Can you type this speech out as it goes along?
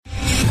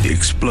The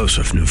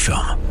explosive new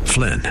film,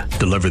 Flynn,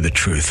 deliver the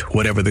truth,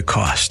 whatever the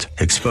cost,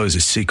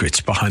 exposes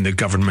secrets behind the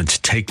government's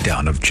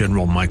takedown of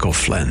General Michael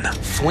Flynn.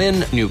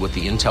 Flynn knew what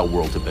the intel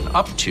world had been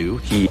up to.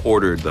 He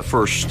ordered the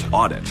first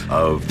audit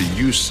of the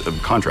use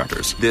of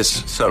contractors.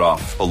 This set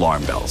off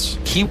alarm bells.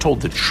 He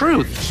told the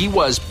truth. He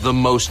was the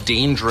most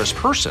dangerous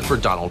person for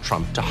Donald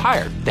Trump to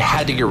hire. They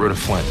had to get rid of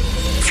Flynn.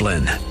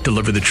 Flynn,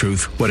 deliver the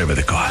truth, whatever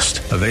the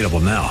cost. Available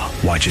now.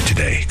 Watch it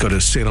today. Go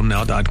to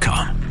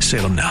salemnow.com.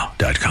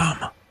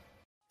 salemnow.com.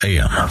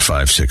 AM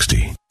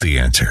 560, The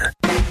Answer.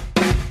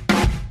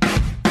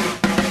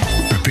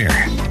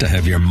 Prepare to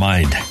have your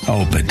mind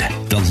opened.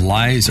 The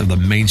lies of the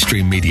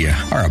mainstream media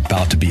are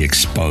about to be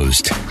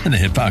exposed, and the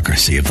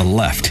hypocrisy of the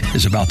left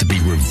is about to be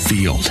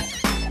revealed.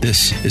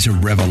 This is a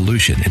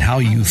revolution in how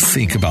you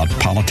think about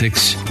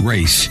politics,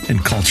 race,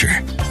 and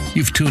culture.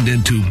 You've tuned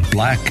into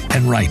Black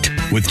and Right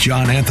with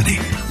John Anthony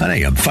on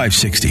AM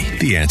 560,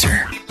 The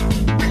Answer.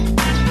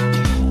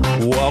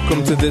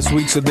 Welcome to this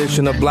week's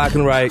edition of Black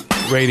and Right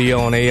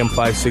Radio on AM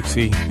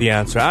 560, The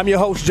Answer. I'm your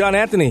host, John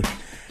Anthony.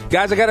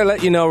 Guys, I got to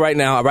let you know right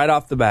now, right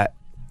off the bat,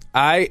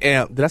 I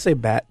am, did I say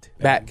bat?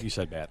 Bat. You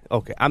said bat.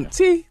 Okay.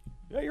 See?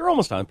 Yeah, you're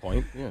almost on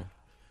point. Yeah.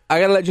 I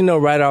got to let you know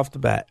right off the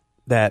bat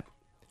that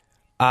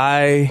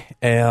I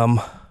am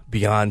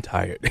beyond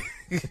tired.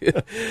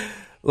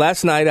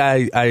 Last night,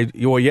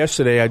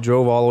 yesterday, I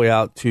drove all the way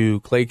out to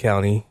Clay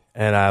County,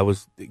 and I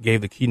gave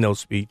the keynote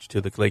speech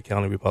to the Clay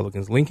County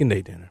Republicans' Lincoln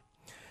Day dinner.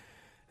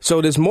 So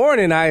this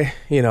morning, I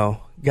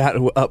got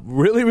up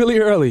really, really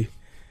early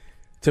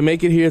to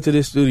make it here to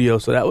this studio.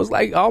 So that was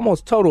like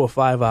almost total of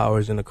 5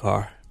 hours in the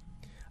car.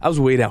 I was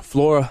way down,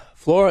 Flora,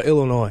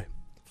 Illinois.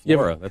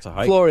 That's a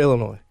hike. Flora,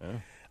 Illinois.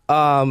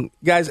 Yeah.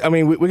 Guys, I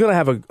mean, we're going to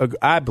have,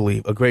 I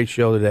believe, a great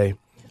show today.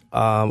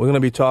 We're going to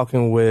be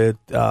talking with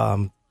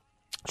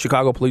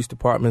Chicago Police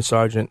Department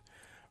Sergeant,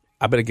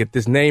 I better get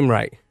this name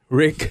right,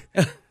 Rick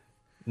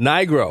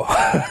Nigro.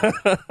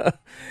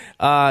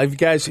 If you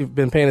guys have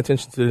been paying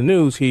attention to the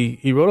news,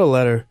 he wrote a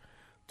letter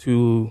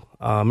to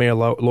Mayor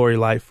Lori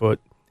Lightfoot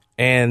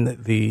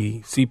and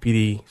the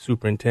CPD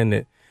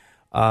superintendent,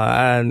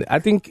 and I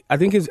think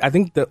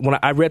that when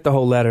I read the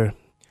whole letter,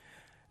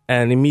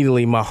 and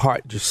immediately my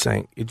heart just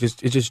sank. It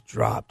just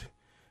dropped,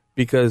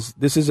 because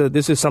this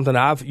is something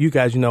you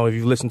guys, if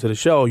you've listened to the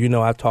show,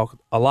 I've talked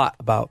a lot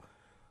about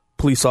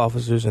police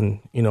officers and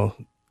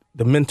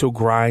the mental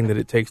grind that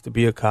it takes to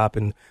be a cop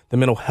and the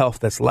mental health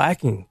that's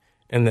lacking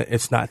and that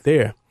it's not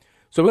there.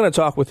 So we're going to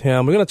talk with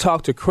him. We're going to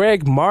talk to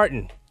Craig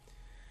Martin.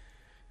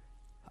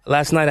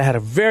 Last night I had a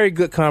very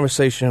good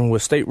conversation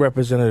with State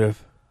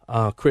Representative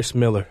Chris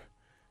Miller.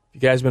 If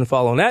you guys have been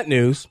following that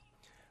news,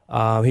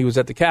 he was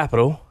at the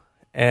Capitol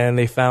and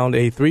they found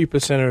a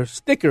 3%er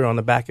sticker on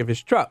the back of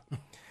his truck.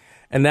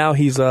 And now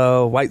he's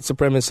a white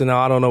supremacist. Now,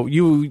 I don't know,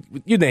 you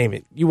name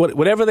it.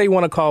 Whatever they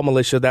want to call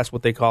militia, that's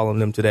what they call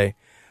them today.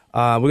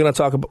 We're going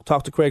to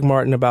talk to Craig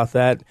Martin about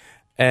that.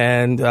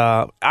 And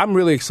I'm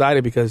really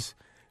excited because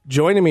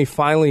joining me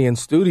finally in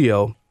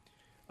studio,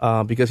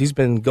 because he's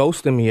been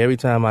ghosting me every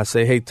time I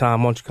say, hey,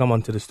 Tom, why don't you come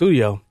onto the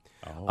studio?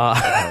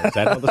 Is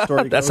that how the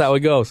story goes? That's how it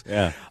goes.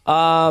 Yeah.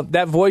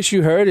 That voice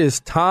you heard is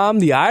Tom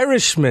the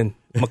Irishman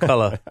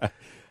McCullough.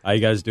 How you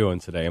guys doing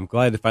today? I'm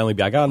glad to finally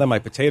be. I got on my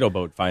potato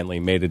boat, finally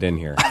made it in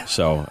here.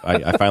 So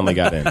I finally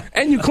got in.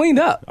 And you cleaned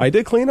up. I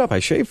did clean up. I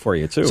shaved for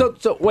you, too.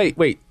 So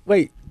wait.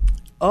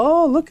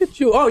 Oh, look at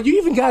you. Oh, you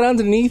even got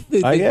underneath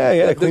the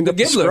I cleaned up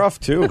the gibbler. scruff,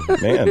 too.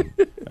 Man,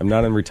 I'm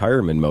not in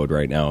retirement mode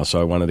right now,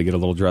 so I wanted to get a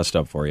little dressed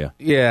up for you.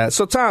 Yeah.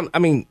 So, Tom, I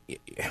mean,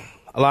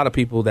 a lot of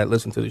people that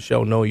listen to the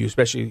show know you,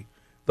 especially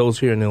those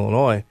here in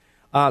Illinois.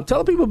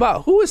 Tell people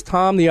about who is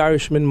Tom the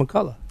Irishman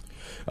McCullough?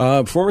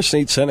 Former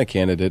state Senate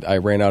candidate. I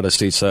ran out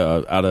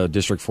of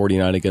District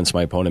 49 against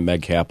my opponent,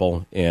 Meg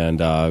Capel,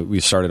 and we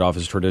started off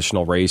as a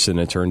traditional race, and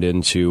it turned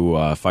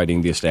into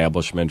fighting the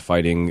establishment,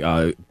 fighting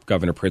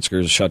Governor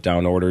Pritzker's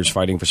shutdown orders,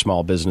 fighting for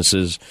small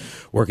businesses,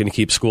 working to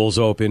keep schools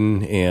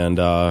open, and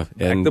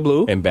Back the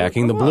Blue. And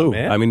backing the blue.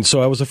 Man. I mean,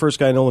 so I was the first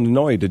guy in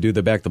Illinois to do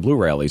the Back the Blue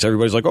rallies.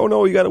 Everybody's like, "Oh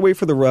no, you got to wait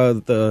for you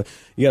got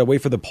to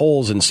wait for the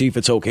polls and see if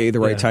it's the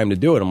right time to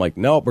do it." I'm like,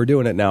 "Nope, we're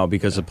doing it now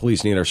because the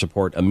police need our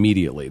support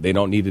immediately. They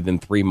don't need it in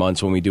 3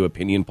 months when we do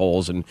opinion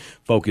polls and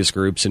focus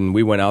groups." And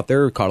we went out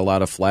there, caught a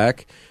lot of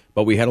flack,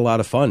 but we had a lot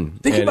of fun.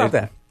 Think about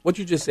that. What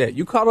you just said.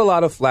 You caught a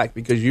lot of flack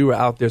because you were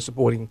out there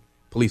supporting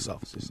police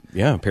officers.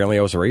 Yeah, apparently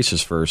I was a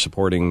racist for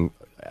supporting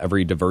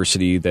every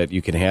diversity that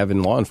you can have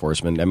in law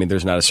enforcement. I mean,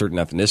 there's not a certain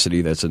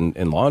ethnicity that's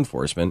in law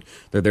enforcement.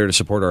 They're there to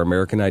support our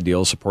American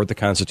ideals, support the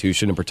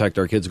Constitution, and protect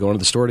our kids going to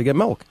the store to get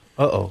milk.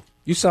 Uh-oh.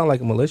 You sound like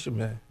a militia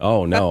man.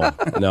 Oh, no.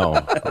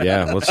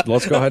 Yeah,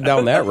 let's go ahead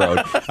down that road.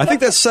 I think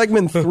that's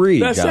segment 3,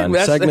 John.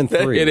 Segment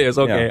 3. It is,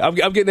 okay. Yeah.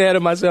 I'm getting ahead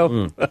of myself.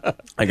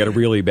 I got to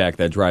really back.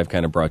 That drive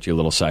kind of brought you a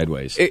little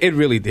sideways. It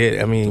really did.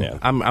 I mean, yeah.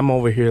 I'm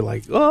over here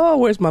like, oh,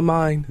 where's my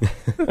mind?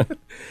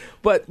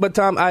 But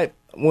Tom,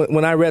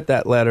 when I read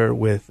that letter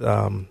with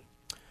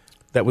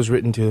that was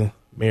written to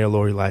Mayor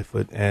Lori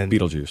Lightfoot and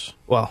Beetlejuice.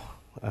 Well,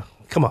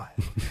 come on,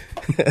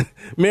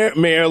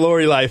 Mayor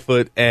Lori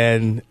Lightfoot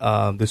and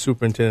the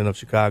superintendent of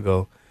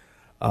Chicago,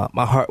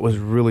 my heart was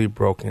really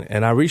broken.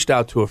 And I reached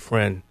out to a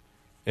friend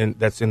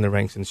that's in the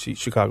ranks in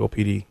Chicago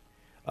PD.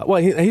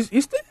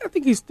 He's still, I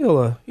think he's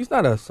still he's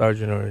not a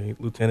sergeant or a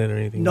lieutenant or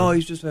anything. No,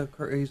 he's just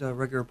he's a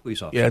regular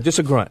police officer. Yeah, just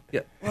a grunt.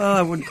 Yeah, well,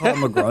 I wouldn't call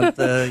him a grunt.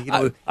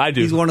 I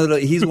do. He's one of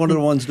the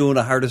ones doing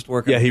the hardest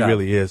work. Yeah, he job.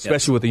 really is,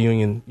 especially with the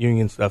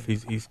union stuff.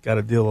 He's got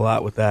to deal a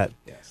lot with that.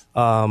 Yes.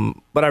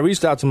 But I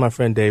reached out to my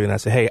friend David and I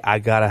said, hey, I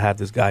gotta have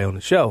this guy on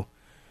the show,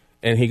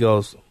 and he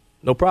goes,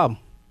 no problem.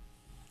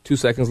 2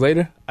 seconds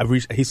later,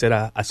 he said,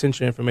 I sent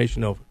your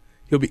information over.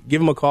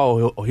 Give him a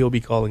call, or he'll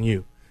be calling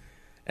you.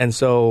 And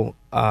so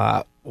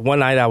one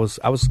night I was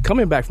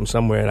coming back from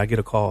somewhere and I get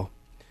a call.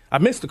 I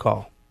missed the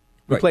call.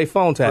 We played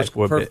phone tag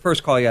for a bit.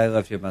 First call, I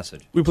left you a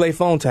message. We played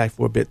phone tag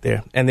for a bit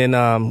there. And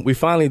then we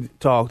finally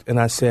talked and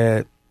I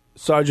said,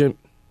 Sergeant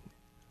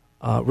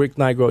Rick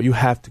Nigro, you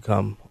have to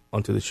come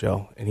onto the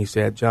show. And he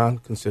said, John,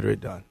 consider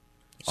it done.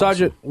 Awesome.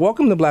 Sergeant,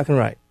 welcome to Black and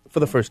Right for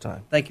the first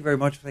time. Thank you very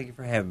much. Thank you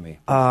for having me.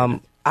 I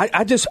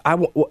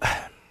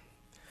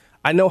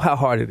know how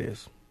hard it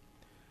is.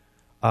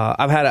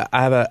 I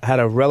have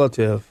a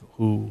relative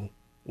who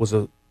was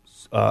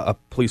a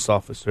police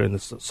officer in the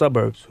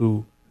suburbs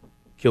who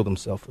killed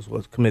himself,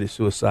 was committed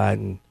suicide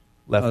and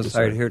left. I'm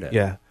sorry to hear that.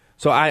 Yeah,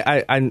 so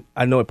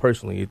I know it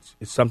personally.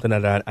 It's something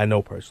that I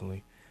know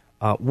personally.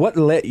 What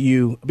led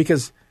you?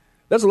 Because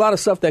there's a lot of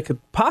stuff that could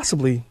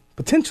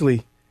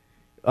potentially,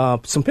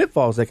 some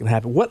pitfalls that can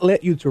happen. What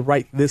led you to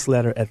write this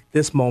letter at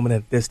this moment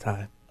at this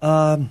time?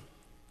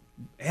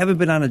 Haven't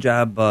been on a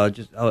job.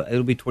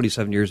 It'll be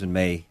 27 years in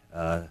May.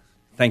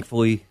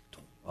 Thankfully,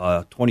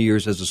 20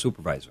 years as a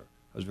supervisor.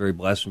 I was very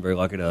blessed and very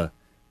lucky to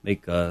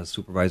make a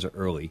supervisor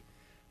early.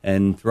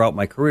 And throughout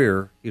my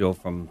career,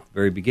 from the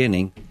very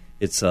beginning,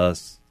 it's a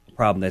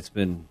problem that's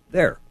been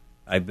there.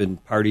 I've been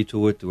party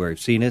to it, to where I've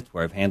seen it,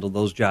 where I've handled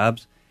those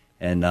jobs.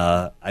 And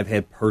I've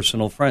had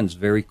personal friends,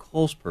 very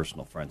close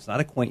personal friends, not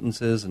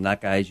acquaintances and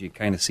not guys you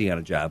kind of see on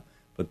a job,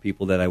 but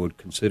people that I would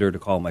consider to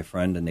call my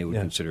friend and they would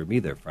consider me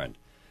their friend.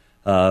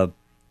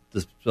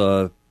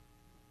 The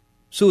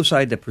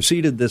suicide that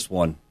preceded this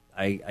one,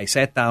 I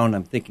sat down,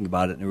 I'm thinking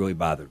about it, and it really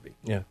bothered me.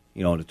 Yeah.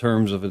 The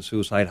terms of a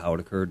suicide, how it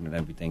occurred and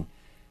everything.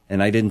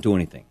 And I didn't do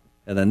anything.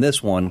 And then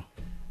this one,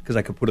 because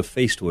I could put a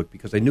face to it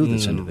because I knew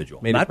this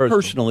individual. Not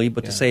personally,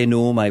 but to say I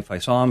knew him. If I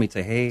saw him, he'd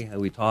say, hey,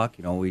 we talk,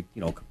 we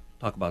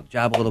talk about the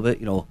job a little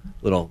bit,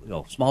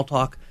 little small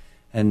talk.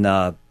 And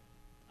I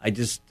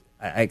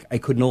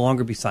could no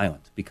longer be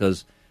silent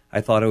because I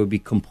thought I would be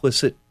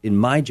complicit in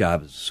my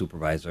job as a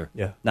supervisor,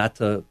 not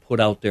to put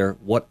out there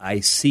what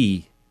I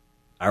see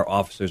our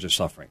officers are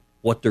suffering,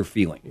 what they're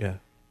feeling. Yeah.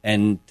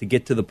 And to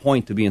get to the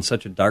point to be in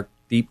such a dark,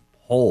 deep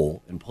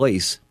hole in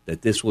place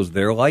that this was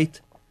their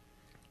light,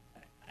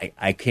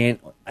 I can't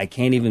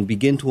even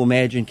begin to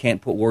imagine,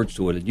 can't put words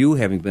to it. And you,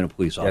 having been a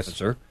police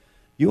officer,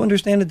 you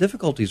understand the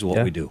difficulties of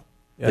what we do,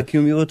 the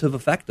cumulative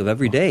effect of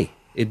every day.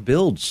 It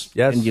builds.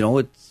 Yes.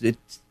 And,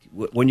 it's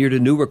when you're the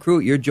new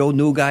recruit, you're Joe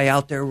New guy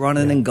out there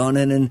running and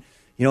gunning, and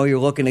you're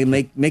looking to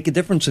make a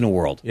difference in the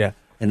world. Yeah,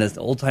 and the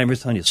old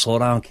timers telling you, "Slow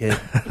down, kid."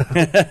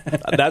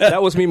 that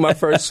was me. My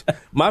first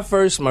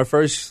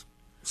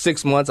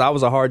 6 months, I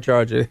was a hard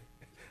charger.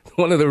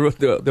 One of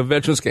the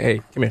veterans came,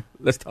 hey, come here,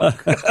 let's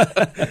talk.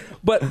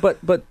 but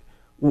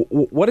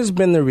what has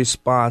been the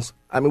response?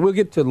 I mean, we'll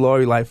get to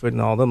Lori Lightfoot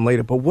and all them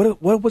later. But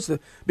what was the?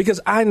 Because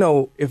I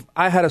know if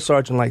I had a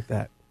sergeant like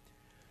that.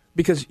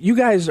 Because you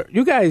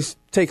guys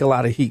take a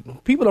lot of heat.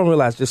 People don't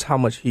realize just how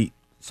much heat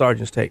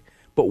sergeants take.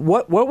 But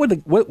what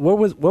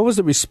was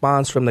the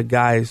response from the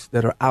guys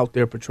that are out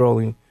there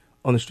patrolling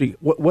on the street?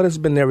 What has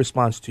been their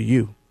response to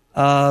you?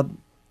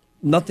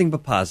 Nothing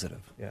but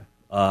positive.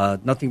 Yeah.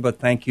 Nothing but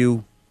thank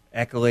you,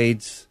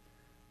 accolades,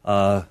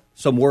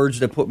 some words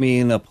that put me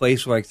in a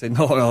place where I can say,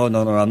 no, I'm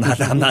not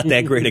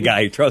that great a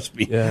guy. Trust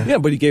me. Yeah,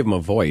 but he gave him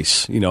a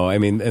voice,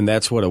 and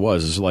that's what it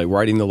was. It's like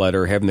writing the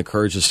letter, having the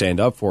courage to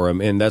stand up for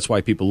him, and that's why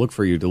people look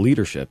for you to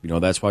leadership.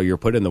 That's why you're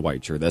put in the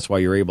white shirt. That's why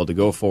you're able to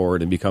go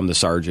forward and become the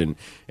sergeant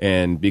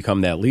and become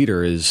that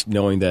leader, is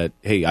knowing that,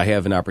 hey, I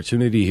have an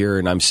opportunity here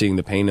and I'm seeing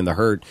the pain and the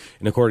hurt.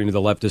 And according to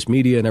the leftist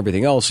media and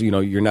everything else,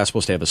 you're not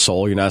supposed to have a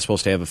soul. You're not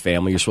supposed to have a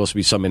family. You're supposed to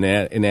be some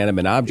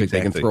inanimate object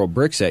that can throw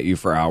bricks at you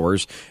for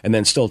hours and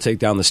then still take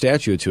down the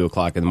statue at 2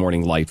 o'clock in the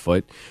morning,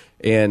 Lightfoot.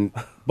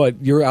 But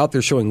you're out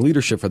there showing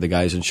leadership for the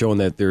guys and showing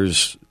that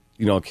there's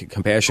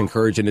compassion,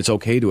 courage, and it's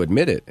okay to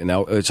admit it. And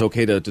now it's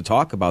okay to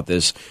talk about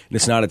this. And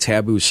it's not a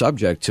taboo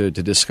subject to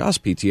discuss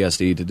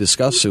PTSD, to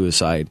discuss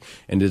suicide,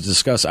 and to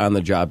discuss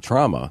on-the-job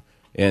trauma.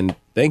 And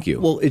thank you.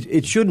 Well,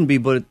 it shouldn't be,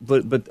 but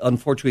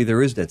unfortunately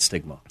there is that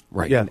stigma.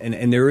 Right. Yeah.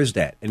 And there is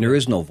that. And there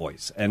is no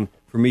voice. And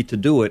for me to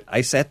do it,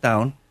 I sat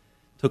down,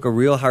 took a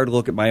real hard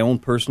look at my own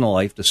personal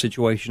life, the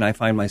situation I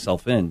find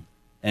myself in,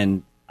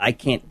 and I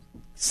can't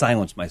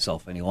silence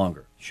myself any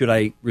longer. Should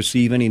I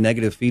receive any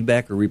negative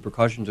feedback or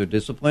repercussions or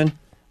discipline,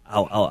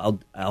 I'll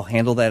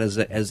handle that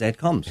as that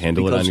comes.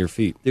 Handle it on your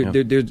feet.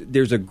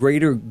 There's a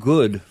greater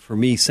good for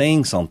me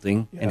saying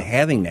something and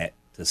having that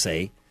to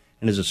say.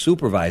 And as a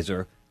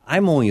supervisor,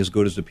 I'm only as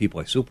good as the people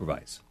I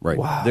supervise. Right.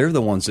 Wow. They're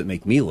the ones that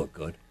make me look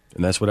good.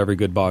 And that's what every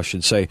good boss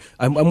should say.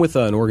 I'm with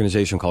an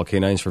organization called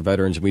Canines for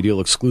Veterans, and we deal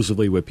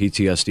exclusively with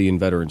PTSD and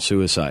veteran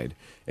suicide.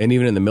 And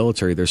even in the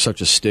military, there's such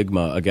a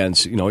stigma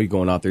against, you're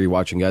going out there, you're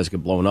watching guys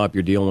get blown up,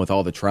 you're dealing with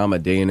all the trauma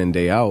day in and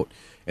day out,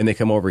 and they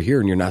come over here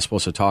and you're not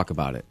supposed to talk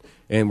about it.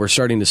 And we're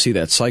starting to see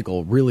that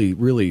cycle really,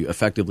 really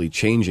effectively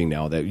changing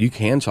now, that you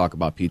can talk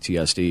about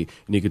PTSD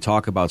and you can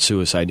talk about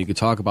suicide, and you can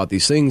talk about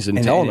these things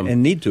and telling them.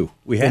 And need to.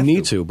 We have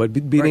to.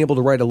 But being able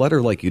to write a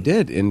letter like you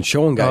did and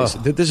showing guys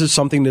that this is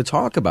something to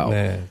talk about.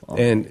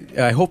 And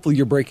hopefully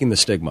you're breaking the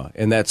stigma.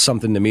 And that's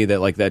something to me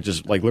that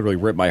just literally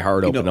ripped my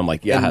heart open. I'm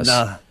like, yes.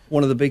 And,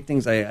 one of the big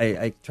things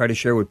I try to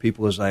share with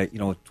people is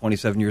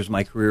 27 years of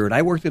my career, and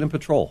I worked in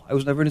patrol. I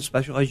was never in a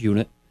specialized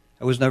unit.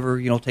 I was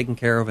never, taken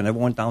care of, and never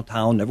went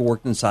downtown, never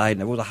worked inside,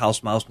 never was a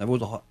house mouse, never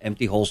was an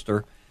empty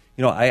holster.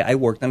 I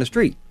worked on the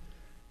street.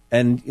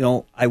 And,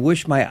 I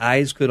wish my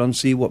eyes could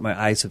unsee what my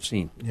eyes have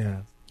seen.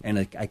 Yeah. And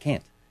I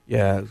can't.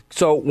 Yeah.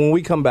 So when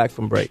we come back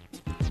from break,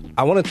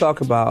 I want to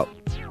talk about,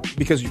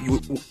 because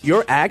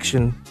your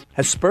action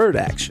has spurred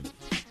action.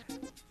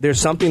 There's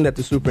something that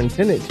the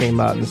superintendent came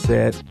out and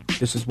said,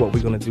 this is what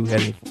we're going to do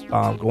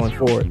going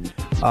forward.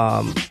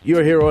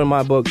 You're a hero in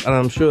my book, and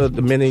I'm sure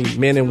the many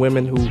men and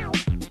women who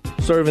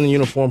serve in the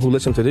uniform who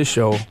listen to this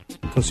show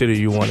consider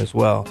you one as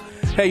well.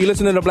 Hey, you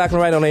listen to The Black and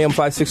White on AM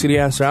 560 The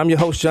Answer. I'm your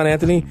host, John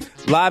Anthony,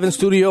 live in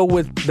studio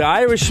with the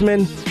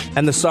Irishman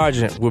and the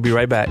Sergeant. We'll be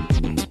right back.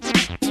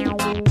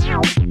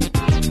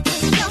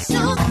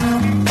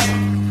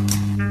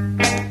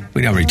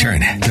 We now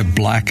return to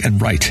Black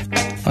and White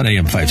on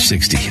AM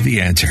 560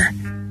 The Answer.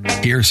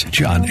 Here's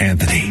John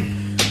Anthony.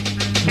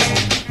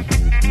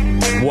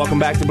 Welcome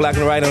back to Black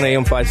and White on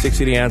AM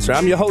 560 The Answer.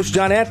 I'm your host,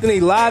 John Anthony,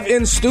 live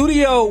in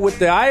studio with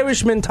the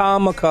Irishman,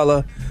 Tom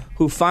McCullough,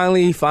 who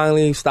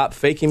finally stopped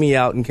faking me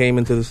out and came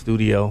into the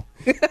studio.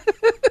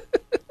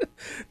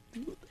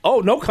 Oh,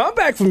 no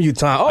comeback from you,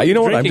 Tom. Oh, you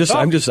know what?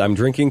 I'm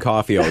drinking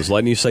coffee. I was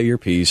letting you say your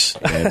piece,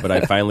 but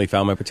I finally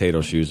found my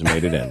potato shoes and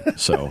made it in.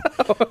 So,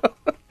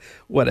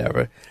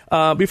 whatever.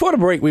 Before the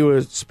break, we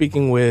were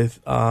speaking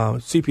with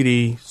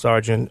CPD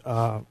Sergeant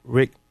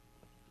Rick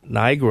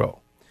Nigro.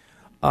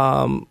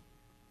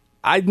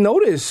 I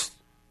noticed,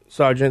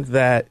 Sergeant,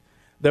 that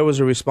there was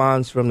a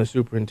response from the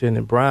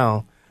Superintendent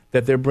Brown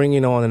that they're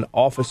bringing on an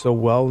officer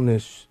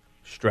wellness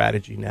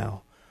strategy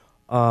now.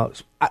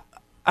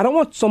 I don't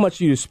want so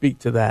much you to speak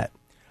to that.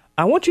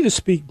 I want you to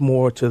speak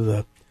more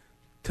to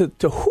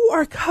to who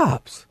are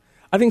cops.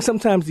 I think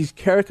sometimes these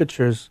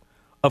caricatures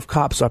of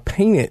cops are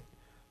painted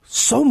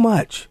so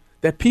much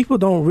that people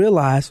don't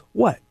realize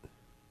what?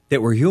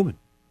 That we're human.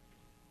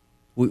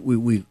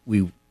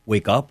 We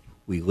wake up,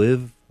 we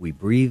live, we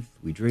breathe,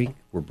 we drink.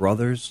 We're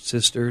brothers,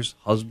 sisters,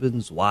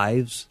 husbands,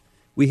 wives.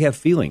 We have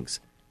feelings.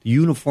 The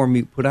uniform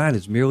you put on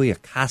is merely a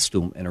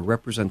costume and a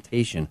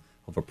representation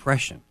of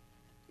oppression.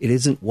 It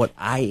isn't what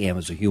I am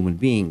as a human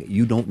being.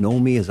 You don't know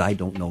me as I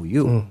don't know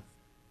you.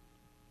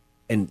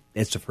 And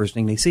that's the first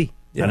thing they see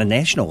on a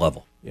national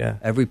level. Yeah.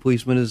 Every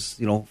policeman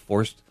is,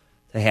 forced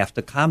to have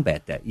to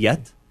combat that.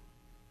 Yet,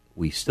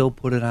 we still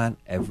put it on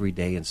every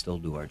day and still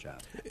do our job.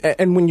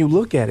 And when you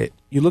look at it,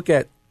 you look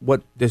at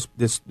what this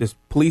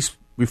police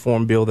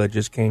reform bill that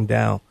just came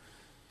down,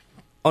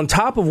 on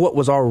top of what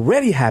was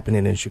already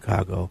happening in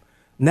Chicago,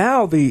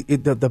 now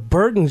the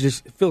burden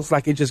just feels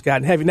like it just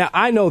gotten heavy. Now,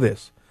 I know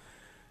this.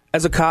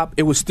 As a cop,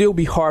 it would still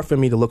be hard for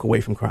me to look away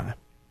from crime.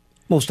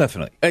 Most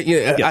definitely.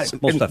 Yes,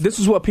 most definitely. This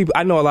is what people,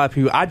 I know a lot of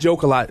people, I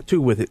joke a lot,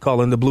 too, with it,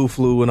 calling the blue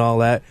flu and all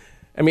that.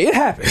 I mean, it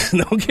happens.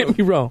 Don't get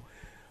me wrong.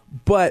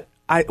 But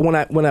when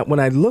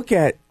I look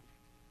at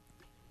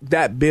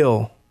that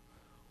bill,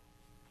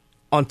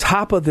 on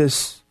top of the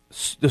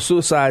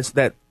suicides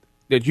that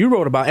you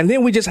wrote about, and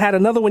then we just had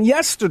another one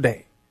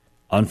yesterday.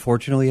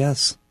 Unfortunately,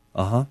 yes.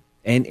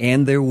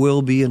 And there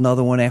will be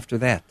another one after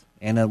that,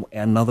 and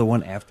another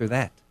one after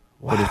that.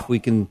 Wow. But if we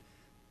can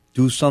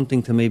do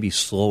something to maybe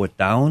slow it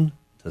down,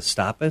 to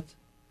stop it.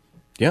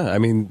 Yeah, I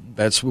mean,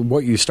 that's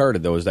what you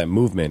started, though, is that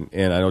movement.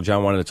 And I know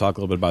John wanted to talk a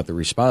little bit about the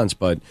response,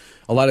 but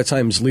a lot of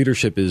times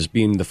leadership is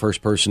being the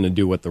first person to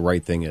do what the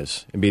right thing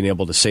is and being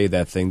able to say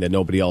that thing that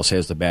nobody else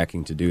has the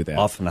backing to do that.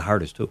 Often the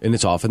hardest, too. And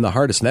it's often the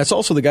hardest. And that's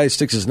also the guy who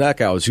sticks his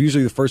neck out. Is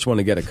usually the first one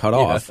to get it cut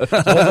off. So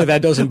hopefully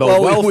that doesn't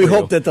bode well we for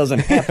hope that doesn't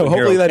happen.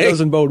 Hopefully that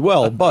doesn't bode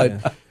well.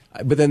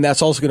 But then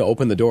that's also going to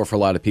open the door for a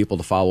lot of people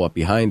to follow up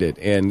behind it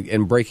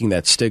and breaking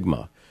that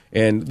stigma.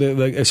 And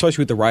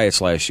especially with the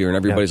riots last year, and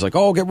everybody's like,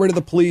 "Oh, get rid of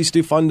the police,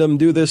 defund them,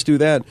 do this, do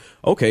that."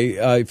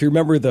 Okay, if you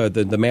remember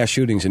the mass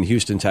shootings in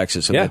Houston,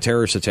 Texas, and the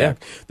terrorist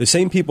attack, the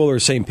same people are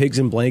saying pigs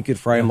in blanket,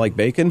 fry them like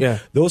bacon. Yeah.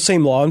 Those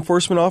same law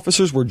enforcement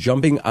officers were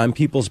jumping on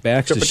people's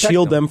backs to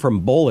shield them from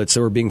bullets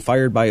that were being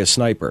fired by a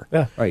sniper.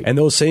 Yeah, right. And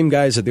those same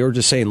guys that they were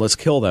just saying, "Let's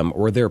kill them,"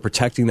 or they're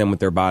protecting them with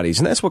their bodies,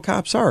 and that's what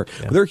cops are.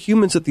 Yeah. They're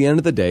humans at the end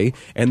of the day,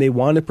 and they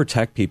want to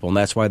protect people, and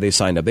that's why they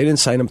signed up. They didn't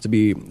sign up to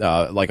be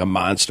like a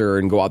monster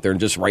and go out there and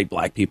just write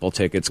black people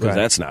tickets, because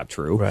that's not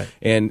true. Right.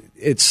 And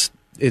it's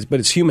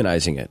it's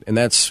humanizing it, and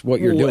that's what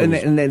you're doing.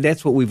 And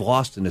that's what we've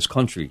lost in this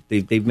country.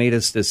 They've made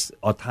us this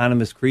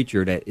autonomous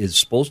creature that is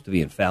supposed to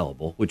be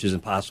infallible, which is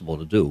impossible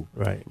to do.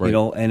 Right. You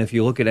know, and if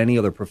you look at any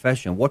other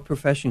profession, what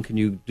profession can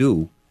you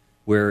do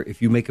where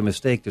if you make a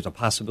mistake, there's a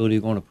possibility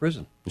of going to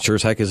prison? Sure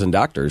as heck isn't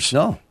doctors.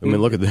 No. I mean,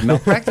 look at the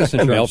malpractice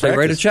insurance. They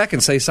write a check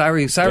and say,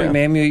 sorry,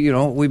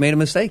 ma'am, we made a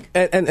mistake.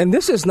 And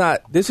this is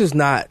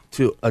not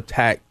to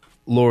attack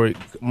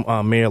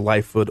Mayor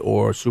Lightfoot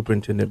or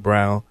Superintendent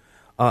Brown.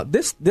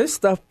 This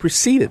stuff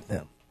preceded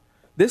them.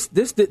 This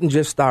didn't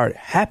just start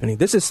happening.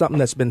 This is something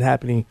that's been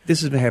happening.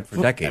 This has been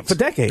happening for decades. For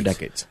decades. For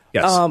decades.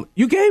 Yes.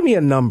 You gave me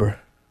a number.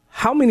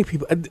 How many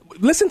people?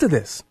 Listen to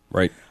this.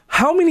 Right.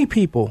 How many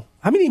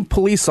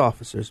police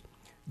officers,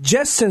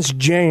 just since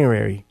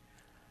January,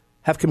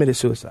 have committed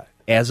suicide?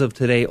 As of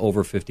today,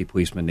 over 50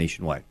 policemen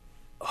nationwide.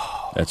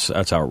 That's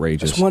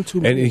outrageous. That's one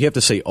too many. And you have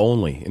to say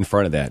only in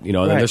front of that. You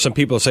know, and Right. there's some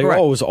people that say, Correct.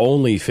 "Oh, it was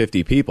only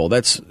 50 people."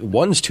 That's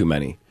one's too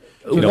many.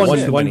 You know,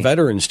 One's too one many.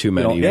 veteran's too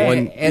many.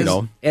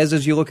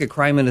 As you look at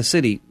crime in the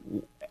city,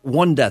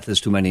 one death is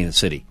too many in the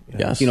city.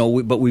 Yes. You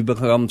know, but we've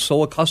become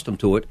so accustomed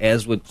to it,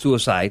 as with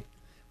suicide,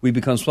 we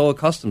become so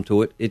accustomed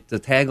to it. It's the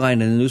tagline in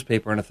the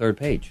newspaper on the third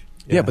page.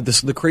 Yeah, but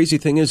the crazy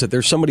thing is that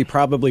there's somebody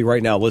probably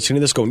right now listening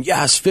to this going,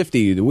 yes,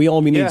 50. We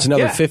only need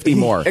another 50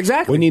 more.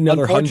 Exactly. We need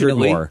another 100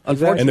 more.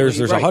 Unfortunately, And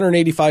there's right.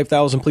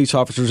 185,000 police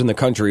officers in the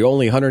country,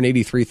 only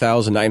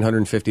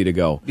 183,950 to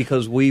go.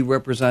 Because we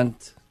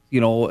represent,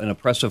 an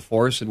oppressive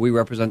force, and we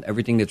represent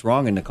everything that's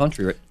wrong in the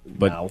country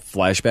But now.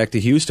 flashback to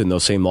Houston,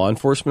 those same law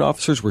enforcement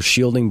officers were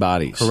shielding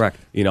bodies. Correct.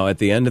 At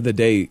the end of the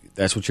day,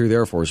 that's what you're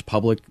there for, is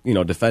public,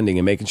 defending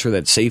and making sure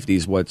that safety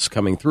is what's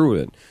coming through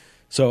it.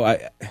 So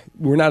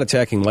we're not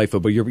attacking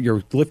Lightfoot, but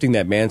you're lifting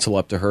that mantle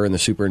up to her and the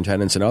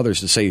superintendents and others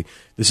to say,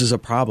 this is a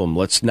problem.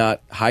 Let's not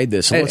hide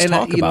this, and let's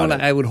talk about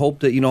it. I would hope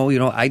that,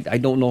 I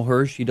don't know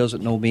her. She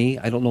doesn't know me.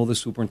 I don't know the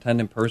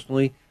superintendent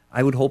personally.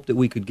 I would hope that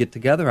we could get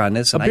together on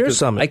this. A beer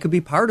summit. I could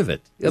be part of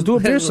it. Let's do a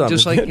beer summit.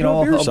 Just like, Do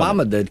a beer Obama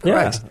summit. did.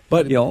 Correct.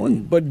 Yeah.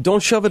 But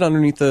don't shove it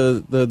underneath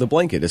the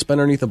blanket. It's been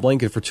underneath the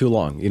blanket for too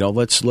long.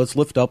 Let's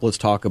lift up. Let's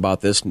talk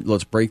about this.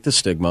 Let's break the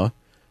stigma.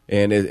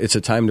 And it's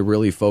a time to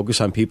really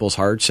focus on people's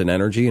hearts and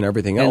energy and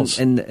everything else.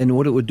 And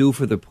what it would do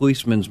for the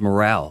policeman's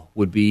morale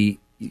would be,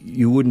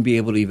 you wouldn't be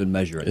able to even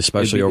measure it.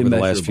 Especially It'd be over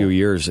the last few immeasurable.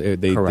 years,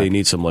 they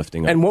need some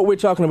lifting up. And what we're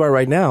talking about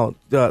right now,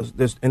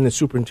 in the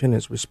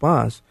superintendent's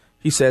response,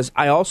 he says,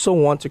 I also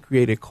want to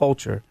create a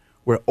culture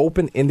where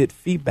open-ended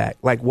feedback,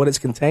 like what is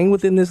contained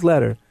within this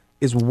letter,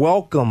 is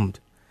welcomed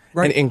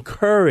and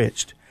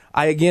encouraged.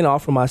 I again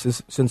offer my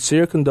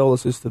sincere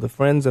condolences to the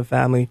friends and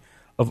family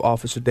of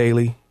Officer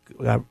Daley,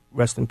 God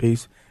rest in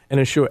peace,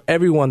 and assure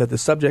everyone that the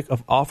subject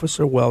of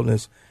officer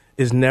wellness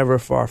is never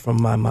far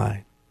from my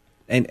mind.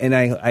 And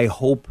I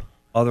hope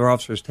other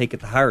officers take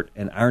it to heart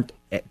and aren't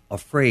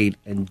afraid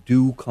and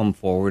do come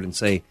forward and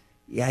say,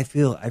 yeah, I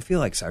feel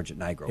like Sergeant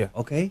Nigro. Yeah.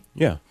 Okay?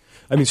 Yeah.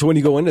 So when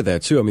you go into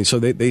that, too, so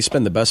they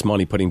spend the best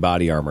money putting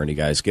body armor in you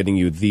guys, getting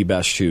you the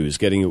best shoes,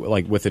 getting you,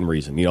 within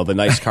reason, the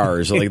nice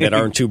cars that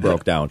aren't too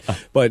broke down.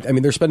 But,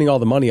 they're spending all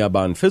the money up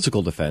on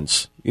physical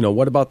defense.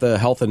 What about the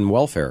health and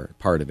welfare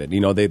part of it?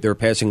 They're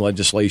passing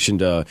legislation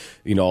to,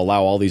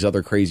 allow all these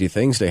other crazy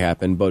things to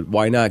happen. But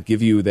why not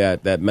give you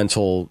that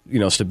mental,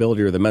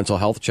 stability or the mental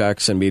health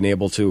checks and being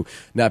able to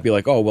not be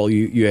like, oh, well,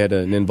 you had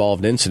an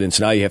involved incident,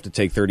 so now you have to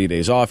take 30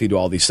 days off. You do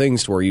all these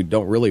things to where you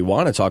don't really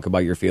want to talk about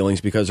your feelings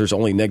because there's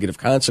only negative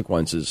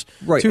consequences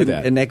to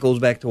that. And that goes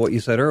back to what you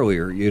said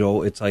earlier.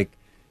 It's like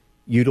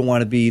you don't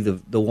want to be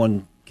the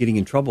one getting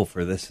in trouble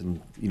for this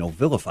and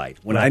vilified.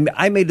 When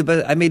I made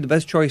the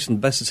best choice and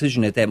best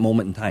decision at that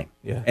moment in time.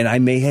 Yeah. And I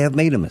may have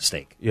made a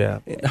mistake. Yeah.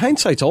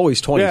 Hindsight's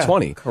always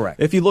 20/20. Yeah, correct.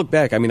 If you look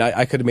back, I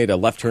could have made a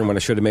left turn when I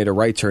should have made a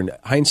right turn.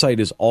 Hindsight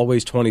is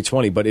always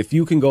 20/20. But if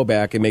you can go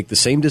back and make the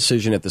same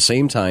decision at the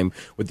same time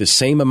with the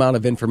same amount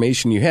of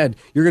information you had,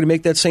 you're going to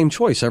make that same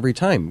choice every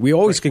time. We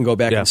always can go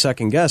back and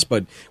second guess,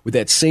 but with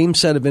that same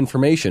set of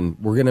information,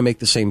 we're going to make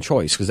the same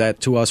choice because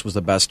that to us was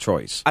the best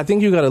choice. I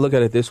think you got to look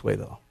at it this way,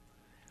 though.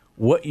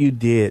 What you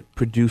did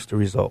produced the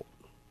result.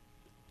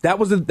 That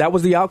was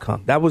the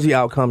outcome. That was the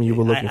outcome you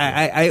were looking for.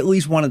 I at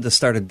least wanted to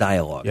start a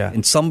dialogue. Yeah.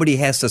 And somebody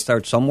has to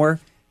start somewhere.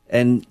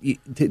 And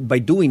by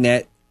doing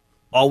that,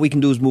 all we can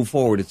do is move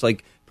forward. It's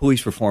like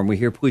police reform. We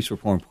hear police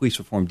reform,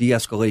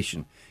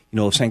 de-escalation,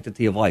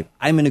 sanctity of life.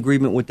 I'm in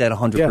agreement with that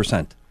 100%.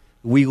 Yeah.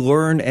 We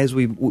learn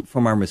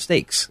from our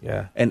mistakes.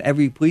 Yeah. And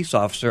every police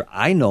officer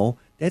I know,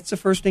 that's the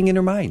first thing in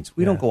their minds.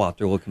 We don't go out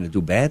there looking to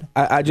do bad.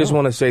 I just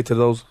want to say to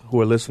those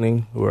who are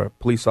listening, who are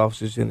police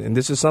officers, and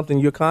this is something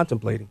you're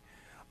contemplating.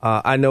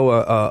 I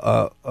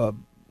know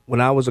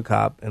when I was a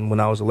cop and when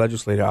I was a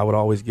legislator, I would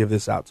always give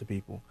this out to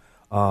people.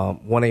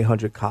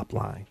 1-800-COP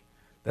line.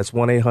 That's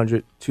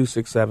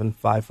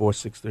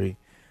 1-800-267-5463.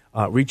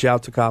 Reach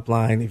out to COP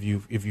line if you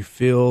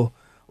feel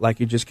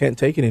like you just can't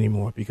take it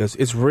anymore because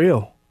it's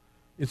real.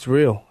 It's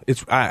real.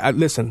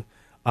 Listen,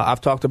 I've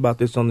talked about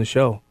this on the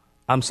show.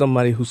 I'm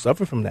somebody who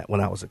suffered from that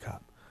when I was a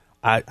cop.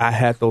 I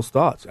had those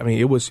thoughts.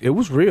 It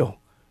was real.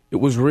 It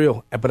was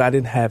real, but I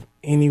didn't have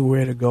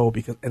anywhere to go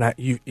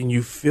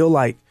you feel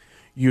like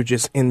you're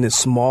just in this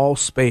small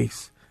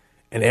space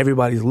and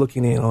everybody's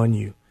looking in on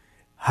you.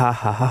 Ha,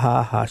 ha, ha,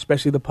 ha, ha,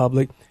 especially the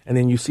public. And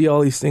then you see all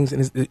these things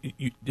and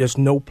there's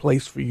no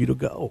place for you to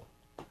go.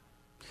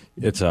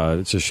 It's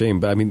a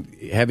shame, but I mean,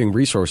 having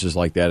resources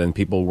like that and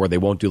people where they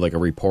won't do like a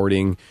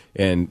reporting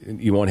and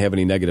you won't have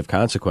any negative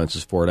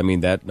consequences for it. I mean,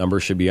 that number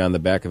should be on the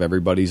back of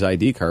everybody's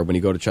ID card when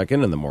you go to check in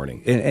the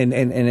morning. And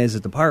as a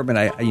department,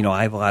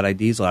 I have a lot of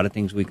ideas, a lot of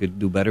things we could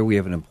do better. We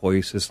have an employee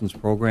assistance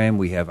program,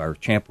 we have our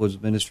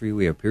Champions Ministry,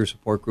 we have peer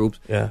support groups.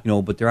 Yeah.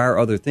 But there are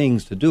other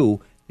things to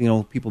do.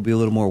 People be a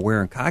little more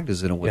aware and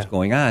cognizant of what's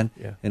going on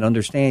and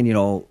understand.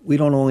 We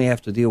don't only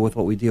have to deal with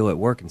what we deal at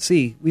work and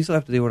see. We still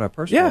have to deal with our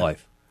personal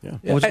life. Yeah.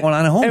 What's going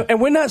on at home?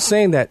 And we're not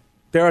saying that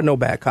there are no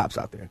bad cops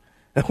out there.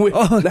 No.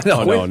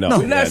 We're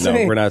not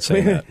saying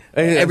that.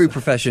 Every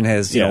profession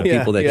has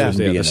people that shouldn't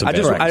be in it.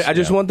 I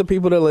just want the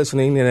people that are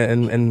listening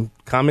and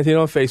commenting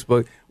on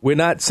Facebook. We're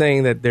not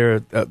saying that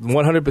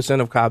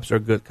 100% of cops are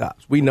good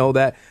cops. We know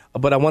that.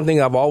 But one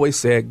thing I've always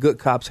said, good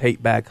cops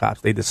hate bad cops.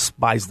 They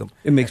despise them.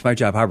 It makes my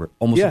job harder,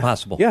 almost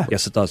impossible. Yeah.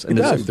 Yes, it does. And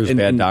there's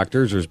bad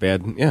doctors, there's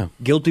bad,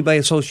 guilty by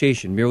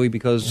association, merely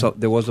because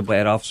there was a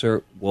bad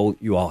officer. Well,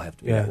 you all have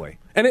to be that way.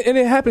 And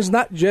it happens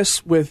not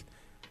just with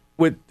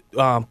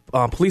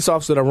police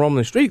officers that are roaming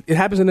the street. It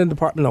happens in the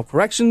Department of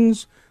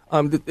Corrections.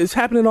 It's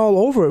happening all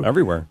over.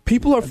 Everywhere.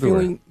 People are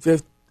feeling,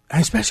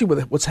 especially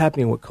with what's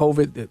happening with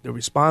COVID, the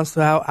response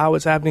to how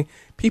it's happening.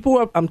 People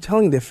are, I'm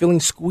telling you, they're feeling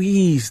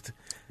squeezed.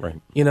 Right.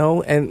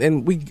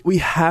 And we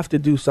have to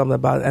do something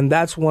about it. And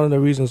that's one of the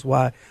reasons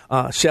why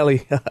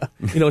Shelley,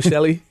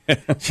 Shelley,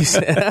 she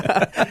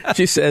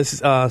says,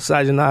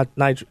 Sergeant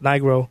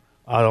Nigro,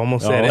 I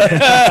almost said it.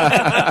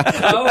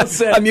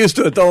 I'm used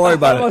to it. Don't worry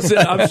about it.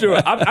 I'm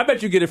sure. I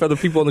bet you get it from the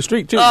people on the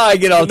street, too. I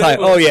get all the time.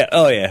 Oh,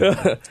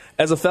 yeah.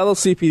 As a fellow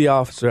CPD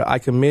officer, I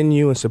commend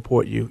you and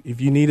support you. If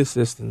you need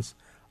assistance,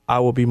 I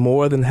will be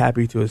more than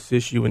happy to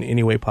assist you in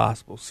any way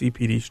possible.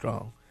 CPD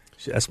strong.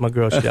 That's my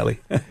girl, Shelley.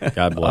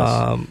 God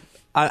bless.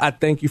 I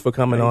thank you for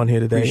coming on here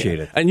today. Appreciate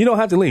it. And you don't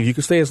have to leave. You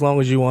can stay as long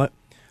as you want.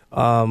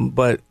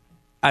 But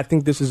I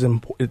think this is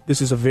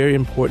a very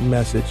important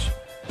message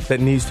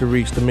that needs to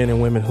reach the men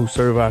and women who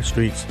serve our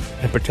streets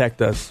and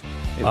protect us.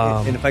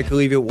 And if I could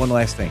leave you one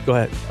last thing. Go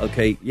ahead.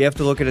 Okay, you have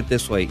to look at it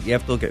this way. You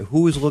have to look at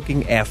who is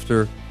looking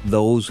after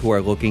those who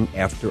are looking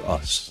after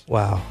us.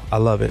 Wow, I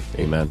love it.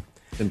 Amen.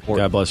 It's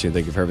important. God bless you.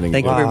 Thank you for everything.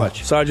 Thank you very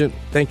much. Sergeant,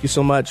 thank you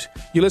so much.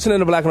 You're listening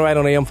to Black and White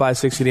on AM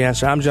 560 The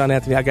Answer. I'm John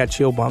Anthony. I got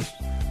chill bumps.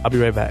 I'll be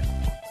right back.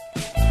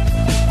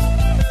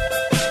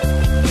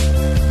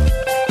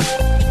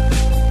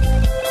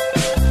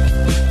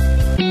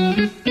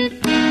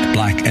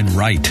 Black and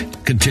Right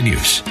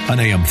continues on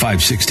AM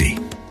 560.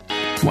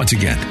 Once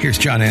again, here's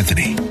John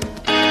Anthony.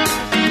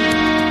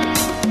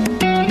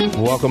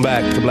 Welcome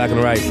back to Black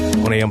and Right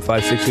on AM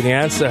 560 The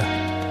Answer.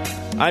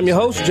 I'm your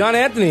host, John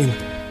Anthony.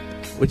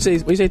 What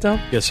you say, Tom?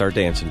 Yes, start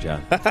dancing,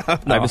 John. I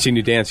haven't seen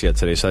you dance yet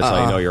today, so that's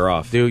how you know you're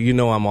off. Dude, you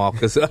know I'm off.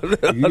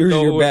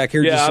 You're back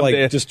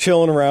here just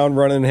chilling around,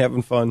 running and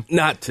having fun.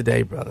 Not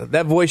today, brother.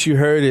 That voice you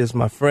heard is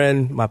my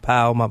friend, my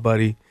pal, my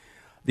buddy,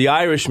 the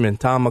Irishman,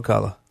 Tom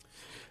McCullough.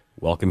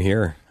 Welcome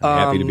here. I'm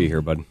happy to be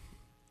here, bud.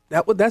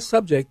 That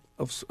subject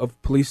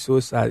of police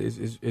suicide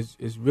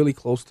is really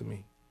close to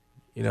me.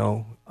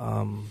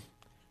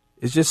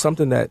 It's just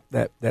something that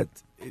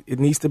it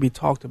needs to be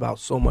talked about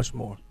so much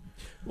more.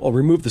 Well,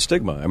 remove the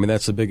stigma. I mean,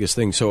 that's the biggest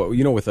thing. So,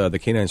 with the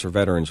Canines for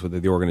Veterans, with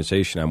the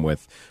organization I'm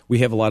with, we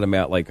have a lot of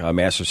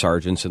master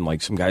sergeants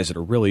and some guys that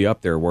are really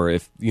up there. Where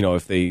if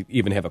they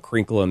even have a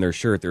crinkle in their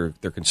shirt,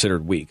 they're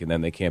considered weak, and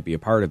then they can't be a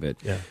part of it.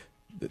 Yeah.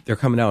 They're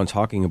coming out and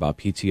talking about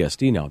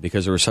PTSD now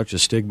because there was such a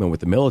stigma with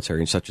the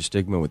military and such a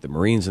stigma with the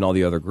Marines and all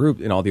the other groups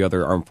and all the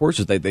other armed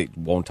forces. They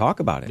won't talk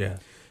about it. Yeah.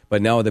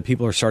 But now that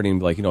people are starting,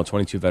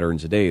 22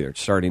 veterans a day, they're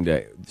starting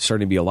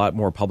to be a lot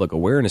more public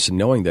awareness and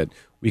knowing that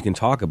we can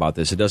talk about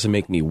this. It doesn't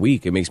make me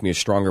weak. It makes me a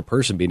stronger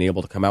person, being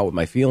able to come out with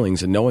my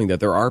feelings and knowing that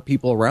there are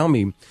people around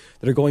me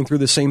that are going through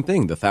the same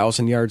thing, the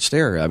 1,000-yard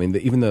stare. I mean,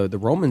 even the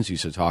Romans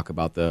used to talk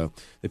about the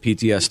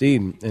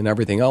PTSD and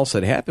everything else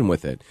that happened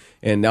with it.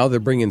 And now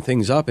they're bringing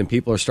things up and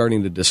people are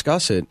starting to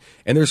discuss it.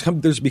 And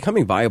there's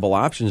becoming viable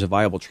options and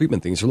viable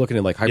treatment things. They're looking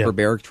at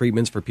hyperbaric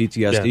treatments for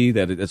PTSD,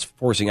 that it's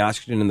forcing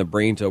oxygen in the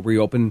brain to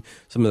reopen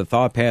some of the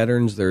thought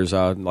patterns. There's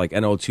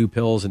NO2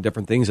 pills and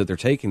different things that they're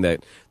taking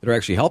that are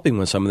actually helping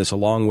with some of this,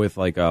 along with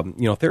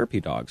therapy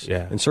dogs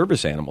and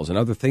service animals and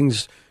other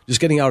things,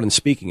 just getting out and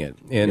speaking it.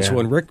 And so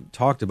when Rick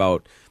talked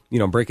about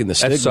breaking the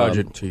stigma. That's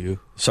Sergeant to you.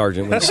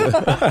 Sergeant.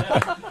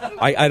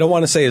 I don't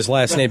want to say his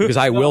last name because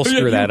I will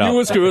screw that up. You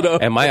will screw it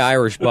up. And my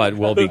Irish bud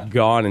will be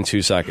gone in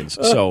 2 seconds.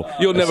 So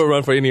you'll never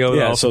run for any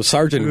other office. So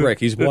Sergeant Rick,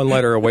 he's one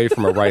letter away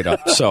from a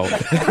write-up. So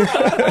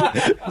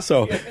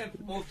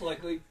most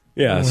likely.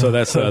 Yeah, so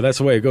that's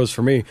the way it goes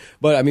for me.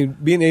 But, I mean,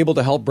 being able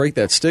to help break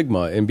that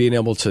stigma and being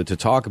able to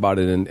talk about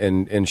it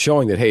and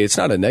showing that, hey, it's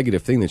not a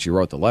negative thing that you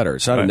wrote the letter.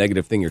 It's not a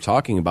negative thing you're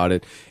talking about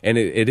it. And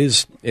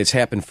it's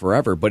happened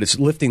forever, but it's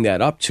lifting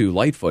that up to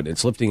Lightfoot.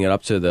 It's lifting it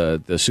up to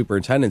the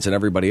superintendents and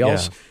everybody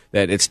else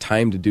that it's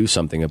time to do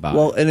something about it.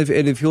 Well, and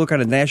if you look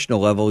on a national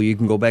level, you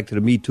can go back to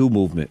the Me Too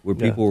movement where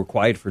people were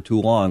quiet for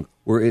too long.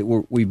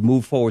 We've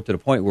moved forward to the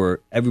point where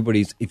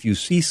everybody's, if you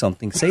see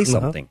something, say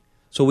something.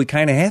 So we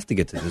kind of have to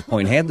get to this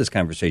point and have this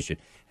conversation.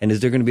 And is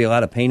there going to be a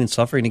lot of pain and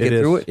suffering to get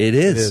through it? It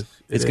is.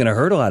 It's going to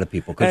hurt a lot of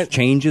people because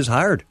change is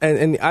hard.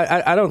 And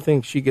I don't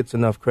think she gets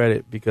enough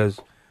credit because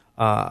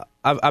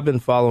I've been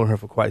following her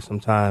for quite some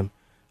time.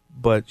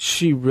 But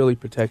she really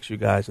protects you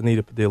guys.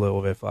 Anita Padilla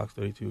over at Fox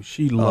 32.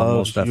 She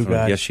loves you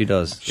guys. Yes, she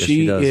does. Yes,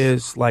 she does.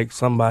 Is like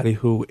somebody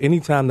who,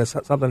 anytime that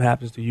something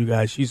happens to you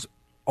guys, she's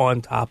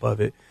on top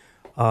of it.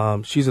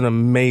 She's an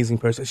amazing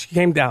person. She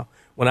came down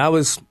when I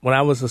was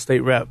a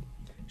state rep.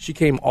 She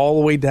came all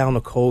the way down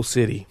to Coal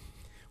City.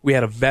 We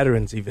had a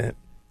veterans event.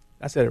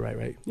 I said it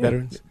right?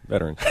 Yeah.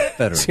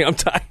 Veterans. See, I'm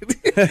tired.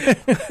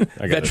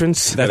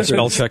 Veterans. That's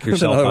spell check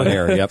yourself on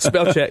air. Yep.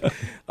 Spell check.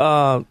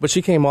 But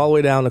she came all the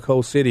way down to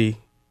Coal City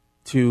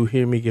to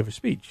hear me give a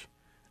speech.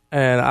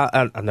 And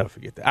I'll never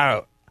forget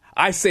that.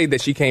 I say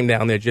that she came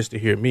down there just to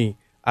hear me.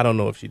 I don't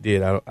know if she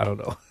did. I don't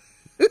know.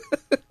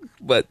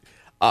 But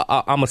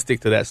I'm going to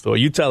stick to that story.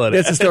 You tell her that.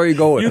 That's the story you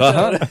go with.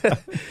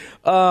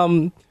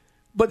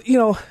 But, you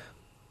know,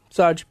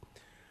 Sarge,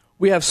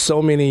 we have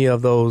so many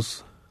of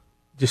those,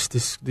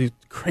 these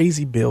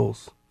crazy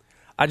bills.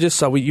 I just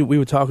saw we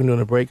were talking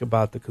during a break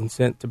about the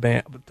consent to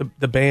ban,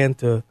 the ban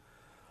to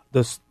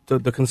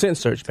the consent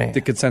search ban. The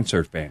consent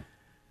search ban.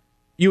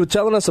 You were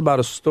telling us about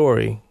a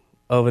story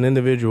of an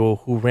individual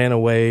who ran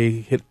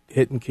away, hit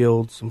and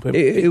killed some people.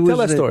 Tell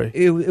that story.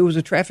 It was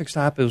a traffic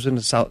stop. It was in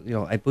the south. You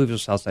know, I believe it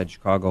was south side of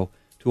Chicago.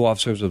 2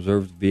 officers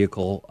observed the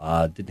vehicle,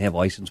 didn't have a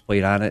license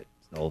plate on it.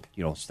 So,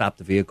 stopped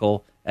the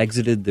vehicle,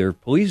 exited their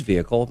police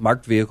vehicle,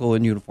 marked vehicle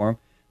in uniform.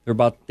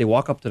 They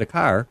walk up to the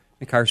car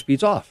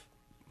speeds off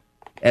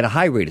at a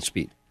high rate of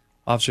speed.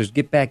 Officers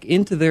get back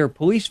into their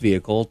police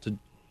vehicle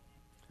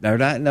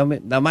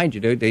now mind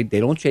you, they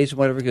don't chase him,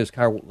 whatever, because his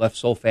car left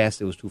so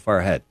fast it was too far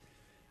ahead.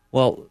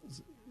 Well,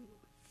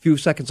 a few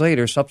seconds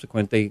later,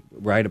 they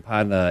ride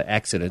upon the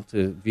accident.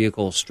 The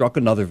vehicle struck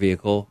another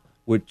vehicle,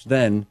 which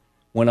then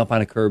went up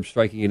on a curb,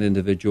 striking an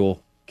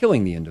individual,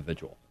 killing the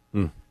individual.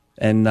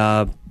 And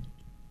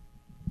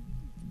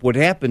what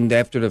happened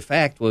after the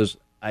fact was,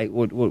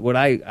 what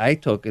I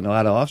took, and a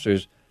lot of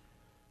officers,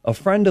 a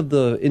friend of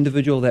the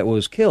individual that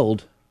was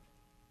killed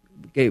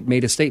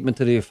made a statement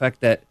to the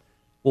effect that,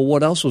 well,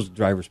 what else was the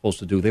driver supposed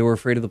to do? They were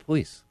afraid of the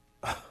police.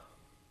 I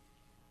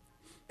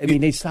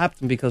mean, they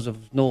stopped him because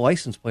of no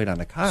license plate on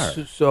the car.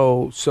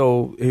 So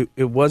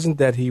it wasn't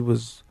that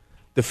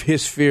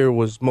his fear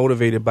was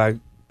motivated by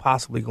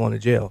possibly going to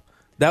jail.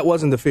 That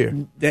wasn't the fear.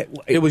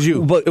 It was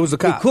you. But it was the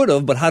cop. It could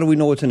have, but how do we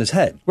know what's in his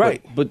head?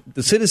 Right. But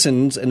the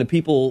citizens and the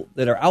people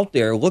that are out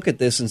there look at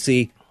this and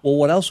see, well,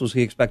 what else was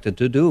he expected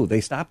to do? They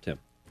stopped him.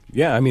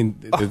 Yeah, I mean,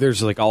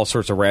 there's like all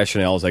sorts of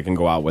rationales that can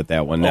go out with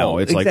that one now.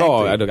 It's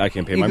exactly. I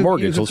can't pay my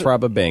mortgage. Let's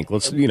rob a bank.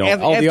 Let's, all the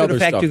other stuff. After the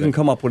fact, you can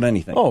come up with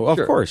anything. Oh,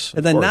 of course.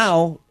 And then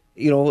now,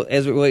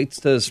 as it relates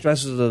to the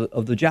stresses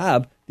of the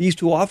job, these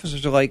 2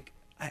 officers are like,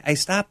 I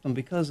stopped them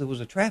because it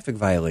was a traffic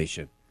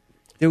violation.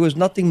 There was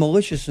nothing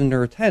malicious in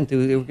their intent.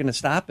 They were going to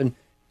stop and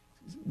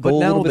go But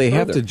now they further.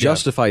 have to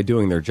justify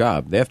doing their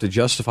job. They have to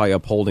justify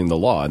upholding the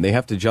law. And they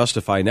have to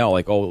justify now,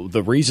 like, oh,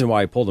 the reason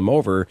why I pulled them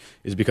over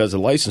is because of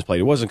the license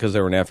plate. It wasn't because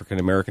they were an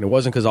African-American. It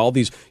wasn't because all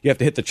these, you have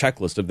to hit the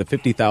checklist of the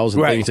 50,000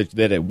 things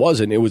that it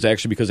wasn't. It was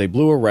actually because they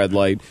blew a red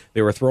light.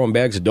 They were throwing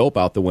bags of dope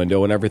out the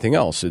window and everything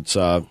else. It's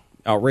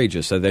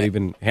outrageous that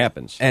even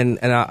happens. And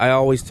I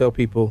always tell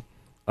people,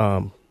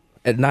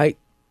 at night,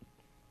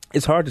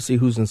 it's hard to see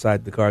who's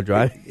inside the car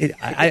driving.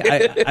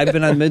 I've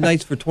been on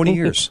midnights for 20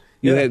 years.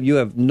 You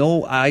have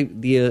no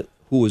idea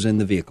who was in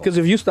the vehicle. Because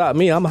if you stop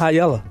me, I'm high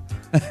yellow.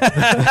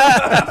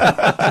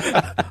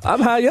 I'm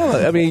high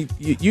yellow. I mean,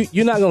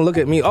 you're not going to look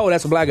at me. Oh,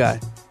 that's a black guy.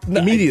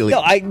 Immediately.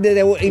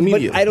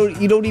 Immediately.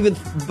 But you don't even.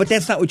 But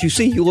that's not what you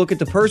see. You look at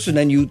the person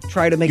and you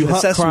try to make an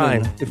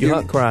assessment. You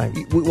hunt crime.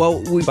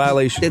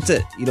 Violation. That's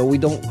it. We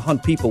don't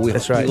hunt people.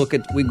 That's right.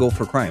 We go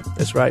for crime.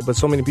 That's right. But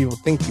so many people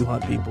think you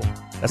hunt people.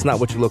 That's not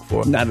what you look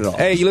for. Not at all.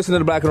 Hey, you listen to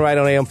the Black and White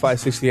on AM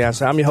 560 The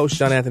Answer. I'm your host,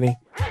 John Anthony.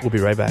 We'll be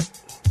right back.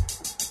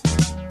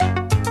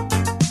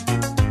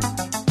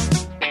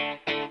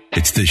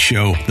 It's the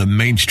show the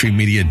mainstream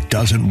media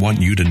doesn't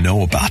want you to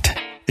know about.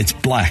 It's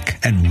Black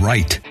and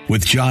Right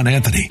with John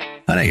Anthony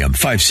on AM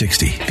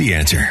 560 The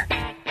Answer.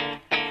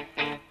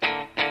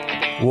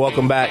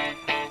 Welcome back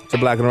to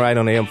Black and Right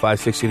on AM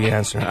 560 The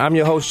Answer. I'm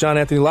your host, John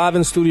Anthony, live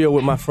in studio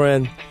with my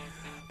friend,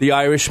 the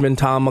Irishman,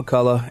 Tom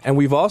McCullough. And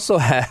we've also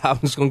had, I'm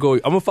going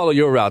to follow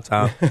your route,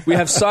 Tom. We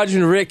have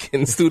Sergeant Rick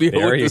in studio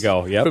there with you us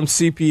go. Yep. From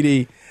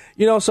CPD.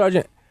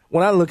 Sergeant,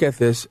 when I look at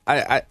this,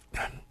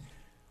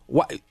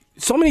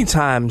 so many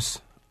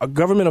times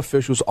government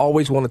officials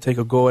always want to take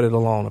a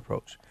go-it-alone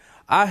approach.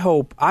 I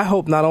hope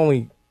not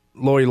only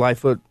Lori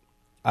Lightfoot,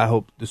 I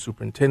hope the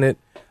superintendent,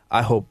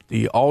 I hope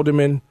the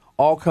aldermen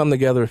all come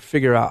together and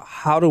figure out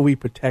how do we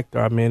protect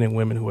our men and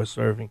women who are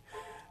serving.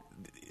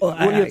 Well,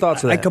 what are your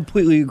thoughts on that? I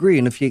completely agree.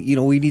 And if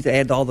we need to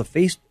add all the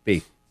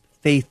faith-based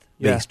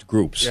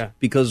groups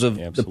because of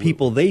the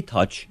people they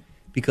touch,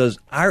 because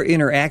our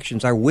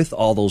interactions are with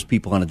all those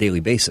people on a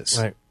daily basis.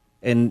 Right.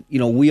 And,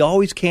 we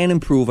always can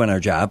improve on our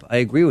job. I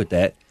agree with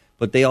that.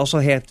 But they also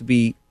have to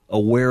be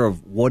aware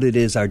of what it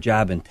is our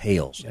job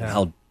entails and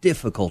how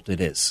difficult it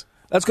is.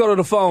 Let's go to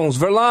the phones.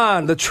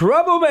 Verlon, the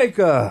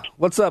troublemaker.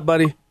 What's up,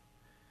 buddy?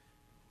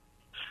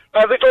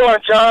 How's it going,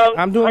 John?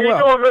 I'm doing well.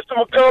 How you doing, Mr.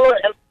 McCullough?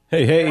 And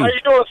Hey. how you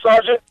doing,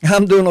 Sergeant?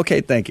 I'm doing okay,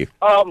 thank you.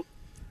 Okay,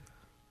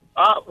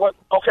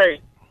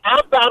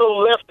 I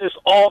battle leftists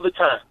all the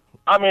time.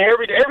 I mean,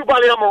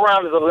 everybody I'm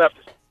around is a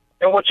leftist.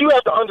 And what you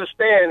have to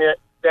understand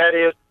that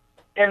is,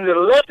 in the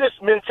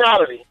leftist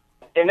mentality,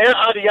 in their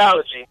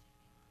ideology,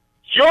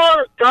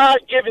 your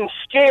God-given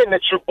skin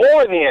that you're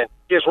born in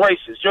is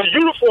racist. Your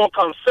uniform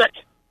comes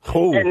second.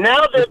 Ooh, and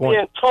now they're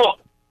being taught.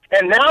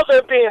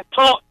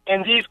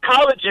 In these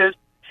colleges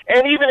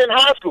and even in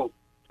high school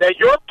that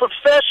your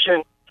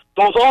profession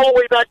goes all the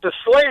way back to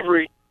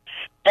slavery,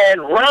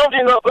 and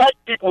rounding up black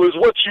people is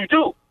what you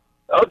do.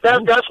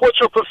 That's what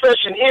your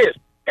profession is.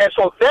 And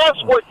so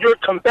that's what you're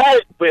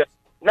combated with,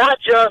 not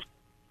just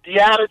the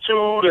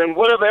attitude and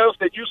whatever else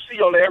that you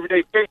see on an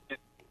everyday basis.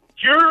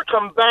 You're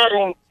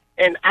combating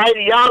an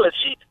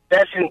ideology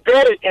that's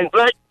embedded in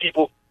black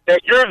people,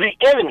 that you're the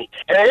enemy.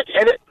 And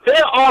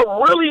there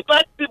are really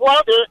black people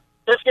out there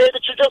that's scared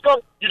that you're just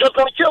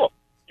going to kill them.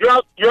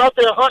 You're out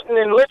there hunting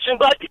and lynching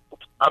black people.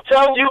 I'm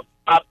telling you,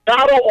 I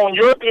battle on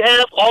your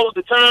behalf all of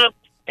the time,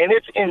 and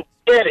it's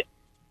embedded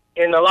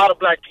in a lot of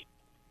black people.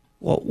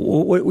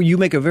 Well, you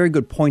make a very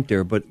good point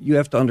there, but you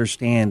have to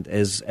understand,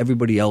 as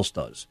everybody else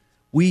does,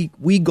 we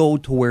go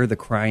to where the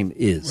crime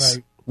is.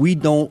 Right. We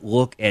don't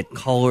look at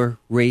color,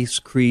 race,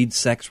 creed,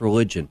 sex,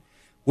 religion.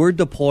 We're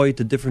deployed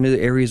to different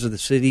areas of the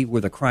city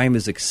where the crime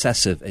is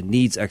excessive and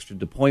needs extra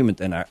deployment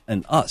than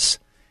us.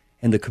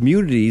 And the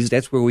communities,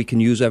 that's where we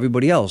can use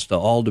everybody else, the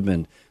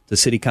aldermen, the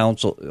city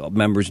council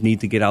members need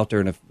to get out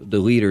there, and the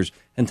leaders,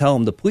 and tell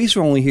them the police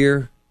are only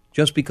here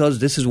just because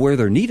this is where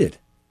they're needed.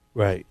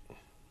 Right.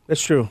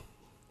 That's true.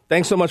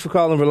 Thanks so much for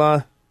calling,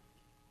 Verlon.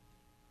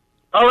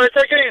 All right,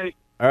 take it easy.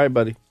 All right,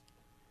 buddy.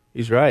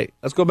 He's right.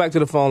 Let's go back to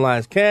the phone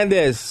lines.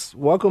 Candace,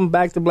 welcome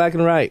back to Black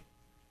and Right.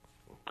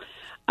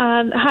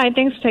 Hi,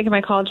 thanks for taking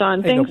my call,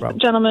 John. Hey, no thanks, problem.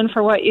 gentlemen,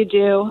 for what you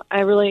do.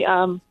 I really,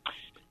 I'm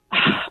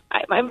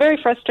very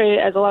frustrated,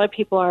 as a lot of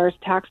people are, as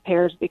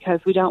taxpayers,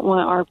 because we don't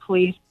want our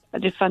police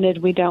defunded.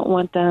 We don't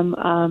want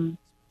them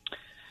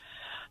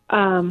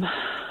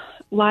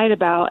lied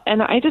about.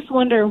 And I just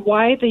wonder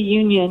why the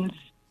unions,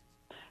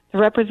 the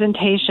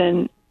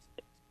representation,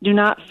 do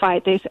not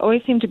fight. They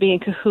always seem to be in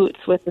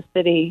cahoots with the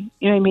city.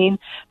 You know what I mean?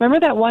 Remember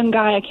that one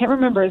guy, I can't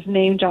remember his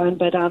name, John,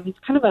 but he's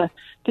kind of a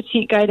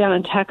petite guy down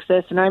in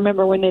Texas. And I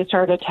remember when they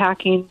started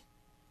attacking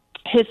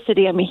his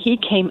city, I mean, he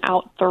came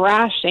out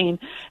thrashing.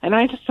 And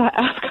I just thought,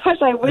 oh,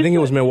 gosh, I wish. I think it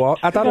was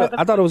Milwaukee. I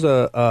thought it was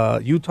a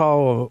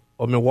Utah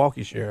or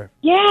Milwaukee sheriff.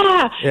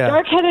 Yeah.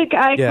 Dark-headed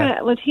guy, kind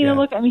of Latino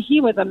look. I mean,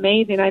 he was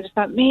amazing. I just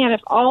thought, man,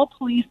 if all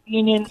police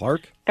union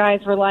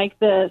guys were like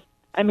this,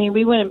 I mean,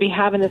 we wouldn't be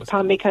having this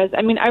problem, because,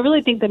 I mean, I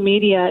really think the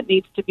media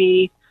needs to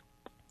be,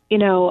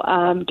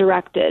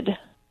 directed.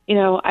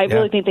 I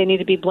really think they need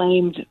to be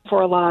blamed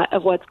for a lot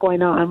of what's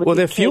going on. With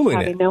They're kids fueling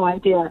having it. No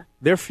idea.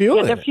 They're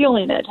fueling they're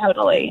fueling it,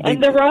 totally.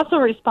 And they're also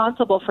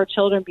responsible for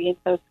children being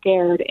so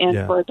scared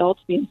and for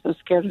adults being so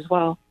scared as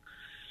well.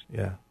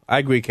 Yeah, I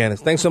agree,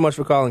 Candace. Thanks so much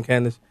for calling,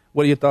 Candace.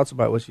 What are your thoughts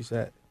about what she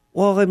said?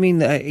 Well, I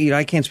mean,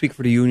 I can't speak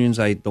for the unions.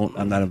 I'm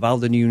not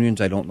involved in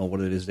unions. I don't know what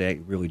it is they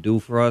really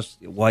do for us.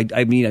 Well,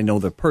 I mean, I know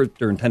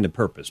their intended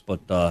purpose, but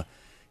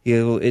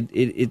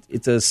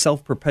it's a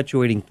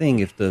self-perpetuating thing.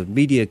 If the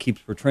media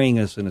keeps portraying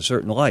us in a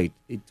certain light,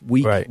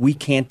 we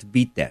can't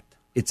beat that.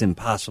 It's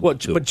impossible.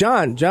 But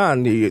John,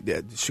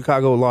 the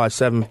Chicago Law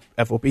 7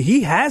 FOP,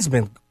 he has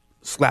been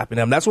slapping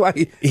them. That's why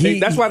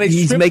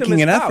he's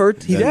making an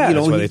effort.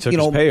 That's why they took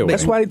his pay away.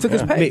 That's why he took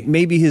his pay.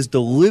 Maybe his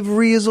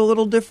delivery is a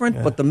little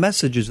different, but the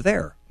message is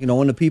there. And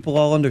the people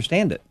all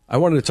understand it. I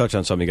wanted to touch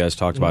on something you guys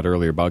talked about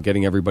earlier about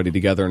getting everybody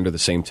together under the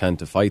same tent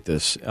to fight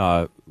this.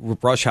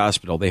 Rush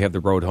Hospital, they have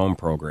the Road Home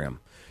program,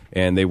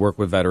 and they work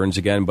with veterans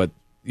again, but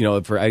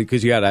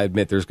because you got to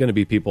admit, there's going to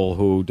be people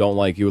who don't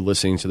like you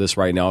listening to this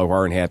right now, who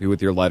aren't happy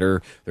with your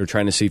letter. They're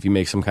trying to see if you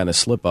make some kind of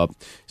slip up.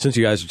 Since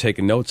you guys are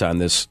taking notes on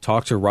this,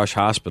 talk to Rush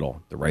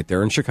Hospital. They're right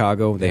there in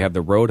Chicago. They have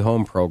the Road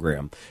Home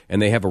program,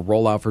 and they have a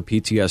rollout for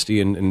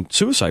PTSD and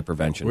suicide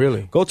prevention.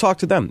 Really? Go talk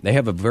to them. They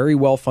have a very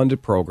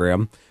well-funded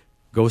program.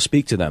 Go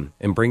speak to them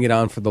and bring it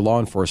on for the law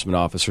enforcement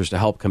officers to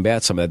help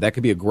combat some of that. That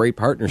could be a great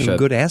partnership.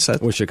 Good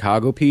asset. With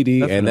Chicago PD.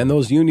 Definitely. And then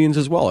those unions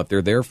as well. If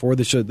they're there for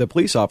the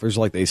police officers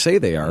like they say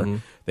they are,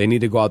 they need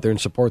to go out there and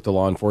support the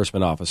law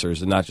enforcement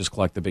officers and not just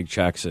collect the big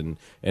checks and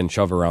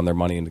shove around their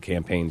money into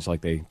campaigns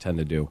like they tend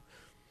to do.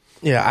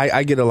 Yeah,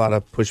 I get a lot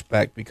of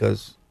pushback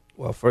because,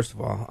 well, first of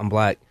all, I'm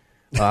black.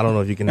 I don't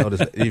know if you can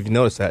notice if you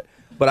notice that,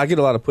 but I get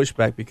a lot of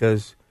pushback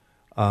because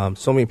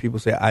so many people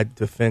say I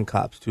defend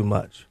cops too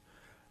much.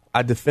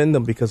 I defend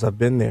them because I've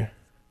been there.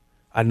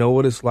 I know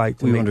what it's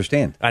like. You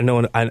understand? I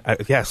know.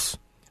 Yes,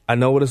 I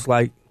know what it's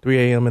like.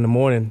 3 a.m. in the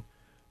morning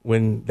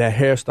when that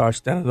hair starts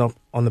standing up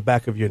on the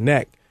back of your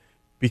neck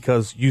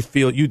because you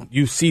feel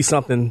you see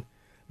something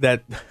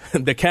that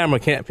the camera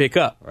can't pick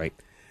up. Right.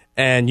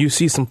 And you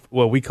see some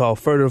what we call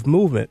furtive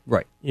movement.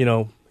 Right. You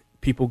know,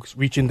 people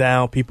reaching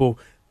down, people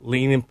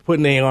leaning,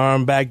 putting their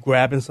arm back,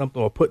 grabbing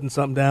something or putting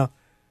something down.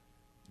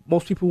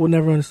 Most people will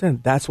never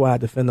understand. That's why I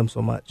defend them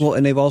so much. Well,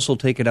 and they've also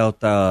taken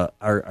out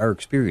our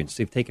experience.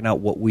 They've taken out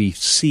what we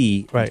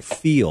see and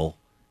feel.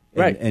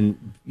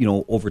 And, you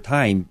know, over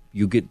time,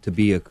 you get to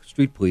be a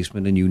street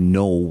policeman and you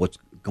know what's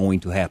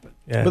going to happen.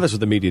 Yeah. But that's what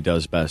the media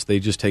does best. They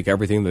just take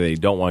everything that they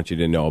don't want you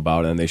to know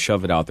about and they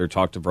shove it out there.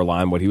 Talk to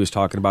Verlaine, what he was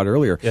talking about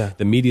earlier. Yeah.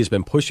 The media's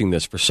been pushing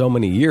this for so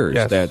many years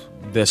that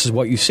this is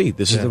what you see.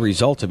 This is the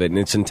result of it, and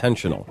it's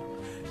intentional.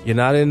 You're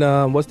not in,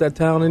 what's that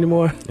town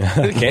anymore?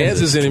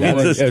 Kansas anymore.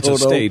 It's a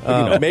state,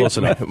 but, close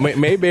enough.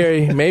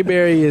 Mayberry is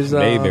Mayberry is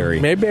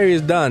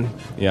done.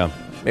 Yeah.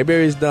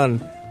 Mayberry is done.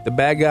 The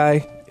bad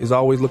guy is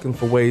always looking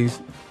for ways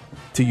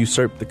to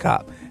usurp the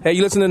cop. Hey,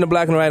 you listening to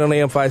Black and White on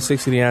AM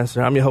 560 The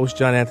Answer. I'm your host,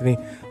 John Anthony.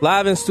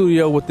 Live in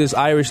studio with this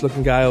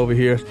Irish-looking guy over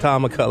here,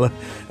 Tom McCullough,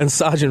 and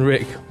Sergeant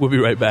Rick. We'll be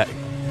right back.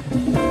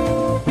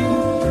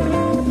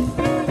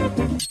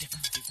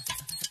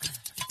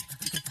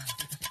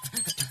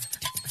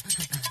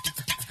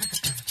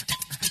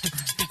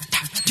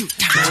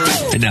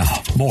 And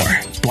now, more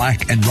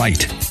Black and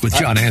White with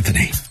John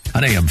Anthony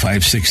on AM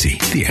 560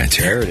 The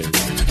Answer. There it is.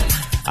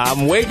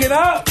 I'm waking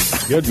up.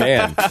 Good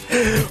man.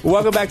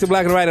 Welcome back to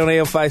Black and White on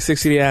AM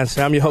 560 The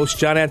Answer. I'm your host,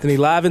 John Anthony,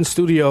 live in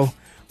studio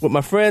with my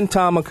friend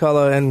Tom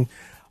McCullough and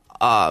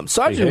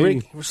Sergeant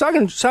Rick.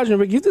 Sergeant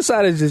Rick, you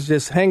decided to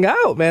just hang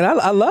out, man.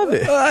 I love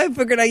it. I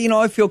figured,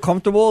 I feel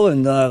comfortable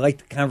and I like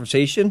the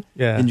conversation.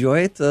 Yeah.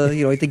 Enjoy it.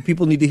 I think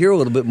people need to hear a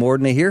little bit more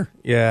than they hear.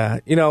 Yeah.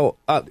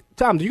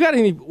 Tom, do you got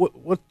any,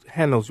 what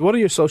handles? What are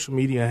your social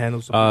media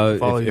handles?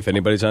 If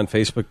anybody's on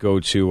Facebook, go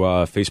to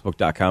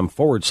facebook.com/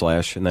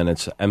 and then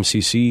it's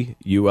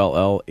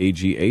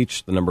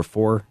MCCULLAGH, the number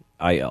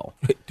 4IL.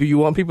 Do you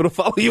want people to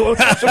follow you on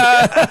social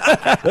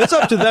media? That's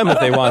up to them if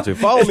they want to.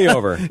 Follow me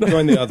over.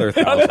 Join the other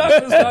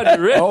 1,000.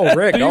 Oh,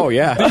 Rick.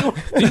 Yeah.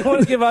 Do you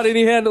want to give out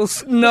any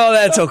handles? No,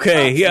 that's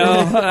okay.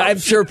 I'm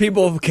sure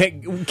people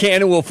can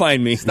and will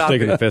find me.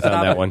 Taking the fifth on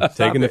that one.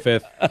 Taking the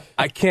fifth.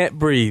 I can't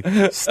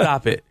breathe.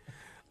 Stop it.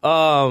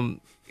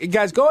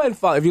 Guys, go ahead and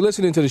follow. If you're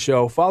listening to the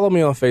show, follow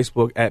me on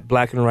Facebook at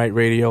Black and White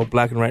Radio.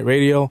 Black and White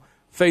Radio.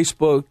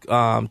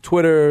 Facebook,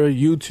 Twitter,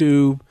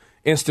 YouTube,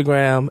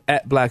 Instagram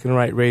at Black and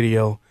White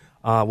Radio.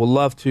 We'd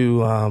love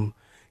to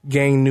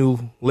gain new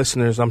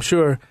listeners. I'm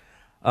sure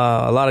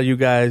a lot of you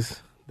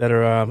guys that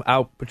are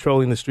out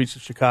patrolling the streets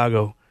of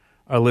Chicago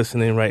are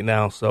listening right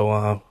now.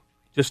 So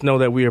just know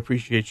that we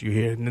appreciate you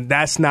here. And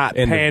that's not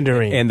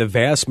pandering. And the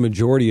vast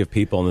majority of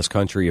people in this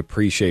country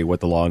appreciate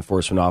what the law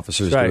enforcement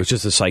officers do. It's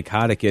just the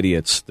psychotic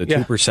idiots, the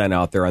 2%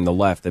 out there on the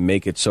left that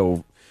make it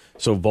so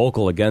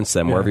vocal against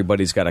them, where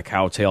everybody's got a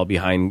cowtail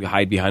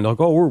hide behind, like,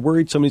 oh, we're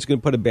worried somebody's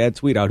going to put a bad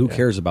tweet out. Who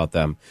cares about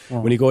them?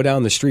 Well, when you go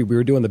down the street, we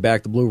were doing the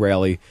Back the Blue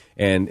rally,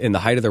 and in the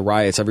height of the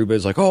riots,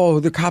 everybody's like, oh,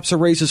 the cops are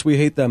racist, we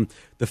hate them.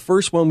 The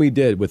first one we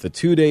did, with a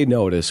 2-day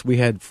notice, we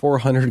had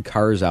 400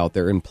 cars out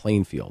there in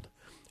Plainfield.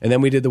 And then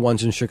we did the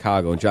ones in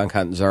Chicago, and John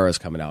Catanzara's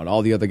coming out, and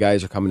all the other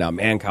guys are coming out.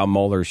 Mancow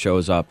Mueller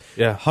shows up.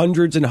 Yeah.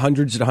 Hundreds and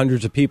hundreds and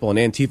hundreds of people, and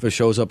Antifa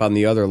shows up on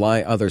the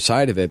other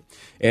side of it.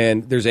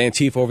 And there's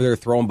Antifa over there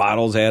throwing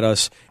bottles at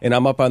us, and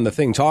I'm up on the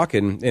thing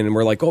talking, and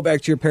we're like, go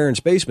back to your parents'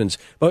 basements.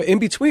 But in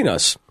between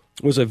us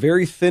was a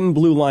very thin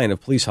blue line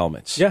of police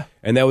helmets. Yeah.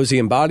 And that was the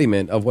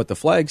embodiment of what the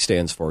flag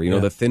stands for,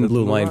 the thin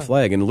blue line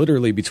flag. And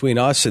literally between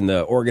us and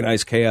the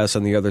organized chaos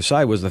on the other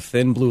side was the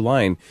thin blue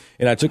line.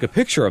 And I took a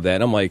picture of that,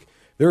 and I'm like,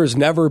 there has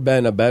never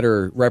been a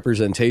better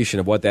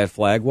representation of what that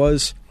flag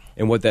was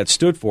and what that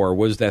stood for,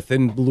 was that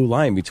thin blue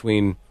line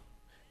between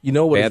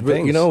bad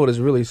things. You know what is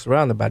really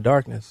surrounded by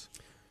darkness.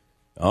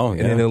 Oh,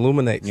 yeah. And it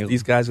illuminates.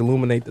 These guys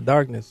illuminate the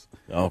darkness.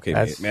 Okay,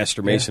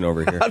 Master Mason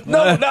over here.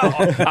 No.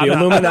 The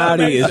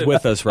Illuminati is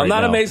with us right now.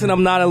 I'm not a Mason.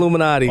 I'm not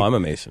Illuminati. Well, I'm a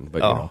Mason,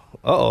 but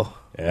Uh-oh.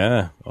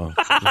 Yeah. Well,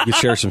 we could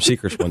share some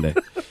secrets one day.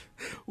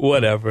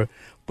 Whatever.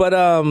 But,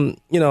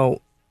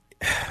 you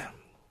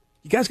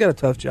guys got a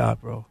tough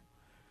job, bro.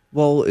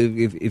 Well,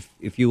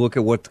 if you look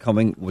at what's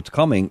coming,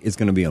 it's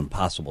going to be an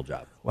impossible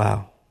job.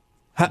 Wow.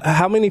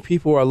 How many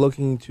people are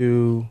looking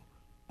to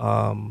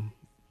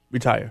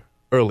retire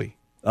early?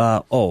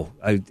 It's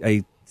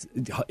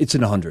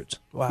in the hundreds.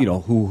 Wow.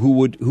 Who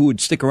would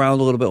stick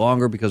around a little bit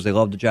longer because they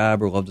love the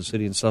job or love the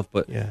city and stuff.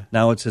 But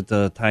now it's at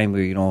the time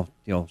where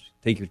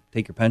take your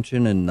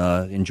pension and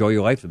enjoy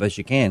your life the best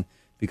you can.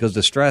 because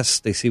the stress,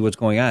 they see what's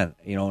going on,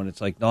 and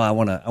it's like, no, I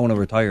want to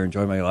retire,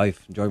 enjoy my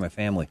life, enjoy my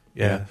family.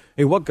 Yeah.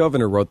 Hey, what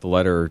governor wrote the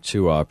letter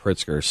to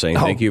Pritzker saying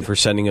thank you for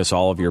sending us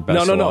all of your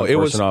best No. It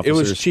was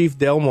officers? Chief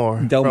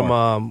Delmore.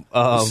 From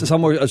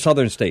somewhere a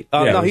southern state.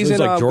 no, he's in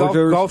like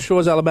Georgia, Gulf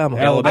Shores, Alabama.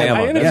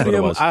 Alabama. I interviewed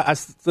him. Yeah. I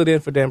stood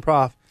in for Dan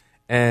Prof,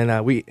 and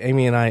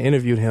Amy and I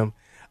interviewed him.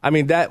 I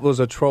mean, that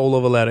was a troll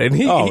of a letter, and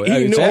he knew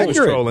it was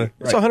trolling.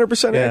 It's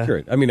 100%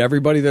 accurate. I mean,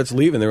 everybody that's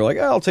leaving, they were like,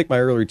 I'll take my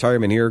early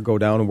retirement here, go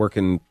down and work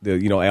in the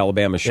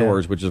Alabama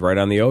shores, which is right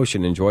on the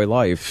ocean, enjoy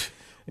life.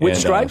 With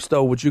stripes,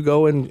 though, would you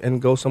go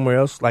and go somewhere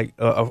else, like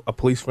a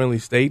police-friendly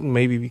state, and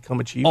maybe become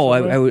a chief? Oh,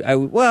 I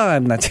would. Well,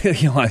 I'm not.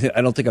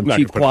 I don't think I'm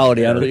chief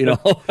quality. I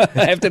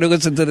have to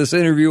listen to this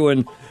interview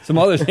and some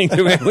other things.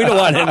 We don't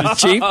want him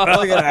as chief.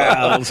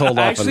 Let's hold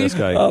off on this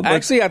guy.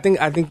 Actually, I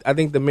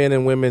think the men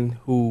and women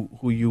who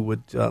you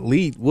would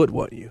lead would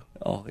want you.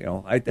 Oh,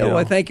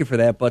 I thank you for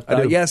that.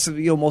 But yes,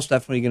 most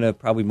definitely going to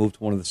probably move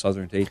to one of the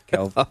southern states,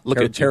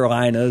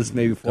 Carolinas,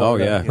 maybe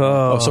Florida.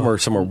 Oh, yeah.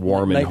 Somewhere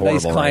warm and horrible.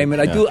 Nice climate.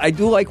 Right? I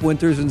do like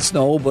winters and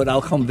snow, but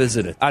I'll come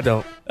visit it. I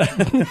don't.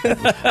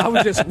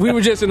 We were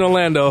just in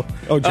Orlando.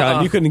 Oh,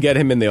 John, you couldn't get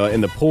him in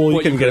the pool.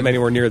 You couldn't get him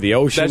anywhere near the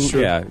ocean. That's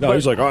true. Yeah. No,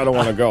 he's like, I don't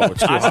want to go. It's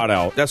too hot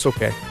out. That's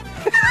okay.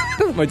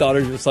 My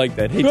daughter's just like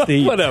that. Hates the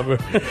heat. Whatever.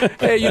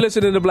 Hey, you're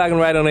listening to Black and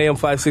White on AM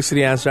 560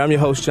 The Answer. I'm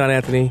your host, John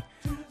Anthony.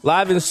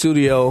 Live in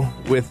studio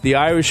with the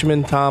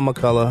Irishman, Tom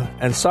McCullough,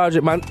 and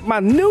Sergeant, my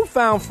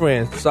newfound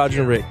friend,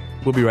 Sergeant Rick.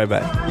 We'll be right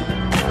back.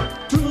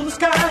 To the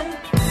sky.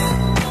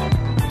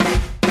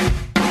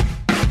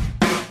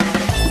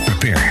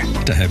 Prepare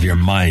to have your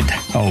mind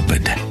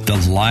opened.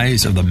 The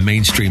lies of the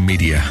mainstream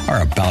media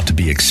are about to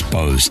be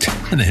exposed,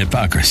 and the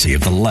hypocrisy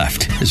of the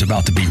left is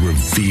about to be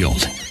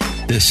revealed.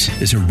 This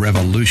is a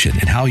revolution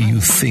in how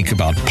you think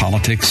about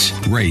politics,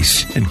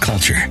 race, and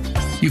culture.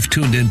 You've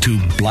tuned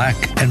into Black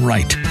and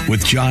Right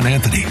with John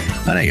Anthony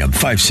on AM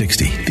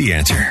 560, The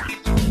Answer.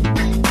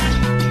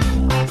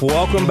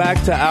 Welcome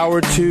back to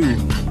Hour 2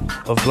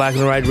 of Black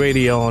and Right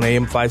Radio on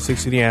AM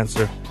 560, The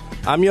Answer.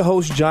 I'm your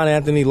host, John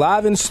Anthony,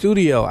 live in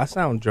studio. I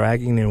sound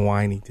dragging and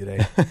whiny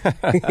today.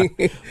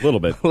 A little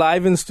bit.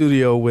 Live in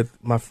studio with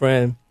my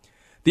friend,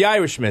 the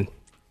Irishman,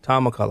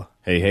 Tom McCullough.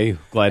 Hey,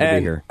 glad to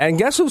be here. And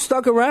guess who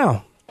stuck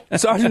around?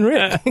 Sergeant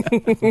Rick.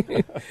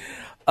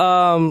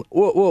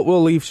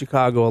 We'll leave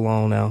Chicago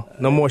alone now.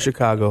 No more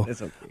Chicago.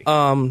 It's okay.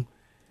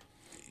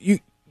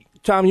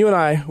 Tom, you and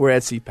I were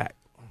at CPAC.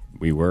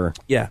 We were.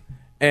 Yeah.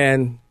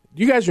 And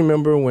you guys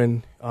remember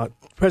when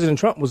President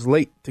Trump was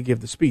late to give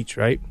the speech,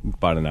 right?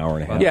 About an hour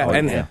and a half.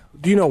 Yeah,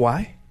 do you know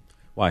why?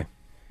 Why?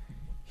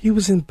 He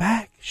was in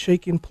back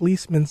shaking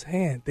policemen's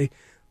hand.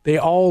 They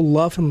all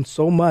love him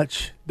so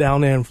much down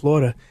there in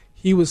Florida.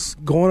 He was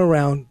going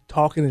around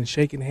talking and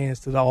shaking hands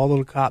to all of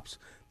the cops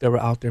that were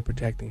out there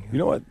protecting him. You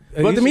know what?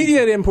 But the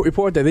media didn't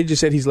report that. They just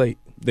said he's late.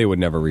 They would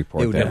never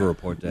report that. They would never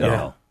report that.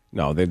 No.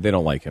 No, they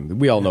don't like him.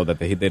 We all know that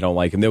they don't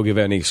like him. They'll give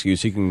any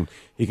excuse. He can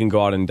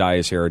go out and dye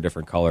his hair a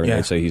different color, and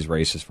they say he's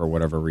racist for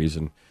whatever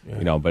reason.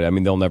 Yeah. But I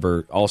mean, they'll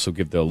never also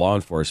give the law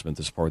enforcement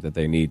the support that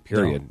they need.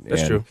 Period. No,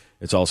 that's true.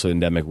 It's also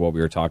endemic what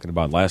we were talking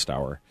about last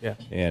hour. Yeah,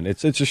 and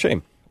it's a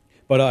shame.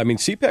 But, I mean,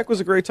 CPAC was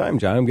a great time,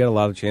 John. We got a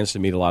lot of chance to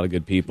meet a lot of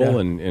good people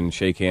and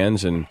shake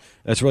hands, and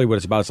that's really what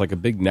it's about. It's like a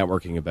big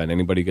networking event.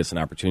 Anybody gets an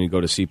opportunity to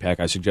go to CPAC,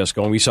 I suggest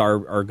going. We saw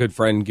our good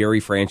friend Gary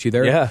Franchi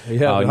there. Yeah.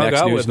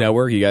 Next News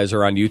Network. You guys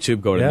are on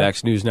YouTube. Go to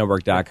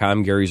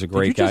nextnewsnetwork.com. Gary's a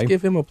great guy. Did you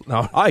just give him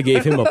no. I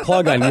gave him a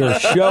plug on your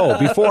show.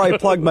 Before I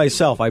plugged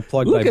myself, I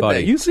plugged my buddy.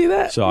 That. You see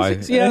that? So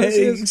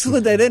you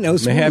slid that in. I'm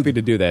happy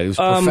to do that. It was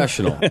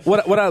professional.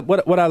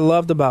 What I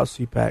loved about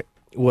CPAC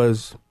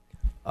was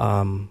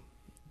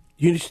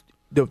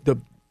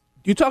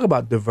you talk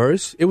about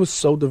diverse. It was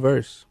so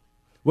diverse.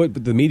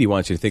 But the media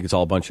wants you to think it's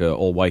all a bunch of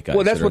old white guys.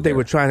 Well, that's what they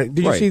were trying to.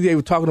 Did you see they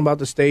were talking about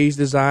the stage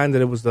design?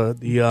 That it was the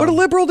but a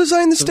liberal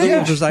designed the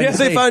stage. Yes,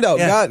 they find out.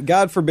 Yeah.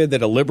 God forbid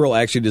that a liberal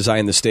actually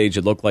designed the stage.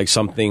 It looked like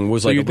something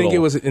was like. You think it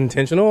was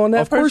intentional on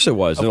that? Of course it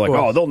was. They're like,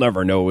 oh, they'll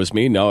never know it was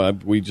me. No,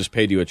 we just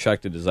paid you a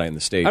check to design the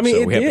stage. I mean,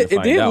 so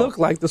it did look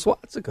like the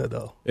swastika,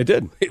 though. It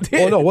did. It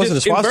did. Oh no, it wasn't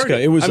a swastika.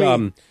 Inverted. It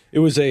was. It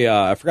was a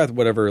I forgot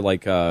whatever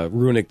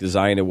runic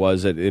design it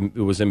was. It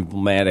was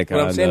emblematic. But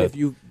I'm saying if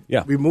you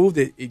removed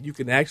it, you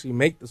can actually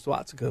make the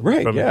swastika.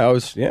 Right. Yeah. It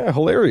was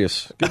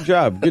hilarious. Good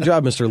job. Good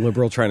job, Mr.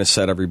 Liberal, trying to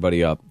set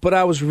everybody up. But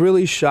I was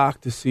really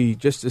shocked to see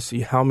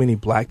how many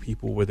black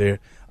people were there.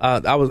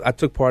 I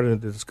took part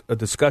in a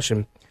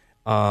discussion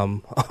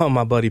on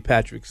my buddy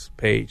Patrick's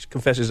page,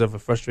 Confessions of a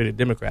Frustrated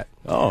Democrat.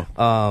 Oh.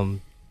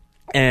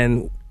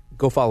 And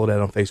go follow that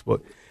on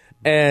Facebook.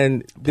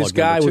 And this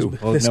guy was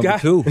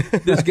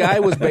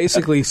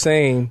basically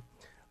saying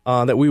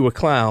that we were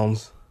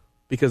clowns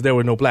because there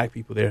were no black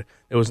people there.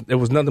 There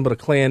was nothing but a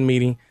Klan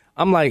meeting.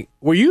 I'm like,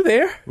 were you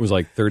there? It was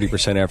like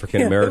 30%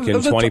 African American,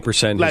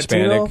 20%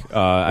 Hispanic.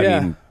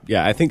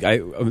 Yeah, I think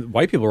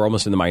white people were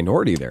almost in the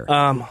minority there.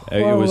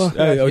 Depending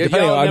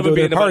on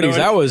the parties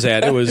I was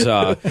at, it was.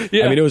 I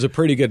mean, it was a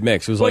pretty good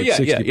mix. It was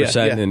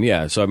 60%,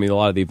 and so I mean, a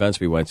lot of the events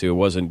we went to, it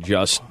wasn't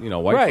just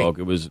white folk.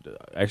 It was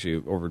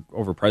actually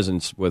over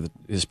presence with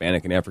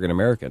Hispanic and African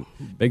American,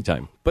 big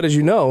time. But as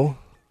you know,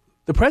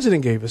 the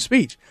president gave a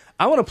speech.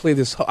 I want to play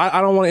this.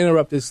 I don't want to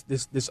interrupt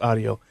this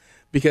audio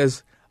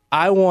because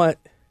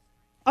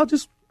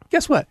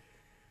guess what?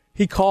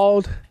 He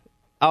called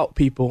out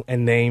people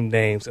and named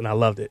names, and I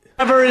loved it.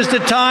 Ever is the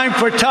time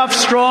for tough,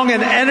 strong,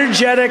 and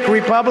energetic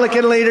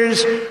Republican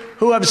leaders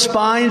who have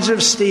spines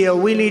of steel.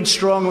 We need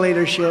strong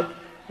leadership.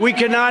 We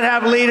cannot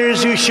have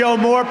leaders who show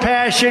more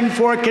passion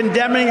for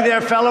condemning their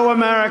fellow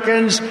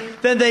Americans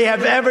than they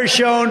have ever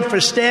shown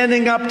for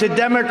standing up to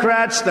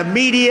Democrats, the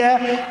media,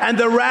 and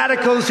the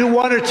radicals who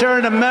want to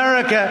turn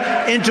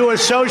America into a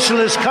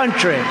socialist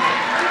country.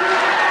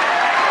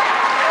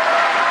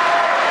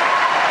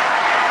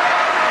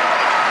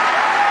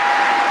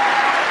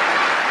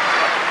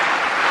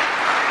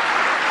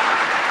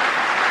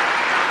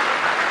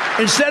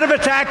 Instead of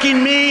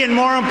attacking me and,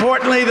 more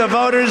importantly, the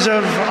voters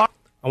of... I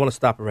want to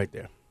stop it right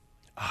there.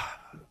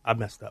 I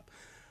messed up.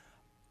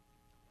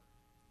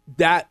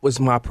 That was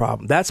my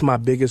problem. That's my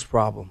biggest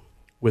problem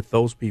with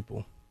those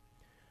people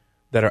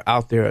that are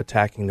out there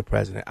attacking the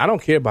president. I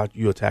don't care about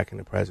you attacking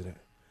the president.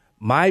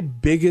 My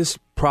biggest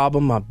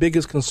problem, my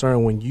biggest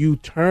concern when you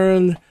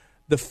turn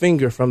the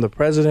finger from the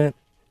president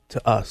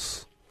to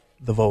us,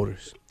 the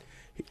voters.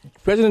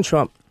 President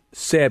Trump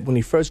said when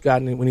he first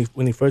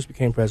when he first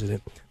became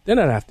president, they're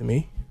not after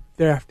me,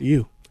 they're after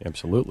you.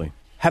 Absolutely.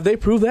 Have they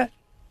proved that?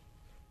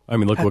 I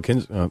mean, look what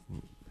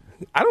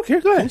I don't care.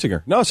 Go ahead.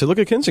 Kinzinger. No, look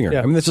at Kinzinger.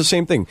 Yeah. I mean, it's the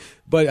same thing.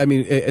 But, I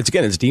mean, it's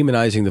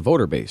demonizing the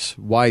voter base.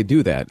 Why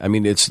do that? I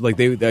mean, it's like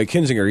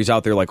Kinzinger, he's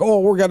out there like,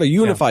 we're going to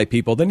unify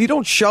people. Then you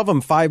don't shove them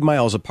 5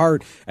 miles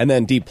apart and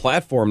then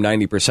deplatform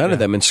 90% of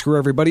them and screw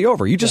everybody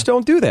over. You just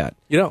don't do that.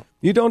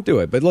 You don't do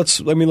it. But let's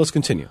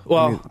continue.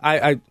 Well,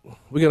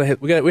 we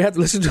have to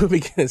listen to it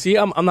again. See,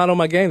 I'm not on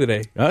my game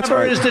today. That's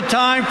right. Ever is the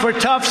time for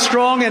tough,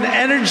 strong, and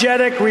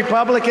energetic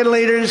Republican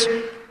leaders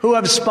who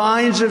have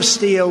spines of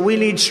steel. We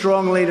need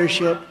strong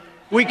leadership.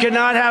 We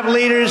cannot have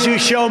leaders who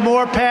show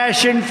more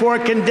passion for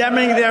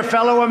condemning their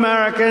fellow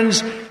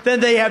Americans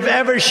than they have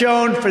ever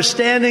shown for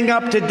standing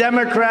up to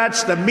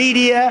Democrats, the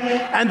media,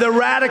 and the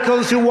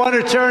radicals who want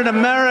to turn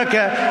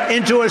America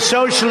into a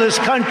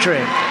socialist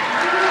country.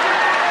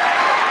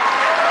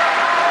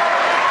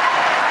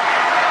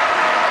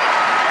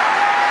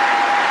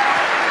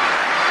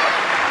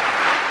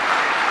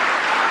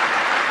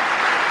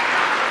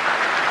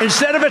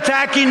 Instead of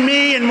attacking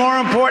me and, more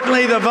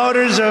importantly, the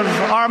voters of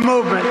our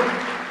movement,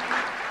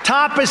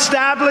 top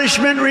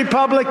establishment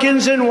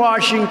Republicans in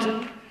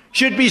Washington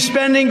should be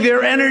spending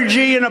their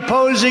energy in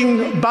opposing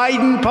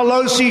Biden,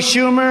 Pelosi,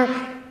 Schumer,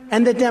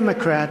 and the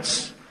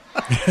Democrats.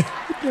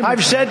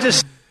 I've said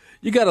to...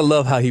 You got to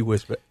love how he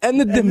whispered.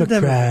 And the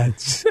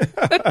Democrats.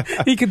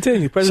 He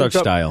continued. President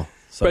Trump.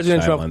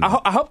 President Trump.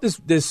 I hope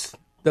this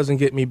doesn't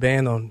get me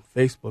banned on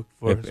Facebook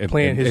for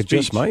playing his speech. It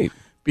just might.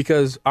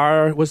 Because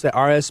what's that,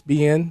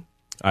 RSBN?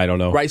 I don't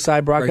know. Right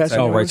Side Broadcasting.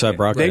 Right Side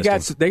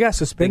Broadcasting. They got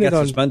suspended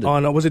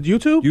on was it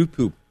YouTube?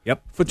 YouTube.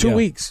 Yep. For 2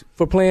 weeks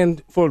for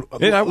playing for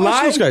I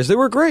watched those guys. They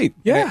were great.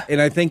 Yeah. And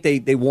I think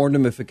they warned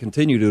them if it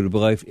continued,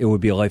 it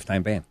would be a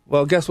lifetime ban.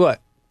 Well, guess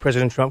what?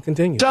 President Trump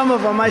continued. Some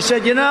of them, I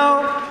said,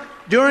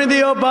 during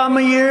the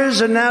Obama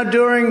years and now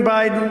during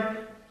Biden,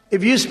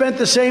 if you spent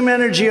the same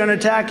energy on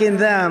attacking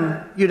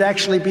them, you'd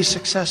actually be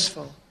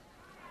successful,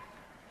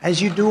 as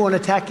you do on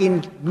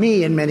attacking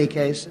me in many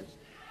cases.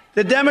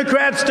 The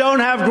Democrats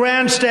don't have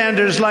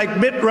grandstanders like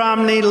Mitt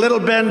Romney, Little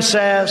Ben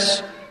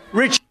Sass,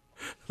 Rich...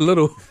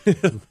 Little.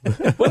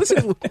 Well,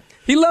 listen,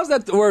 he loves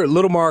that word,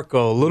 Little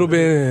Marco, Little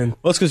Ben.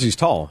 Well, it's because he's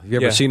tall. Have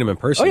you ever seen him in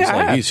person?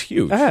 He's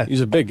huge.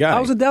 He's a big guy. I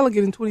was a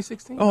delegate in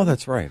 2016. Oh,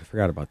 that's right. I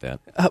forgot about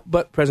that.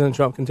 But President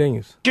Trump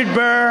continues. Richard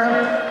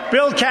Burr,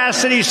 Bill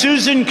Cassidy,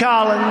 Susan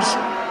Collins,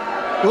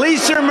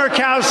 Lisa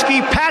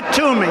Murkowski, Pat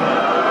Toomey.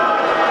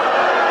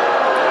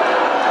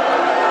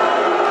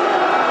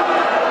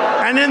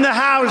 And in the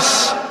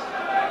House,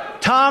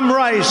 Tom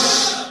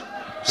Rice,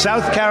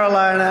 South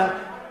Carolina,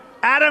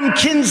 Adam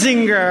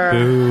Kinzinger.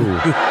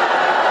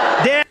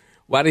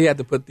 Why do you have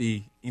to put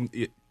the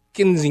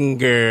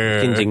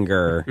Kinzinger?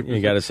 Kinzinger.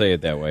 You got to say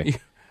it that way.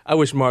 I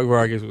wish Mark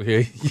Vargas was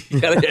here.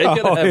 You gotta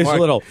have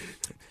Mark.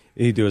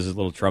 He does his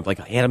little Trump, like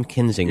Adam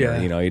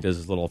Kinzinger. Yeah. He does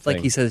his little thing.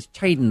 Like he says,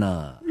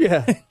 China.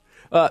 Yeah.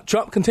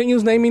 Trump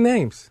continues naming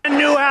names.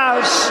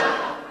 Newhouse,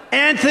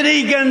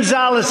 Anthony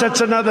Gonzalez,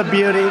 that's another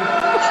beauty.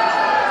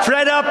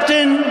 Fred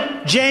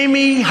Upton,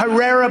 Jamie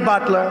Herrera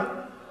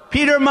Butler,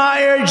 Peter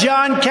Meyer,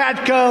 John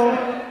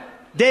Katko,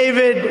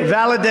 David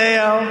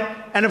Valadeo,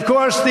 and of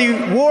course the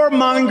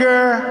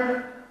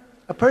warmonger,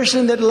 a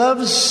person that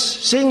loves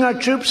seeing our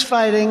troops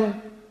fighting,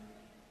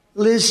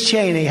 Liz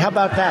Cheney. How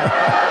about that?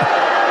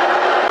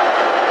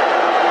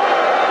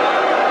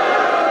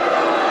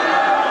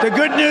 The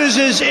good news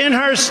is in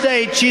her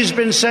state, she's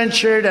been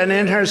censured, and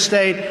in her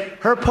state,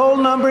 her poll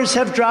numbers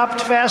have dropped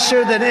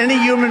faster than any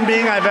human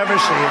being I've ever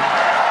seen.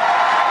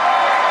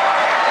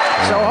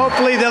 So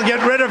hopefully they'll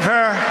get rid of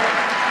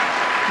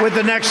her with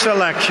the next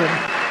election.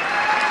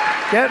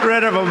 Get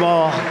rid of them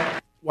all.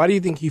 Why do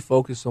you think he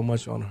focused so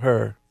much on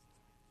her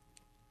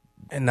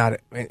and not?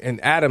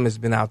 And Adam has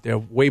been out there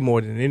way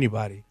more than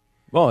anybody.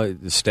 Well,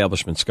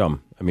 establishment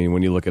scum. I mean,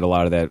 when you look at a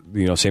lot of that,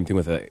 same thing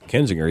with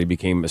Kinzinger. He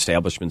became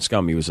establishment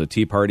scum. He was a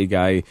Tea Party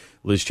guy.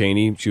 Liz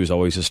Cheney, she was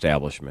always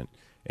establishment.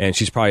 And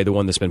she's probably the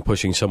one that's been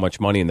pushing so much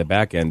money in the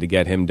back end to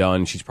get him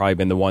done. She's probably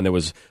been the one that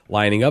was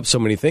lining up so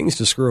many things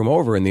to screw him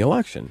over in the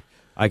election.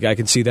 I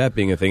can see that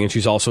being a thing. And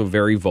she's also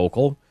very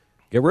vocal.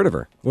 Get rid of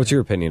her. What's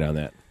your opinion on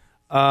that?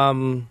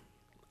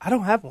 I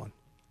don't have one.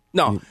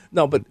 No,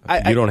 but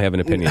you don't have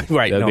an opinion,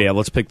 right? No. Yeah,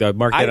 let's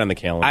mark that on the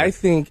calendar.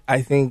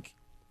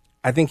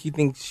 I think he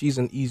thinks she's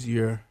an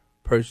easier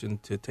person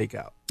to take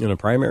out in a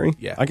primary.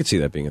 Yeah, I could see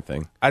that being a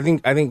thing. I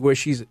think where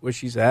she's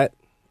at,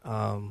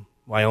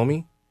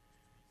 Wyoming,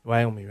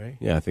 right?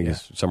 Yeah, I think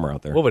it's somewhere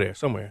out there, over there,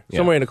 somewhere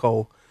in the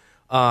cold.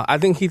 I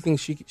think he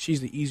thinks she's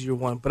the easier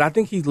one, but I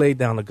think he's laid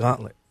down the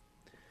gauntlet.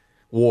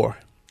 War.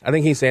 I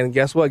think he's saying,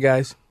 guess what,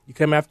 guys? You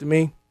come after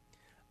me,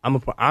 I'm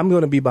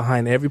going to be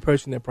behind every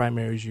person that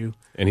primaries you.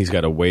 And he's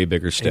got a way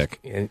bigger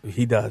stick. And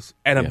he does.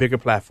 And a bigger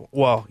platform.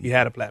 Well, he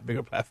had a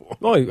bigger platform.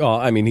 Well,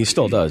 I mean, he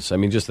still does. I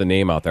mean, just the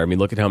name out there. I mean,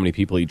 look at how many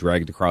people he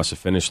dragged across the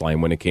finish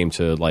line when it came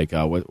to,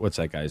 what's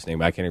that guy's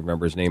name? I can't even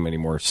remember his name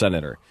anymore.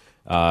 Senator.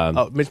 Mitch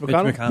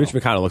McConnell? Mitch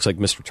McConnell looks like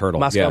Mr. Turtle.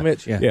 Moscow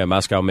Mitch? Yeah,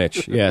 Moscow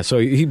Mitch. Yeah, so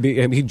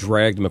he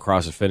dragged him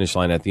across the finish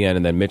line at the end,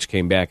 and then Mitch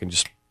came back and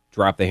just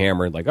dropped the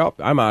hammer and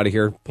I'm out of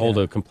here. Pulled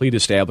a complete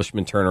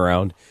establishment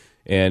turnaround,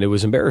 and it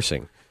was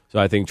embarrassing. So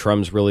I think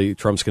Trump's going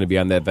to be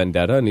on that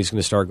vendetta, and he's going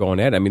to start going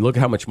at it. I mean, look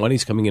at how much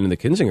money's coming in the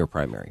Kinzinger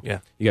primary. Yeah.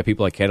 You got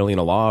people like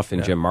Catalina Loft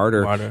and Jim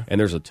Martyr,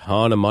 and there's a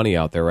ton of money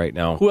out there right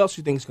now. Who else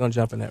do you think is going to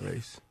jump in that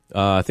race?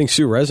 I think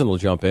Sue Resin will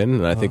jump in,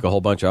 and I think a whole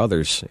bunch of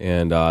others.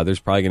 And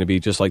there's probably going to be,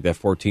 just like that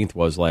 14th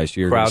was last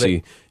year,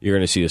 you're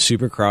going to see a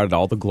super crowded,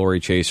 all the glory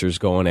chasers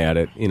going at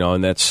it,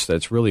 and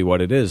that's really what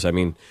it is. I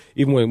mean,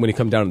 even when you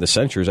come down to the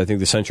censures, I think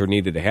the censure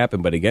needed to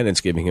happen, but again, it's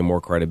giving him more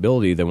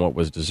credibility than what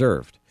was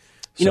deserved.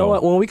 You know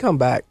what? When we come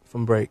back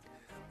from break,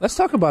 let's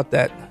talk about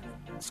that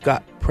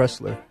Scott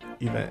Presler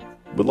event.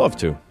 Would love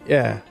to.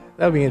 Yeah,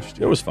 that'd be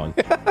interesting. It was fun.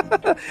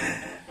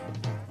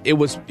 It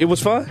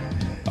was fun?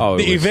 Oh,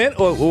 the event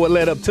or what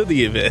led up to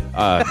the event?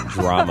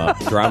 Drama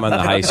on the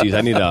high seas.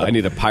 I need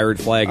a pirate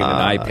flag and an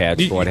eye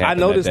patch for what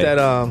happened. I noticed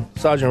that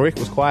Sergeant Rick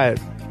was quiet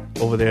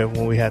over there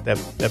when we had that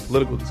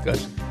political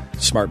discussion.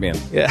 Smart man.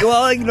 Yeah.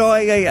 Well, I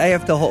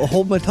have to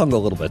hold my tongue a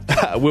little bit.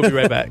 We'll be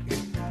right back.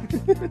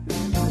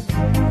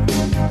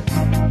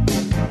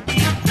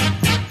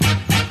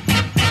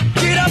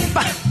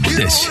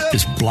 This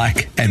is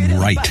Black and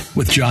Right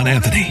with John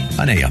Anthony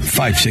on AM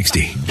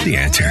 560. The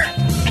Answer.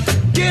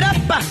 Get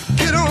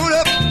on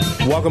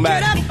up. Welcome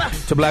back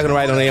to Black and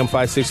Right on AM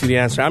 560. The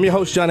Answer. I'm your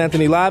host, John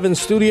Anthony, live in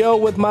studio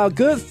with my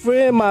good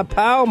friend, my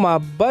pal, my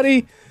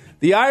buddy,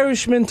 the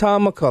Irishman,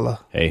 Tom McCullough.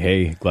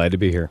 Hey, glad to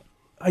be here.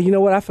 You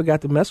know what? I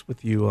forgot to mess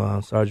with you,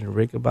 Sergeant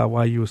Rick, about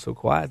why you were so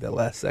quiet that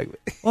last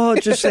segment. Well,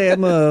 just say I'll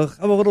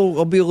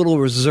be a little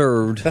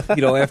reserved,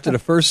 after the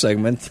first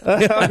segment.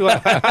 Can't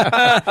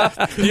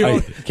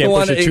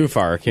push it too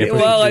far.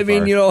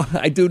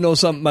 I do know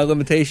my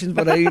limitations,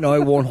 but I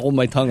won't hold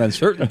my tongue on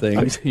certain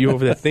things. You're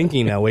over there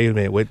thinking now. Wait a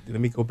minute. Let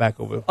me go back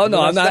over. Oh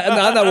no, I'm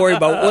not worried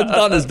about what's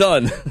done is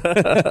done.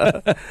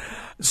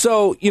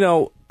 So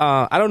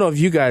I don't know if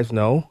you guys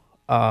know.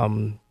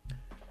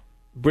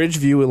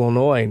 Bridgeview,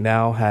 Illinois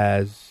now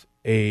has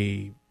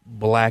a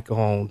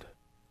black-owned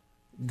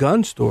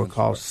gun store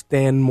called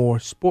Stanmore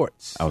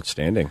Sports.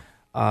 Outstanding.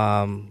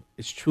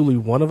 It's truly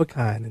one of a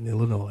kind in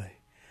Illinois.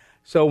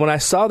 So when I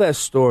saw that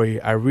story,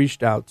 I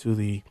reached out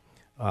to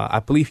I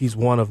believe he's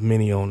one of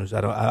many owners.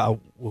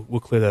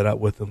 We'll clear that up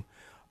with him.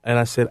 And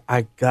I said,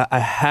 I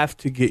have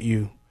to get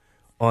you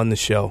on the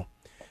show.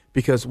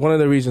 Because one of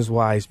the reasons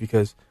why is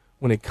because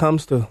when it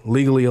comes to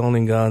legally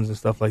owning guns and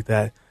stuff like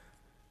that,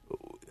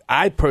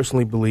 I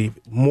personally believe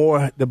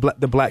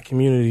the black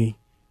community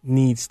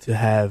needs to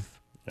have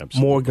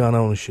more gun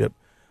ownership.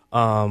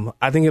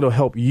 I think it'll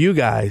help you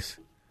guys.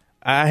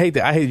 I hate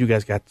you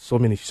guys got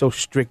so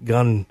strict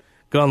gun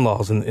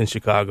laws in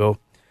Chicago,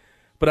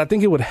 but I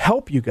think it would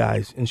help you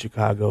guys in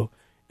Chicago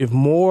if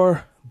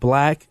more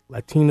black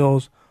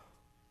Latinos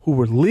who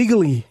were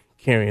legally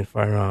carrying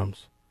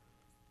firearms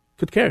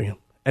could carry them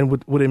and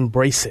would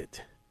embrace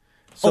it.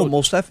 So,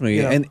 most definitely,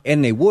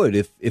 and they would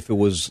if it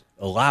was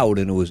allowed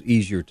and it was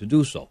easier to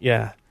do so.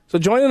 Yeah. So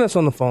joining us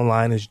on the phone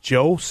line is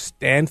Joe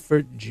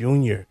Stanford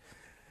Jr.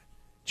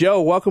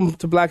 Joe, welcome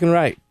to Black and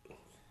Right. I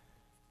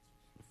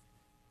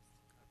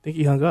think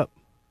he hung up.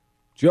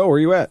 Joe, where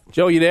you at?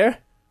 Joe, you there?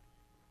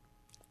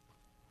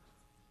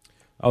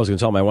 I was going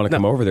to tell him I want to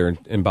come over there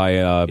and buy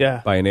an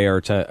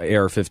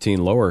AR-15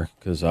 lower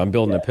because I'm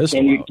building a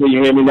pistol. Can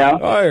you hear me now?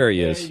 Oh, there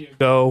he is.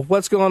 So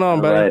what's going on,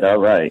 buddy? All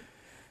right.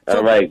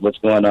 All right, what's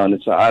going on?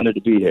 It's an honor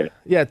to be here.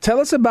 Yeah, tell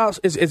us about.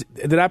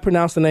 Did I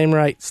pronounce the name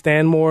right?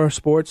 Stanmore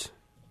Sports.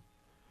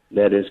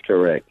 That is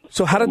correct.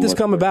 So, how did this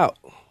come about?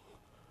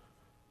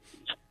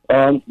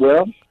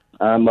 Well,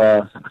 I'm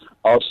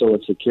also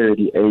a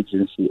security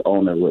agency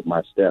owner with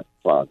my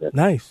stepfather.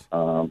 Nice.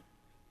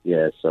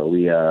 Yeah, so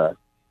we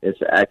it's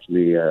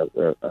actually a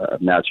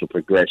natural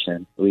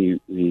progression. We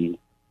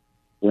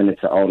went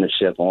into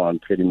ownership on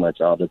pretty much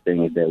all the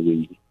things that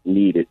we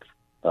needed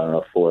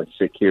for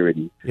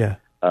security. Yeah.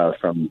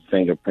 From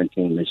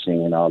fingerprinting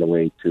machine all the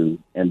way to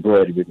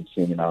embroidery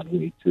machine all the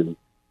way to,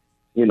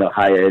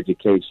 higher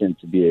education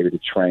to be able to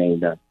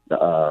train the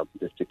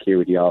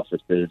security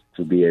officers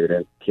to be able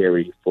to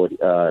carry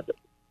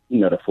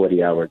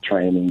 40-hour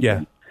training.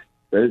 Yeah.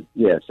 So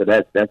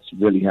that's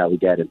really how we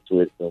got into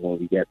it. So when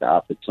we got the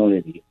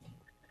opportunity,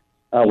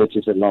 which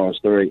is a long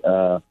story,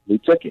 we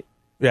took it.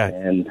 Yeah.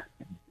 And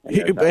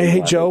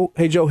hey Joe,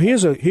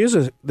 here's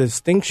a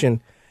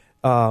distinction.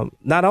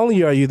 Not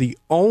only are you the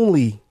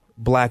only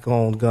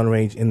black-owned gun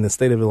range in the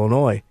state of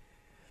Illinois,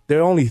 there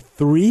are only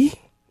 3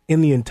 in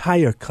the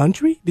entire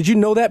country. Did you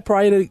know that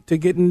prior to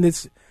getting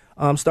this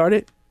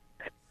started?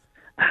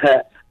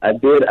 I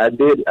did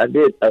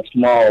a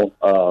small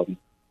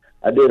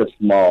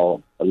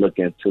look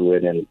into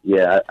it, and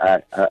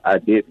I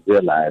did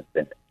realize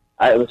that.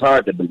 It was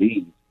hard to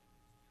believe,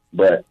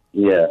 but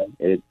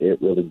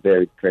it was a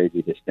very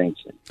crazy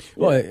distinction.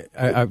 Well,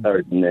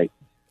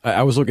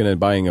 I was looking at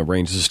buying a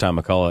range. This is Tom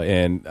McCullough,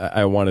 and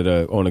I wanted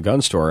to own a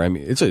gun store. I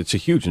mean, it's a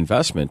huge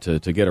investment to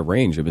get a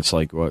range. It's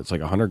like it's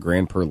like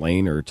 $100,000 per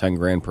lane or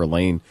 $10,000 per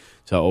lane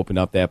to open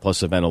up that,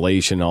 plus the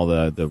ventilation, all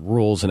the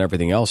rules and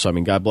everything else. So, I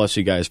mean, God bless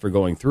you guys for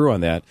going through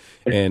on that.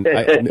 And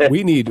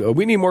we need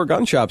more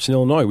gun shops in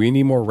Illinois. We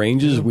need more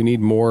ranges. We need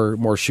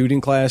more shooting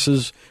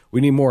classes.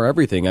 We need more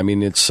everything. I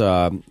mean, it's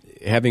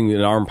having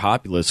an armed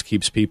populace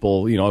keeps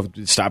people,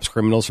 it stops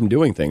criminals from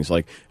doing things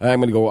like, I'm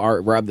going to go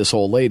rob this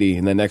old lady,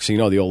 and then next thing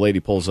you know, the old lady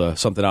pulls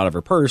something out of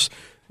her purse.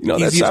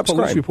 That stops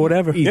police crime. report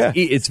ever. Yeah.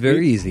 It's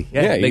very easy.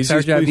 Yeah, it makes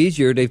our job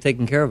easier. They've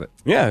taken care of it.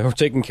 Yeah, or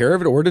taking care of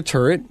it or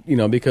deter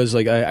it, because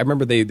like I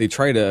remember they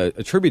tried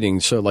attributing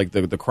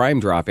the crime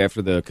drop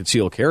after the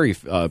concealed carry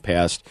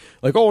passed.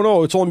 Like, oh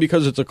no, it's only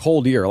because it's a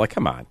cold year. Like,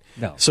 come on.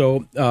 No.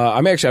 So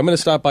I'm going to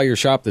stop by your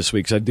shop this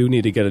week because I do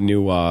need to get a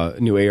new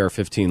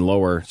AR-15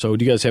 lower. So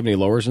do you guys have any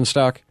lowers in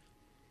stock?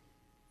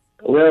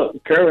 Well,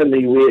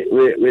 currently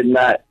we're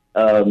not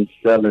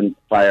selling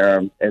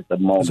firearms at the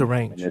moment. It's a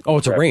range.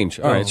 It's a range.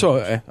 All right,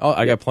 so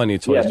I got plenty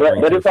of toys. Yeah,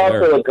 but it's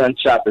also a gun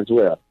shop as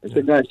well. It's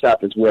a gun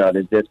shop as well.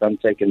 It's just I'm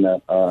taking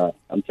a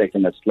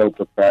slow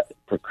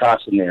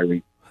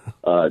precautionary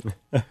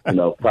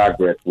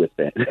progress with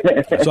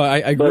that. So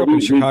I grew up in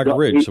Chicago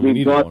Ridge, so we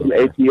need gone through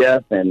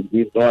ATF, and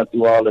we've gone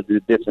through all of the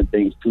different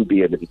things to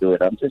be able to do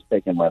it. I'm just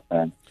taking my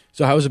time.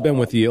 So how's it been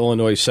with the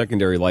Illinois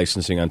secondary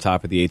licensing on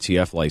top of the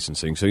ATF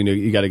licensing? So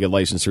you got to get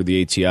licensed through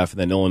the ATF, and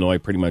then Illinois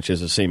pretty much has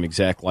the same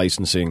exact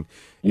licensing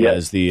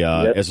as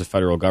the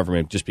federal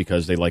government, just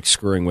because they like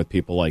screwing with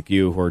people like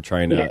you who are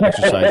trying to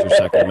exercise their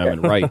Second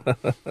Amendment right.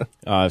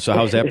 So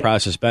how's that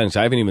process been? Because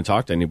I haven't even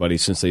talked to anybody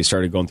since they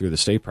started going through the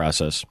state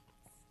process.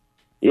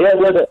 Yeah,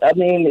 well, I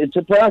mean, it's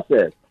a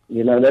process.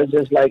 That's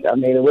just like,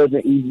 it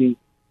wasn't easy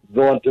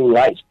going through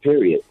life,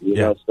 period. You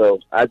know, so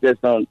I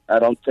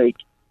don't take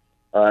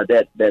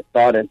that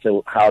thought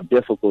into how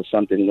difficult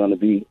something's going to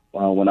be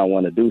when I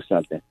want to do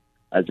something.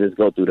 I just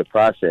go through the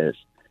process,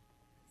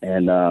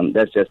 and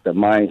that's just the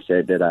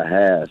mindset that I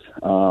have.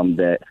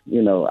 That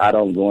I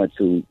don't go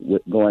into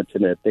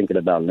there thinking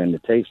about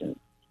limitations.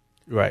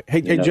 Right.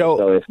 Hey, Joe.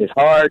 So if it's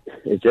hard,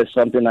 it's just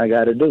something I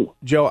got to do.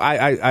 Joe,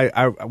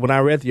 I when I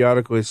read the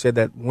article, it said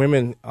that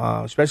women,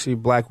 especially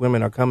black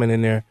women, are coming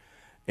in there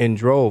in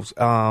droves.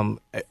 Are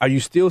you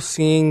still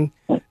seeing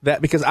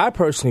that? Because I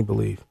personally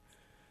believe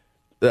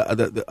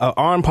the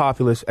armed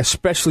populace,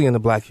 especially in the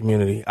black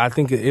community, I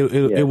think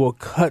it will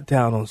cut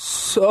down on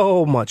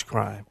so much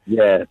crime.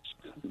 Yes,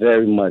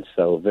 very much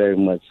so, very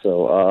much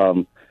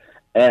so.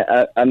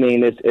 And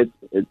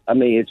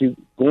if you're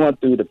going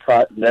through the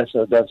process,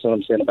 that's what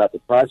I'm saying about the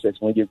process.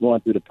 When you're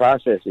going through the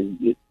process,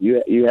 you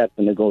have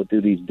to go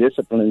through these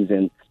disciplines,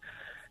 and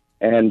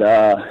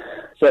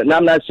so. And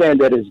I'm not saying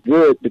that it's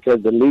good,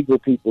 because the legal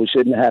people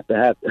shouldn't have to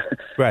have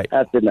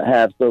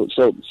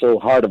so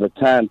hard of a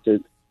time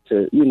to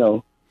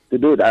do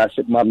it. I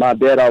said my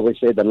dad always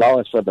said the law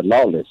is for the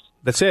lawless.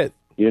 That's it.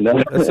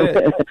 That's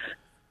it.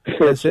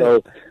 That's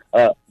so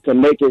to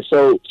make it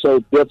so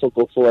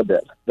difficult for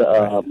the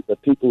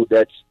people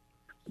that's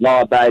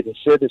law-abiding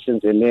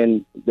citizens, and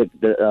then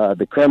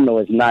the criminal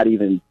is not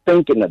even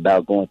thinking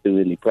about going through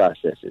any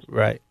processes.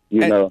 Right.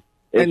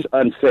 It's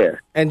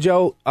unfair. And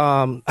Joe,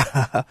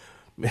 because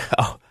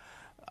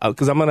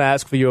I'm going to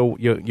ask for your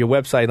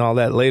website and all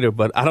that later,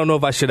 but I don't know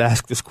if I should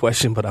ask this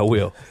question, but I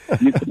will.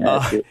 You can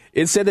ask it.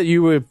 It said that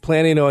you were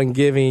planning on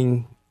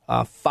giving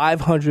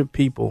 500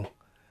 people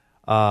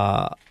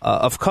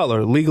of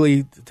color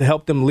legally to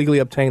help them legally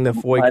obtain their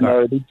FOIA card.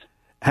 Minorities.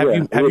 Have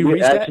you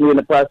reached that? Actually in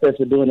the process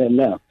of doing it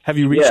now. Have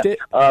you reached it?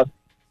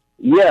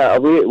 Yeah,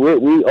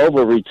 we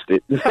overreached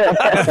it.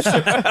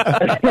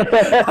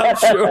 I'm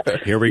sure.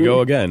 Here we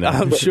go again.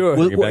 I'm sure.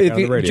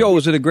 Joe,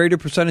 is it a greater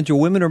percentage of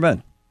women or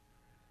men?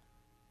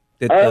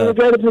 A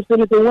greater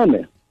percentage of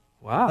women.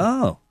 Wow.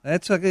 Oh,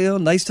 that's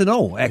nice to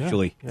know,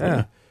 actually.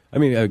 Yeah. I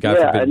mean, God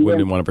forbid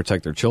women want to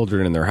protect their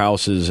children and their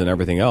houses and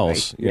everything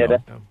else.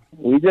 Right.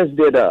 We just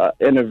did an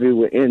interview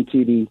with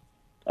NTD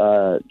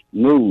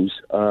News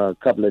a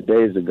couple of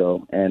days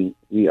ago, and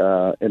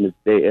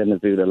they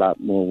interviewed a lot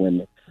more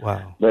women.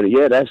 Wow. But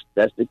yeah, that's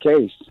the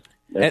case.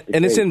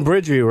 And it's in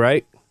Bridgeview,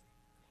 right?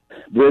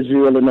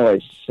 Bridgeview, Illinois,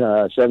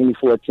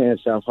 7410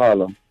 South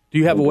Harlem. Do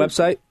you have a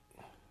website?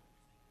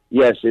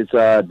 Yes, it's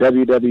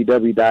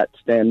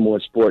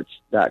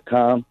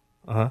www.stanmoresports.com.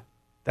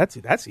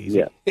 That's easy.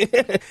 Yeah.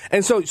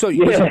 And so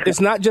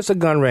it's not just a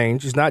gun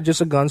range. It's not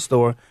just a gun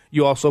store.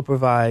 You also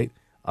provide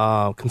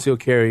concealed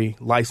carry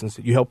license.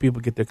 You help people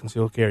get their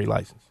concealed carry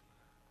license.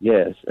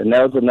 Yes, and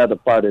that was another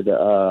part of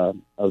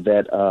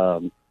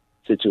that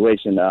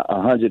situation.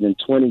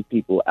 120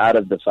 people out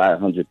of the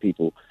 500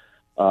 people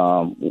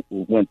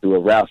went through a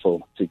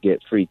raffle to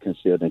get free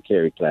concealed and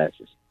carry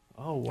classes.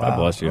 Oh, wow. God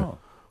bless you. Oh.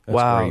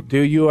 Wow. Great.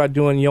 Dude, you are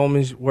doing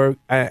yeoman's work,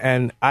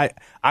 and I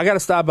got to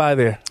stop by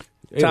there.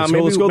 Tom,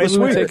 let's go this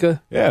week. Take a...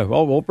 Yeah,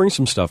 well, we'll bring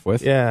some stuff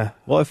with. Yeah.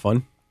 We'll have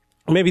fun.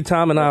 Maybe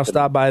Tom and I will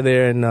stop by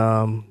there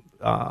and,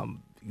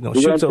 we're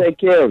going to take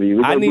care of you.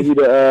 We're going to give you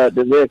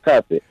the red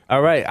carpet.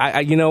 All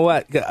right. You know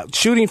what?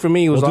 Shooting for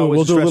me was always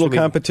We'll do a little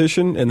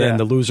competition, and then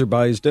the loser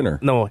buys dinner.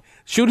 No,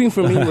 shooting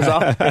for me was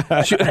all...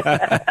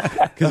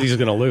 Because he's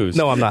going to lose.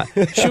 No, I'm not.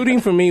 Shooting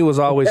for me was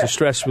always a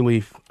stress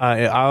relief.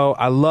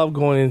 I love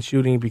going in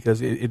shooting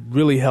because it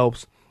really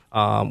helps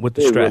with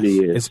the stress.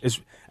 Really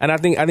is. And I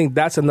think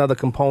that's another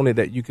component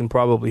that you can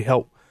probably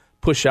help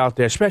push out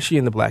there, especially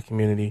in the black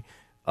community,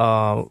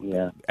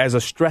 as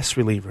a stress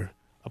reliever,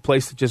 a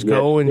place to just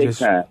go and just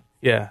time.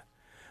 Yeah.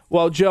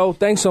 Well, Joe,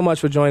 thanks so much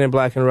for joining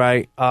Black and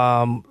Right.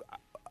 I'll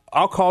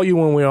call you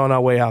when we're on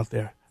our way out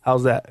there.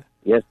 How's that?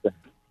 Yes, sir.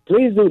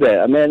 Please do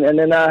that, man, and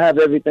then I'll have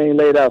everything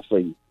laid out for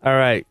you. All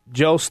right.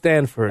 Joe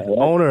Stanford,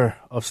 owner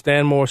of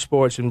Stanmore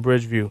Sports in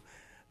Bridgeview,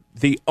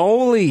 the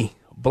only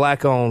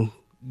black-owned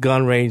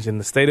gun range in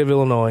the state of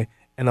Illinois,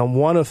 and I'm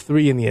one of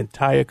 3 in the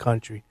entire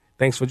country.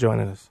 Thanks for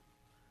joining us.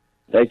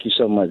 Thank you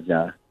so much,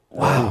 John.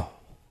 Wow.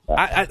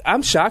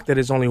 I'm shocked that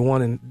it's only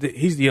one, and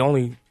he's the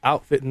only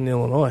outfit in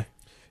Illinois.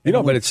 You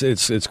know, but it's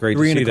great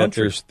to see that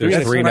there's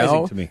 3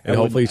 now, and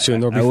hopefully soon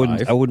there'll be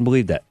 5. I wouldn't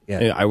believe that.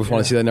 Yeah. I always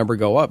want to see that number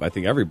go up. I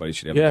think everybody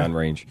should have a gun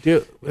range.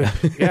 Dude,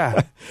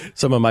 yeah.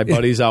 Some of my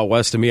buddies out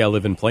west of me, I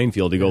live in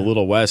Plainfield. You go a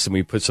little west, and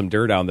we put some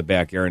dirt out in the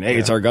backyard, and hey,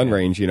 it's our gun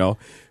range, you know.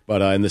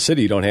 But in the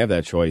city, you don't have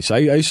that choice. I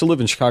used to live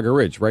in Chicago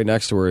Ridge, right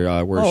next to where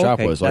a shop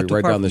was, like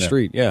right down the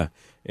street. Yeah,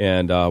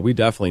 and we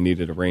definitely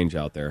needed a range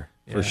out there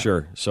for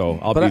sure. So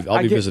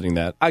I'll be visiting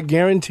that. I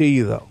guarantee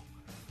you, though,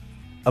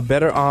 a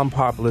better armed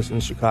populace in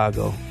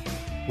Chicago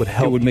would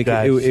help. It would make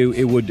guys.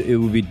 It would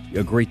be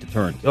a great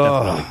deterrent.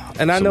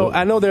 And I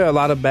know there are a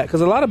lot of bad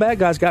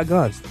guys got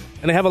guns,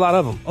 and they have a lot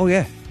of them. Oh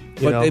yeah.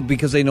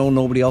 Because they know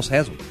nobody else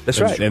has them.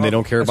 That's right. And they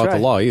don't care about the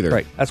law either.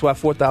 Right. That's why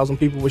 4,000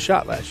 people were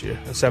shot last year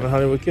and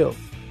 700 were killed.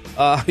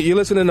 You're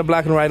listening to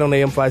Black and Right on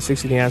AM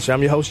 560 The Answer.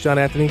 I'm your host, John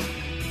Anthony.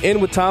 In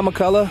with Tom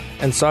McCullough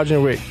and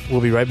Sergeant Rick.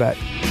 We'll be right back.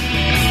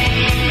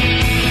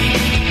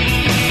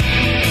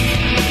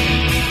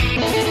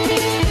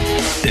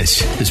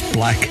 This is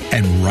Black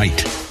and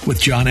Right with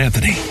John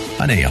Anthony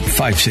on AM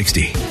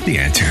 560 The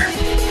Answer.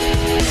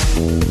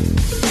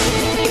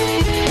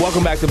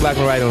 Welcome back to Black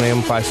and Right on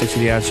AM 560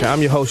 The Answer.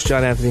 I'm your host,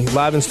 John Anthony,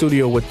 live in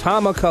studio with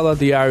Tom McCullough,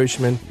 the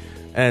Irishman,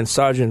 and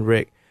Sergeant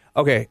Rick.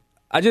 Okay,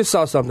 I just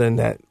saw something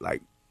that,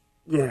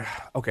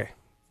 okay.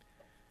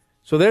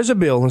 So there's a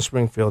bill in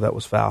Springfield that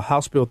was filed,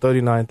 House Bill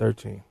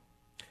 3913.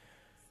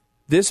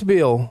 This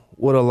bill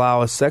would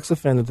allow a sex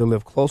offender to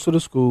live closer to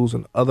schools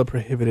and other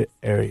prohibited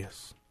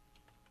areas.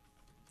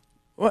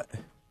 What?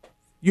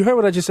 You heard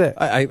what I just said.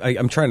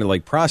 I'm trying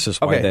to process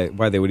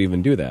why they would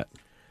even do that.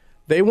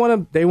 They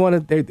want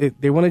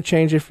to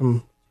change it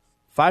from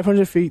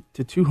 500 feet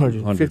to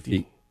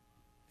 250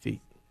 feet.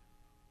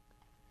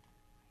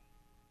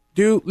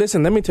 Dude,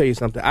 listen. Let me tell you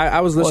something.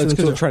 I was listening. It's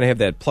because they're trying to have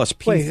that plus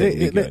P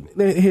thing.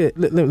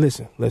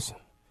 Listen.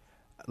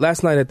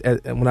 Last night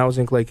when I was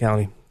in Clay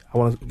County, I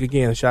want to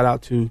again shout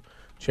out to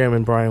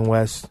Chairman Brian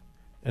West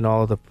and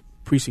all of the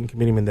precinct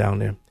committeemen down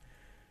there.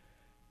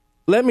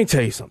 Let me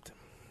tell you something.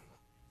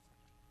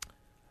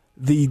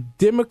 The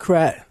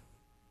Democrat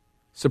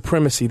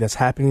supremacy that's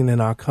happening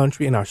in our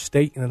country, in our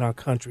state, and in our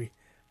country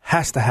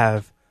has to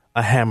have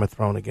a hammer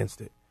thrown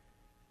against it.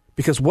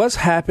 Because what's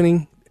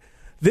happening,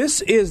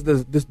 this is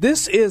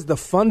the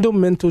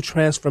fundamental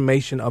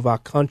transformation of our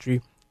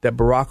country that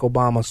Barack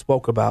Obama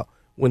spoke about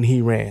when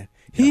he ran.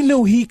 He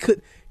knew he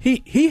could.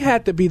 He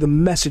had to be the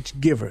message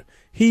giver.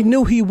 He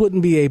knew he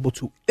wouldn't be able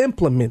to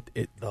implement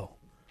it, though.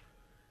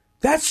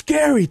 That's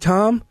scary,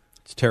 Tom.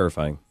 It's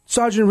terrifying.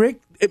 Sergeant Rick,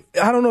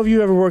 I don't know if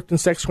you ever worked in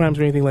sex crimes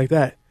or anything like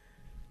that.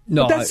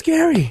 No, but that's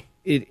scary.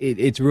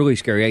 It's really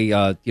scary.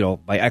 My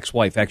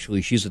ex-wife,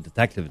 actually, she's a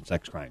detective in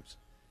sex crimes.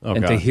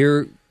 and to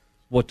hear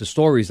what the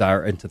stories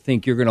are, and to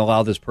think you're going to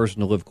allow this person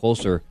to live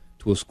closer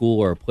to a school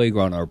or a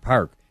playground or a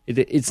park.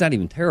 It's not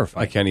even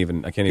terrifying. I can't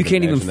even. You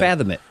can't even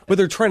fathom it. But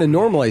they're trying to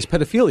normalize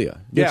pedophilia.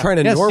 They're trying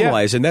to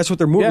normalize, and that's what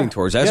they're moving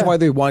towards. That's why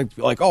they want,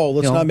 let's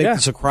not make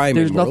this a crime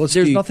anymore.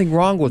 There's nothing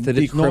wrong with it.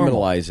 It's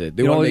decriminalize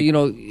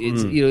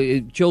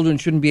it. Children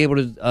shouldn't be able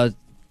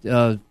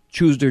to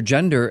choose their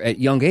gender at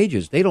young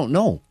ages. They don't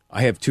know.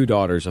 I have 2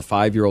 daughters, a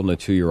 5-year-old and a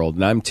 2-year-old,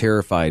 and I'm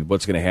terrified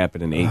what's going to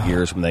happen in 8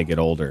 years when they get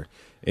older.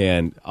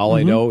 And all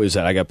I know is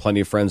that I got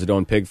plenty of friends that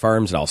own pig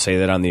farms, and I'll say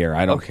that on the air.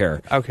 I don't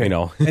care. Okay.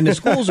 And the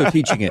schools are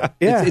teaching it.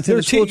 It's in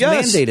the school. It's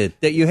mandated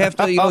that you have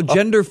to,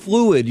 gender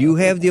fluid. You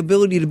have the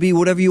ability to be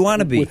whatever you want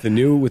to be. With the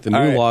new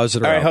laws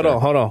that are out there.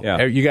 Hold on. Yeah.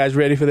 Are you guys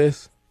ready for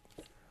this?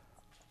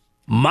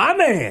 My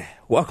man,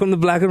 welcome to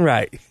Black and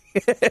Right.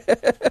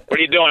 What are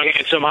you doing,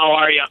 handsome? How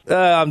are you?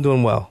 I'm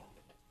doing well.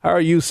 How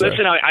are you, sir?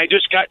 Listen, I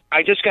just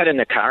got in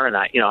the car and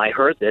I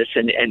heard this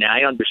and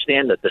I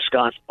understand the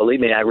disgust. Believe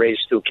me, I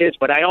raised 2 kids,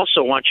 but I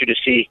also want you to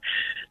see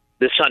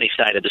the sunny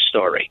side of the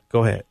story.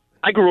 Go ahead.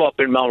 I grew up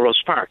in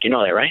Melrose Park. You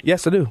know that, right?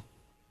 Yes, I do.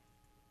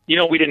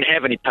 We didn't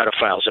have any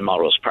pedophiles in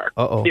Melrose Park.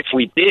 Uh-oh. If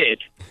we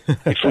did,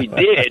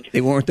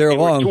 they weren't there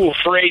long. We're too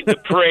afraid to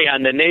prey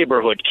on the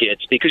neighborhood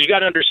kids, because you got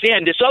to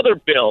understand this other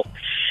bill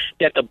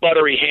that the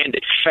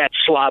buttery-handed fat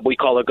slob we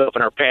call the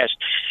governor passed.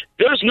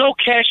 There's no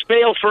cash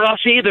bail for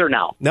us either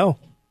now. No.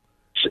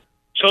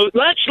 So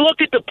let's look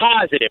at the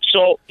positive.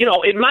 So,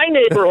 in my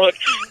neighborhood,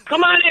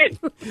 come on in,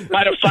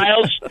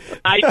 pedophiles.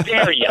 I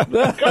dare you.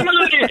 Come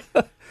on in.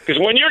 Because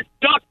when you're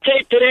duct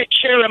taped to that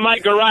chair in my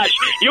garage,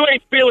 you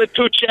ain't feeling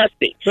too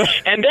chesty.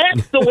 And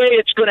that's the way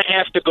it's going to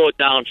have to go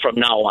down from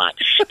now on.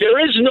 There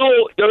is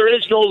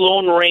no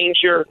Lone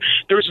Ranger.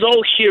 There's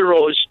no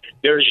heroes.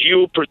 There's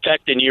you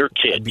protecting your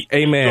kids.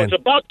 Amen. So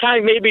it's about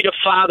time maybe the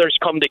fathers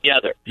come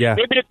together. Yeah.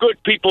 Maybe the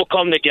good people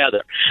come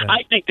together. Yeah.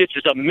 I think this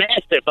is a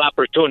massive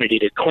opportunity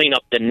to clean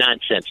up the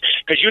nonsense.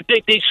 Because you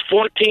think these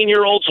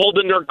 14-year-olds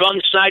holding their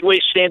guns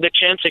sideways stand a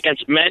chance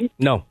against men?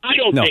 No. I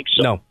don't think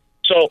so. No.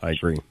 So I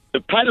agree. The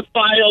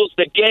pedophiles,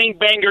 the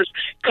gangbangers,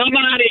 come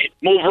on in.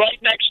 Move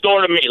right next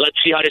door to me. Let's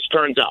see how this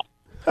turns out.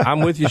 I'm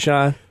with you,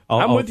 Sean.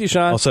 I'm with you,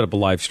 Sean. I'll set up a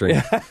live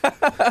stream.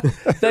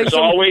 There's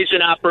always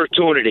an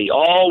opportunity.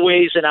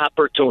 Always an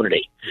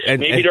opportunity.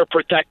 Maybe they start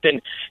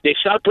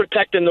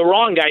protecting the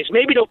wrong guys.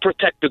 Maybe they'll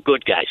protect the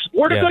good guys.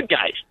 We're the good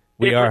guys.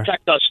 They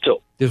protect us, too.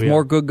 There's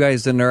more good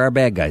guys than there are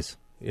bad guys.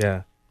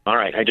 Yeah. All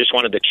right. I just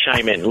wanted to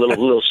chime in. A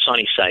little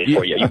sunny side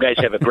for you. You guys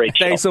have a great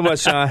show. Thanks so much,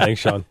 Sean.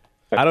 Thanks, Sean.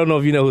 I don't know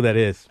if you know who that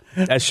is.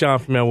 That's Sean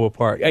from Elmwood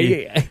Park.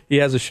 He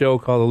has a show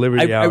called The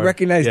Liberty Hour. I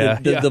recognize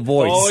the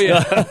voice. Oh,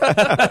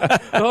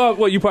 yeah.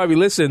 Well, you probably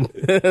listened.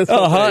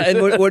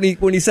 And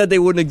when he said they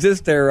wouldn't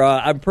exist there,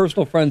 I'm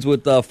personal friends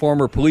with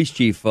former police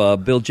chief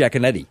Bill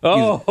Giaconetti. He's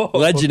a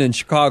legend in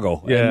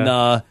Chicago.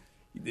 Yeah.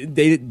 And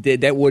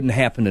that wouldn't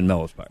happen in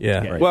Melrose Park.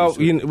 Yeah. Right. Well,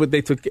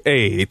 they took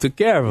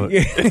care of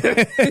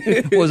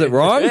it. Was it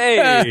wrong?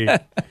 Hey,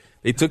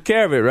 they took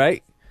care of it,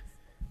 right?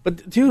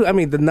 But, dude, I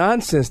mean, the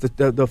nonsense,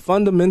 the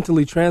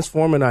fundamentally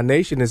transforming our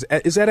nation is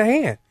at a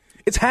hand.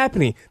 It's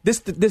happening.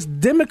 This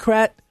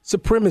Democrat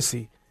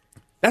supremacy.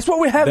 That's what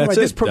we're having, right?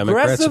 This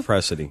progressive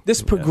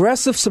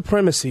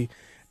supremacy.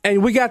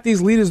 And we got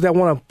these leaders that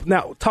want to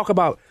now talk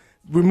about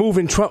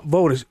removing Trump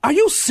voters. Are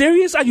you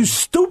serious? Are you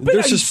stupid?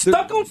 Are you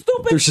stuck on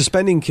stupid? They're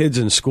suspending kids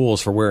in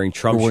schools for wearing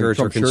Trump shirts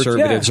or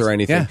conservatives or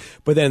anything. Yeah.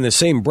 But then in the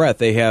same breath,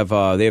 they have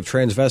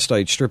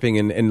transvestites stripping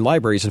in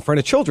libraries in front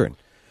of children.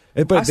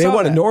 But they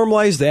want to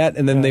normalize that,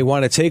 and then they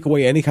want to take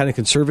away any kind of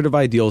conservative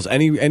ideals,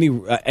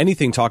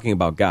 anything talking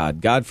about God.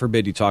 God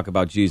forbid you talk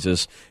about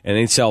Jesus and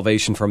any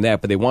salvation from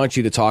that, but they want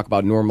you to talk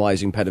about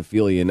normalizing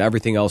pedophilia and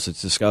everything else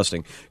that's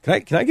disgusting.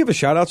 Can I give a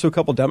shout-out to a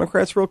couple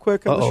Democrats real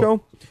quick on the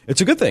show? It's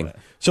a good thing.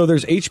 So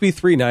there's HB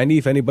 390.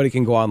 If anybody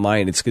can go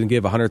online, it's going to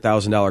give a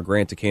 $100,000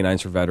 grant to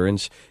Canines for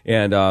Veterans.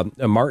 And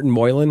Martin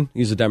Moylan,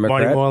 he's a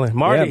Democrat.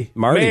 Marty.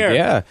 Mayor.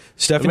 Yeah.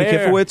 Stephanie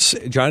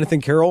Kifowitz,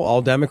 Jonathan Carroll,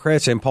 all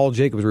Democrats, and Paul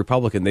Jacobs,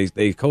 Republican.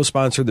 They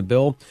co-sponsored the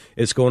bill.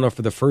 It's going up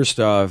for the first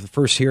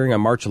hearing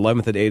on March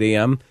 11th at 8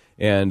 a.m.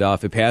 And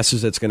if it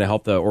passes, it's going to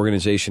help the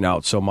organization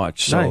out so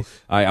much. So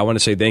nice. I want to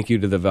say thank you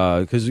to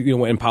because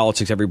in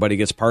politics everybody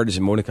gets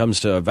partisan. When it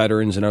comes to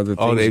veterans and other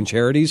things and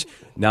charities,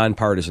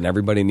 nonpartisan.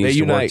 Everybody needs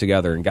to work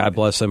together, and God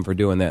bless them for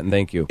doing that. And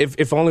thank you.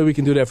 If only we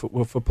can do that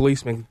for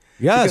policemen.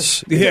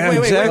 Yes. Wait,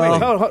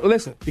 hold,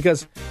 listen,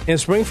 because in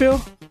Springfield,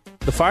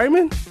 the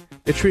firemen,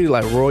 they're treated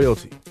like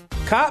royalty.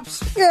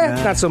 Cops,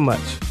 not so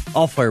much.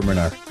 All firemen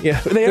are.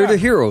 Yeah, they're the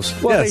heroes.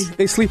 Well,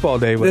 they sleep all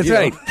day. But, that's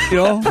right.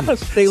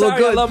 They look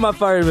good. I love my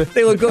firemen.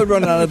 They look good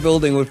running out of the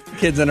building with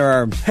kids in their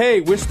arms.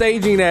 Hey, we're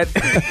staging that.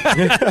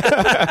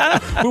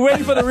 We're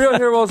waiting for the real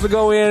heroes to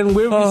go in.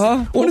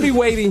 We'll be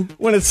waiting.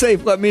 When it's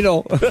safe, let me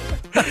know.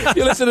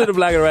 You're listening to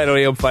Black and Right on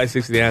AM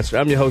 560 The Answer.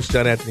 I'm your host,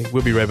 John Anthony.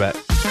 We'll be right back.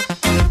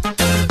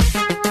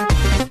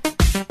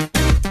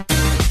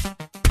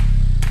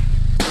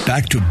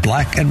 Back to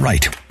Black and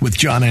Right with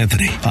John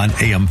Anthony on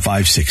AM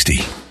 560.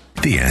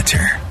 The Answer.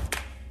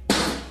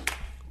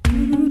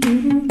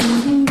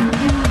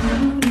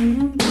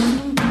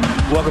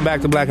 Welcome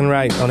back to Black and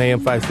Right on AM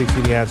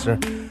 560 The Answer.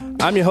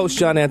 I'm your host,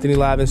 John Anthony,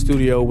 live in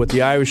studio with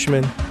the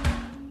Irishman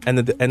and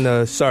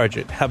the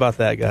Sergeant. How about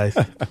that, guys?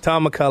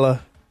 Tom McCullough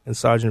and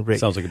Sergeant Rick.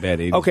 Sounds like a bad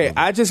 80s Okay, movie.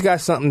 I just got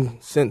something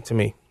sent to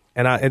me,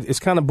 and it's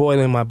kind of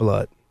boiling my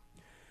blood.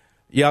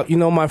 Y'all, you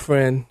know my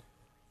friend,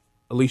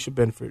 Alicia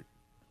Benford,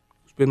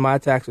 who's been my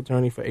tax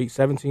attorney for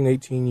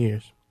 18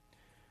 years.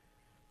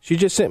 She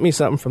just sent me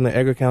something from the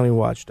Edgar County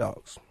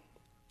Watchdogs.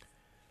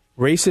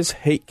 Racist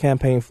hate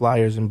campaign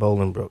flyers in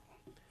Bolingbrook.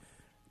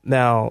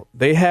 Now,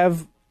 they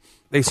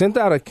sent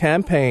out a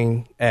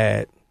campaign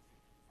ad.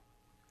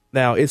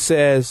 Now, it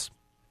says,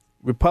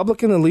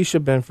 Republican Alicia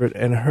Benford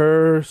and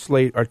her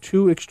slate are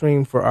too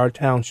extreme for our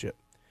township.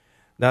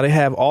 Now, they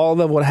have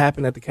all of what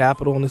happened at the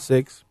Capitol on the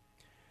 6th.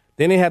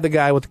 Then they have the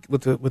guy with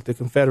the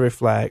Confederate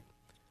flag.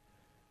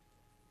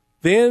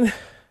 Then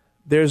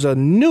there's a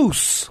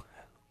noose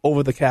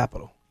over the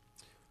Capitol.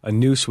 A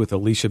noose with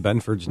Alicia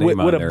Benford's name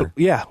on there.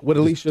 Yeah, with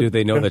Alicia. Do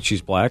they know that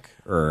she's black?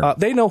 Or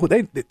they know who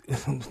they.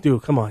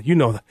 Dude, come on, you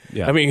know that.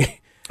 Yeah. I mean,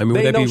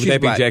 would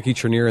that be Jackie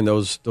Trenier and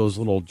those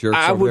little jerks?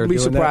 I over there wouldn't be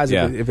doing surprised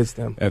that? if it's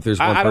them. If there's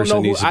one person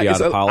who needs to be out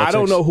of politics, I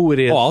don't know who it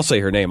is. Oh, I'll say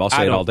her name. I'll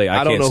say it all day.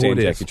 I can't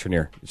stand Jackie is.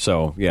 Trenier.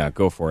 So yeah,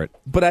 go for it.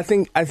 But I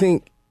think.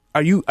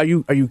 Are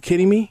you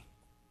kidding me?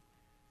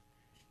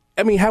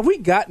 I mean, have we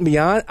gotten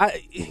beyond?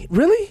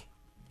 Really?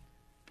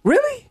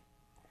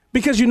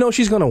 Because you know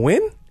she's going to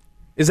win?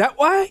 Is that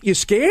why you're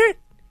scared?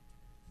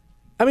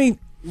 I mean,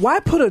 why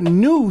put a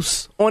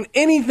noose on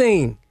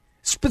anything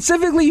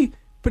specifically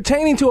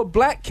pertaining to a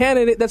black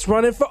candidate that's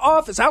running for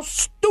office? How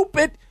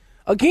stupid,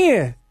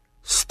 again,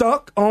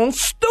 stuck on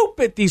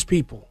stupid, these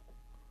people.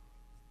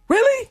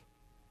 Really?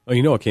 Oh,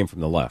 you know it came from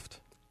the left.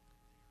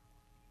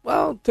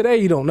 Well, today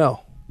you don't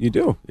know. You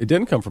do. It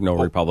didn't come from no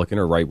Republican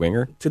or right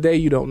winger. Today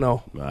you don't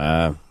know.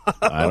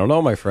 I don't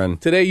know, my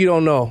friend. Today you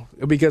don't know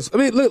because I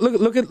mean,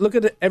 look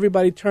at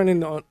everybody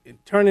turning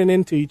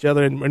into each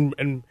other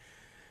and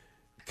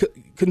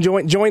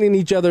joining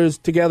each other's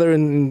together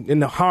in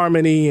the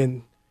harmony,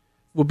 and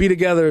we'll be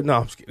together. No,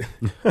 I'm just kidding.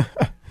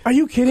 Are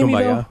you kidding me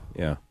though?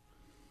 Yeah.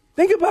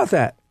 Think about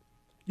that.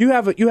 You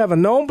have a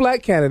known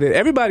black candidate.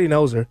 Everybody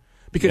knows her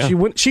because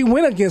she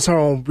went against her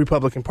own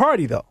Republican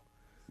Party though.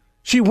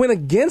 She went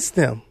against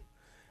them.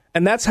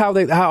 And that's how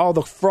all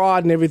the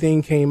fraud and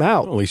everything came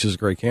out. Well, Alicia's a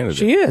great candidate.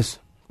 She is,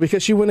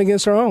 because she went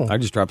against her own. I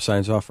just dropped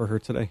signs off for her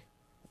today.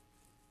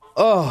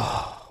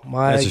 Oh,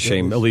 my That's a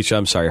shame. Alicia,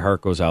 I'm sorry.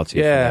 Heart goes out to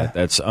you for that.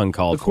 That's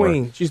uncalled for. The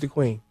queen. She's the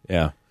queen.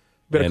 Yeah.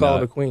 Better call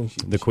her the queen.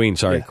 The queen,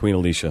 sorry. Yeah. Queen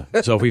Alicia.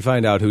 So if we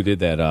find out who did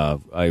that,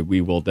 we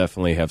will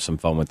definitely have some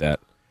fun with that.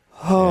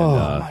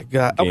 Oh, my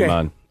God. Game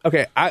on.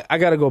 Okay, I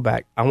got to go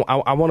back. I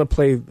want to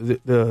play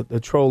the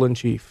troll in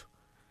chief,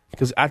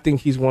 because I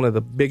think he's one of the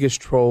biggest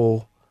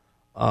troll.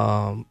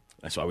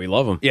 That's why we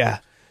love him. Yeah.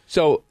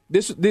 So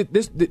this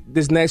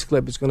next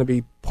clip is going to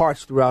be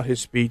parts throughout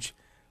his speech,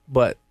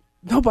 but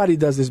nobody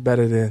does this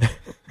better than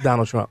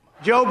Donald Trump.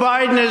 Joe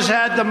Biden has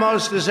had the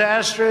most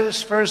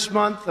disastrous first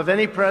month of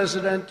any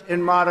president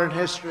in modern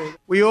history.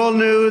 We all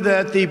knew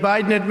that the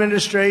Biden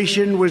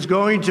administration was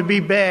going to be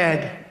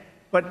bad,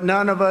 but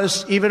none of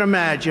us even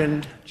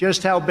imagined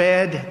just how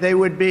bad they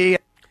would be.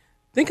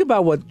 Think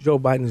about what Joe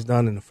Biden has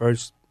done in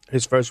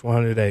his first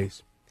 100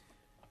 days.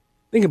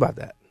 Think about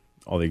that.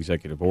 All the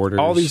executive orders.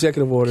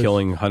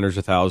 Killing hundreds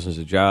of thousands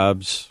of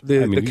jobs.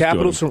 The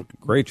Capitol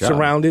great job.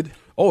 Surrounded.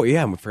 Oh,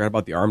 yeah. We forgot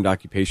about the armed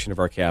occupation of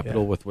our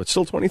Capitol with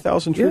still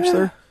 20,000 troops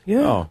there? Yeah.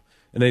 Oh.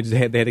 And they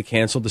had to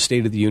cancel the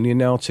State of the Union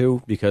now,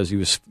 too, because he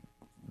was...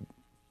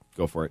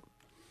 Go for it.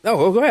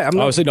 Oh, go ahead.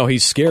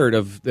 He's scared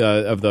of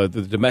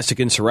the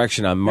domestic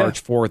insurrection on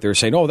March 4th. They're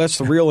saying, that's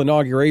the real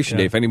inauguration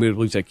day. If anybody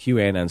believes that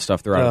QAnon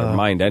stuff, they're out of their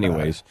mind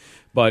anyways.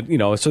 But,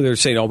 so they're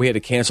saying, we had to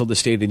cancel the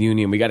State of the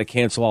Union. We got to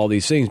cancel all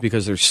these things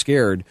because they're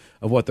scared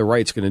of what the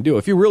right's going to do.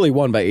 If you really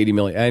won by 80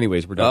 million,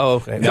 anyways, we're done. Oh,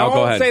 okay. Now Don't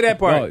go ahead. say that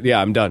part. No,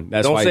 I'm done.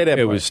 That's Don't why say that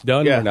it part. was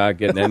done. Yeah. We're not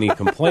getting any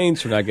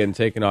complaints. We're not getting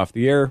taken off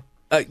the air.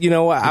 You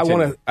know what?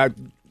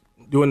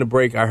 During the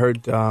break, I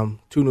heard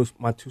two new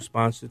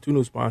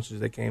sponsors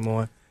that came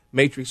on.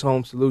 Matrix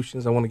Home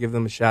Solutions. I want to give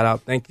them a shout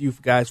out. Thank you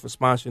guys for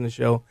sponsoring the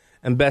show.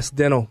 And Best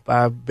Dental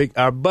by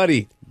our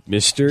buddy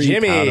Mr.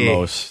 Jimmy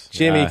Economos.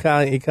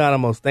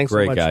 Economos. Thanks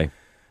Great so much guy.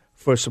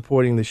 for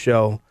supporting the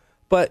show.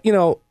 But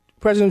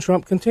President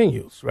Trump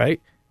continues, right?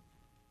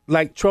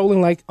 Like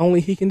trolling like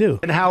only he can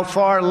do. And how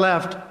far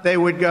left they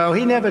would go.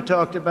 He never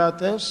talked about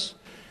this.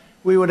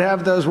 We would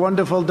have those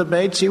wonderful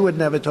debates. He would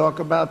never talk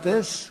about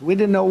this. We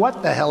didn't know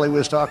what the hell he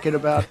was talking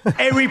about.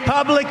 A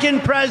Republican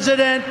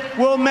president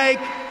will make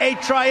a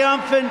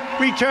triumphant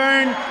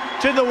return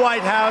to the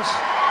White House,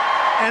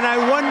 and I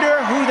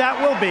wonder who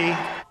that will be.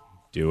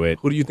 Do it.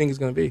 Who do you think is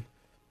going to be?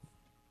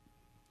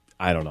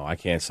 I don't know. I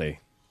can't say.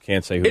 Who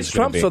it's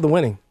Trump for the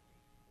winning.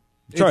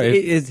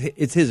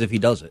 It's his if he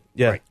does it.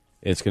 Yeah. Right.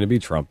 It's going to be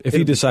Trump. If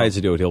he decides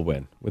to do it, he'll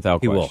win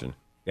without question. Will.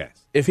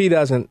 Yes. If he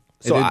doesn't.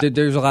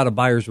 There's a lot of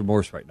buyer's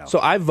remorse right now. So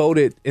I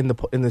voted in the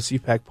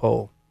CPAC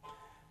poll.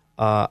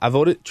 I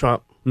voted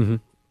Trump, and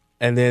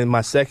then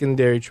my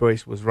secondary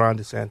choice was Ron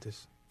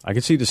DeSantis. I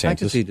could see DeSantis. I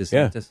could see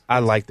DeSantis. Yeah. I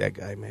like that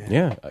guy, man.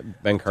 Yeah,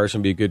 Ben Carson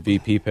would be a good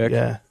VP pick.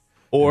 Yeah.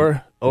 Or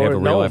have a real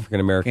no. African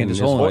American as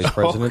Candace vice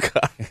president.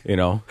 You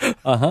know.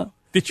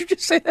 Did you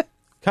just say that?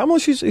 Kamala,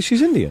 she's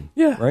Indian.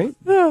 Yeah. Right.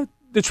 Yeah.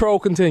 The troll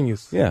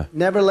continues. Yeah.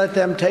 Never let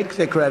them take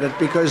the credit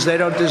because they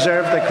don't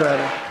deserve the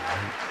credit.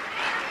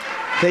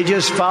 They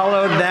just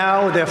followed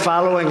now. They're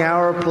following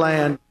our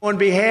plan. On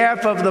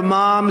behalf of the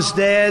moms,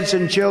 dads,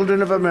 and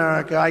children of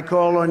America, I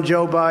call on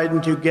Joe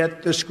Biden to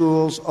get the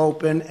schools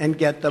open and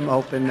get them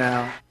open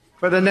now.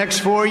 For the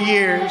next 4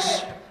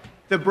 years,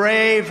 the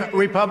brave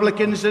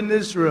Republicans in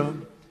this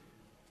room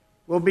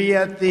will be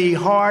at the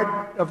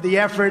heart of the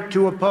effort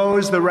to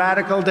oppose the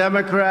radical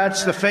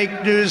Democrats, the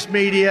fake news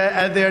media,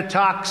 and their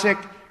toxic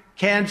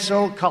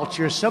cancel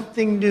culture.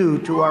 Something new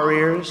to our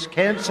ears,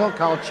 cancel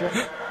culture.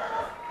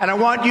 And I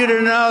want you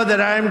to know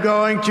that I'm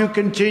going to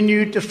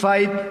continue to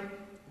fight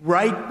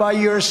right by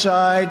your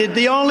side.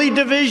 The only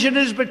division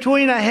is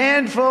between a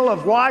handful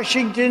of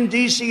Washington,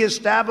 D.C.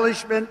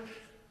 establishment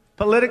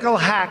political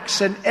hacks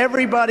and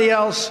everybody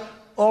else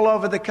all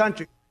over the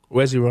country.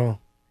 Where's he wrong?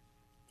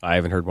 I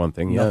haven't heard one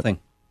thing yet. Nothing.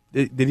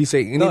 Did he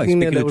say anything No, he's speaking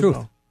that the was truth.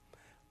 wrong?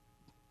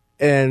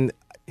 And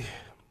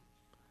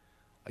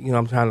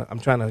I'm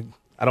trying to.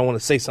 I don't want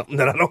to say something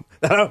that I don't.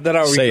 That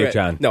I regret. Say it,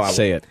 John. No,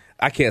 Say it.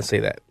 I can't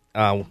say that.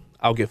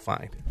 I'll get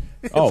fined.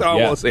 Oh, So I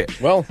yeah. won't say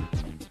it. Well,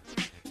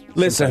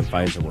 Listen,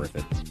 fines are worth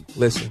it.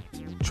 listen.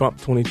 Trump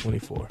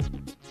 2024.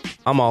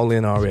 I'm all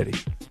in already.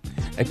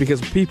 And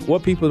because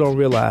what people don't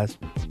realize,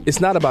 it's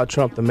not about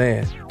Trump the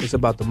man. It's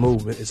about the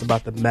movement. It's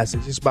about the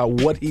message. It's about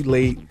what he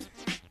laid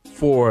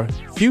for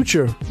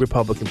future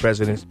Republican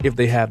presidents if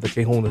they have the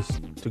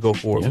kahunas to go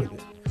forward with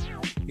it.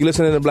 You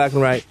listening to Black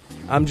and Right.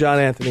 I'm John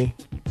Anthony.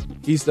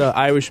 He's the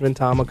Irishman,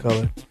 Tom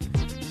McCullough.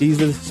 He's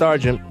the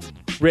Sergeant,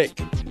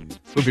 Rick.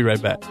 We'll be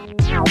right back.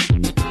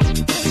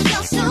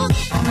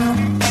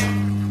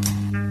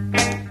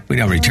 We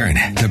now return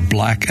to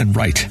Black and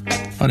Right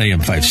on AM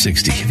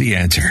 560, The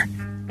Answer.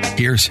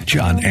 Here's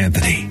John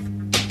Anthony.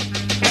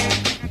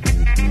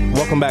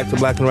 Welcome back to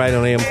Black and Right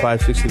on AM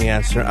 560, The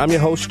Answer. I'm your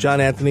host,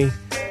 John Anthony,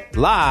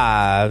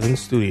 live in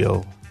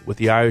studio with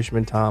the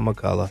Irishman, Tom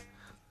McCullough.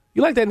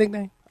 You like that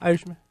nickname,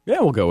 Irishman? Yeah,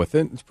 we'll go with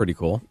it. It's pretty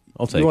cool.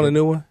 I'll take it. You want a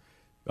new one?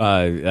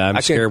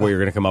 I'm scared what you're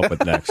going to come up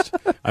with next.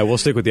 I will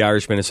stick with the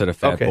Irishman instead of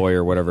Fat Okay. Boy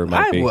or whatever it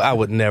might be. I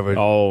would never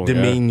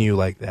demean you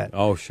like that.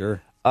 Oh,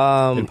 sure.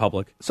 In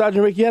public.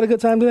 Sergeant Rick, you had a good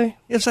time today?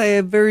 Yes, I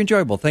had very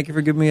enjoyable. Thank you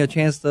for giving me a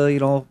chance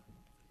to,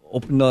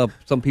 open up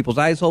some people's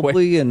eyes,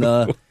 hopefully, and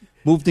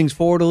move things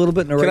forward a little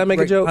bit. Can I make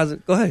a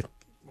joke? Go ahead.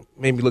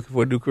 Maybe looking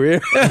for a new career.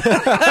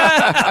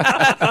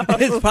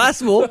 It's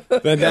possible.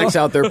 The neck's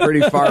out there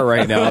pretty far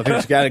right now. I think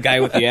it's got a guy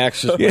with the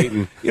axe just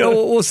waiting.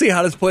 We'll see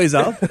how this plays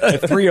out.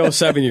 At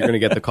 3:07, you're going to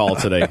get the call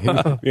today.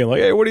 Being like,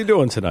 hey, what are you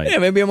doing tonight? Yeah,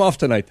 maybe I'm off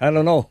tonight. I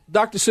don't know.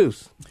 Dr.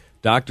 Seuss.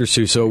 Dr.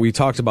 Seuss. So we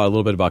talked about a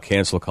little bit about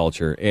cancel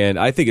culture, and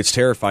I think it's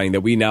terrifying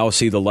that we now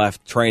see the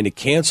left trying to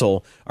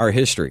cancel our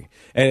history.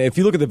 And if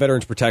you look at the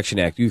Veterans Protection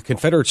Act,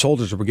 Confederate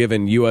soldiers were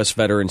given U.S.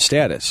 veteran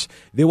status.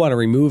 They want to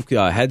remove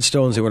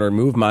headstones. They want to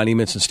remove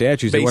monuments and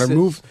statues. They want to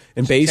remove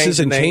bases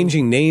and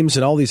changing names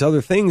and all these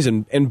other things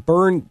and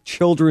burn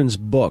children's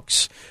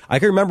books. I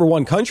can remember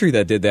one country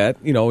that did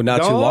that,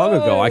 not too long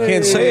ago. I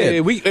can't say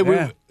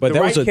it. But the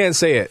right can't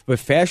say it. But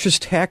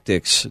fascist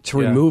tactics to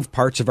remove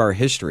parts of our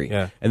history.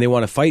 Yeah. And they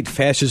want to fight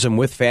fascism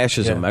with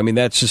fascism. Yeah. I mean,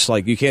 that's just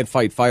like you can't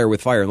fight fire with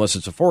fire unless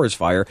it's a forest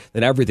fire.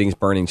 Then everything's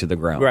burning to the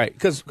ground. Right.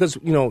 Because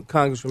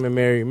Congresswoman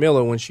Mary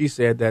Miller, when she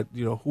said that,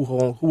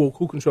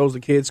 who controls the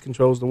kids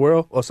controls the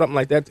world or something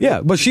like that. Yeah,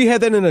 but she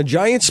had that in a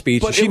giant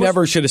speech. But she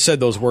never should have said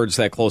those words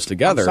that close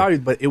together. I'm sorry,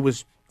 but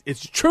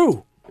it's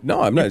true.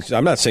 No, I'm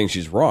not saying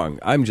she's wrong.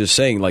 I'm just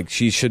saying, like,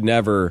 she should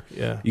never.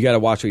 Yeah. You got to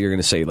watch what you're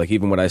going to say. Like,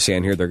 even what I say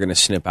on here, they're going to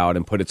snip out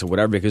and put it to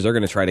whatever because they're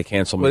going to try to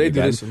cancel me. Well, they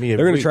again. do this to me.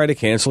 They're going to try to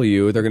cancel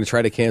you. They're going to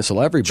try to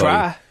cancel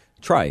everybody.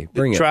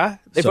 Bring it. Try.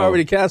 They've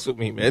already canceled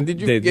me, man.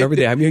 Did you?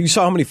 You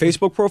saw how many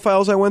Facebook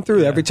profiles I went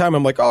through? Yeah. Every time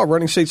I'm like, oh,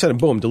 running state senate,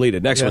 boom,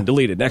 deleted. Next one,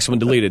 deleted. Next one,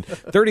 deleted.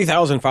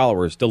 30,000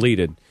 followers,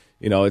 deleted.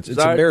 It's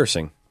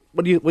embarrassing.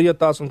 What are your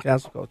thoughts on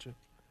cancel culture?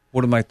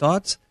 What are my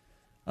thoughts?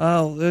 I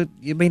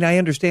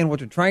understand what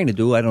they're trying to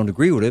do. I don't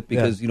agree with it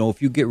because,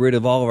 if you get rid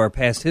of all of our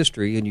past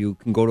history and you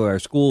can go to our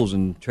schools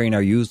and train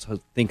our youth to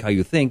think how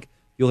you think,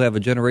 you'll have a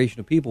generation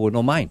of people with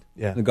no mind.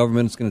 Yeah. The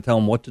government's going to tell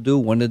them what to do,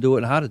 when to do it,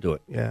 and how to do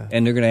it. Yeah.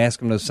 And they're going to ask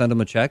them to send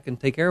them a check and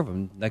take care of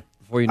them.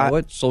 Before you know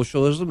it,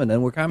 socialism, and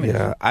then we're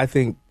communism. Yeah, I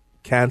think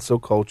cancel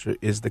culture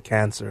is the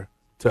cancer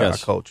to our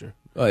culture.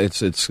 It's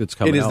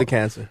coming. It is out. the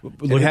cancer.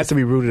 It has to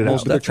be rooted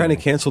out. They're trying to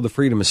cancel the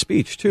freedom of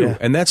speech too,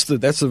 and that's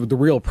the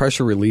real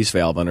pressure release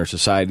valve on our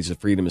society is the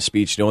freedom of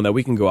speech. Knowing that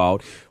we can go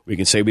out, we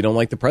can say we don't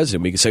like the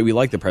president, we can say we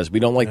like the president,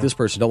 we don't like this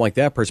person, don't like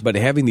that person, but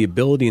having the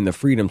ability and the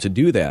freedom to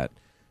do that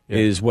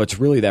is what's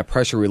really that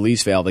pressure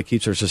release valve that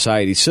keeps our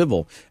society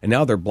civil. And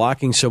now they're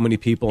blocking so many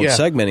people and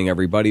segmenting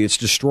everybody; it's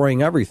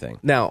destroying everything.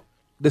 Now,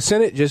 the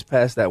Senate just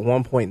passed that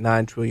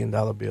 $1.9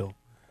 trillion bill.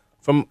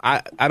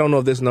 I don't know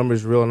if this number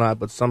is real or not,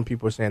 but some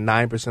people are saying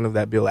 9% of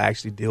that bill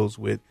actually deals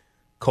with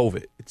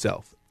COVID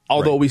itself.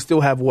 Although we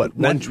still have, what,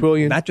 $1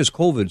 trillion? Not just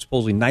COVID.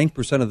 Supposedly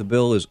 9% of the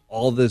bill is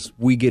all this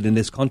we get in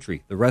this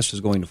country. The rest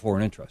is going to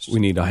foreign interests. We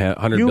need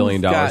 $100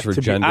 billion for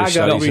gender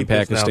studies in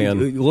Pakistan.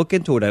 You look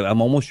into it.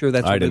 I'm almost sure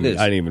that's what it is.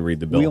 I didn't even read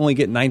the bill. We only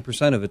get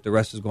 9% of it. The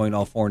rest is going to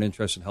all foreign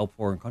interests and help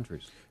foreign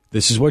countries.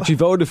 This is what you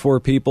voted for,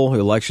 people.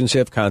 Elections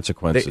have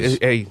consequences.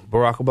 Hey,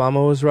 Barack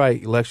Obama was right.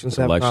 Elections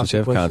have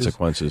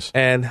consequences.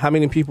 And how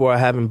many people are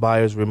having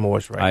buyer's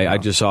remorse right now? I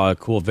just saw a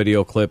cool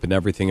video clip and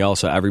everything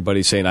else.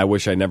 Everybody's saying, I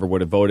wish I never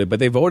would have voted. But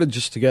they voted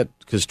just to get,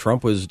 because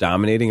Trump was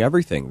dominating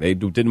everything. They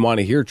didn't want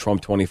to hear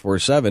Trump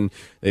 24/7.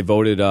 They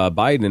voted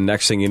Biden, and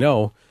next thing you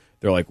know,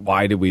 they're like,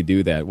 why did we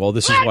do that? Well,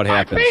 this is what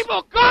happens.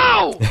 People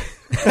go!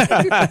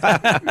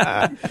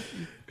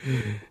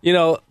 You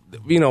know,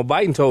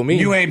 Biden told me.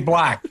 You ain't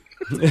black.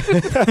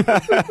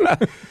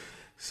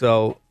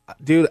 So,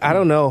 dude, I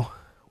don't know.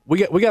 We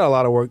got a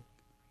lot of work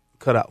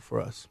cut out for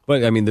us.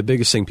 But, I mean, the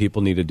biggest thing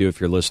people need to do if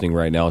you're listening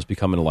right now is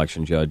become an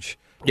election judge.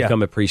 Yeah.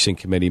 Become a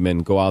precinct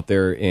committeeman. Go out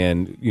there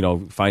and,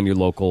 find your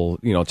local,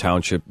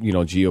 township,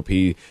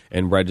 GOP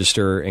and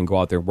register and go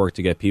out there and work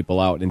to get people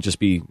out and just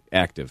be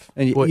active.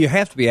 And you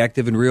have to be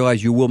active and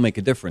realize you will make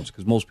a difference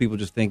because most people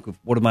just think,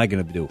 what am I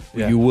going to do?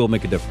 Yeah. You will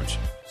make a difference.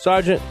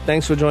 Sergeant,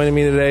 thanks for joining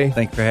me today.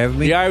 Thanks for having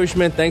me. The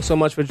Irishman, thanks so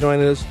much for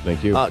joining us.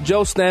 Thank you.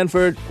 Joe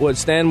Stanford with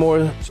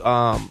Stanmore,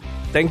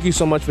 thank you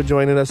so much for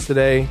joining us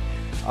today.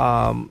 It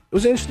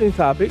was an interesting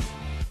topic.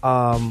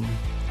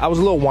 I was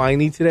a little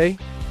whiny today,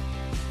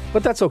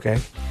 but that's okay.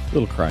 A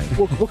little crying.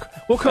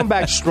 We'll come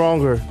back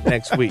stronger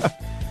next week. A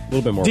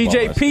little bit more.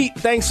 DJ Pete,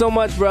 thanks so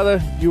much,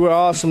 brother. You were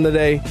awesome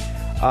today.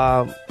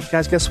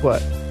 Guys, guess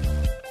what?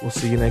 We'll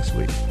see you next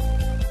week.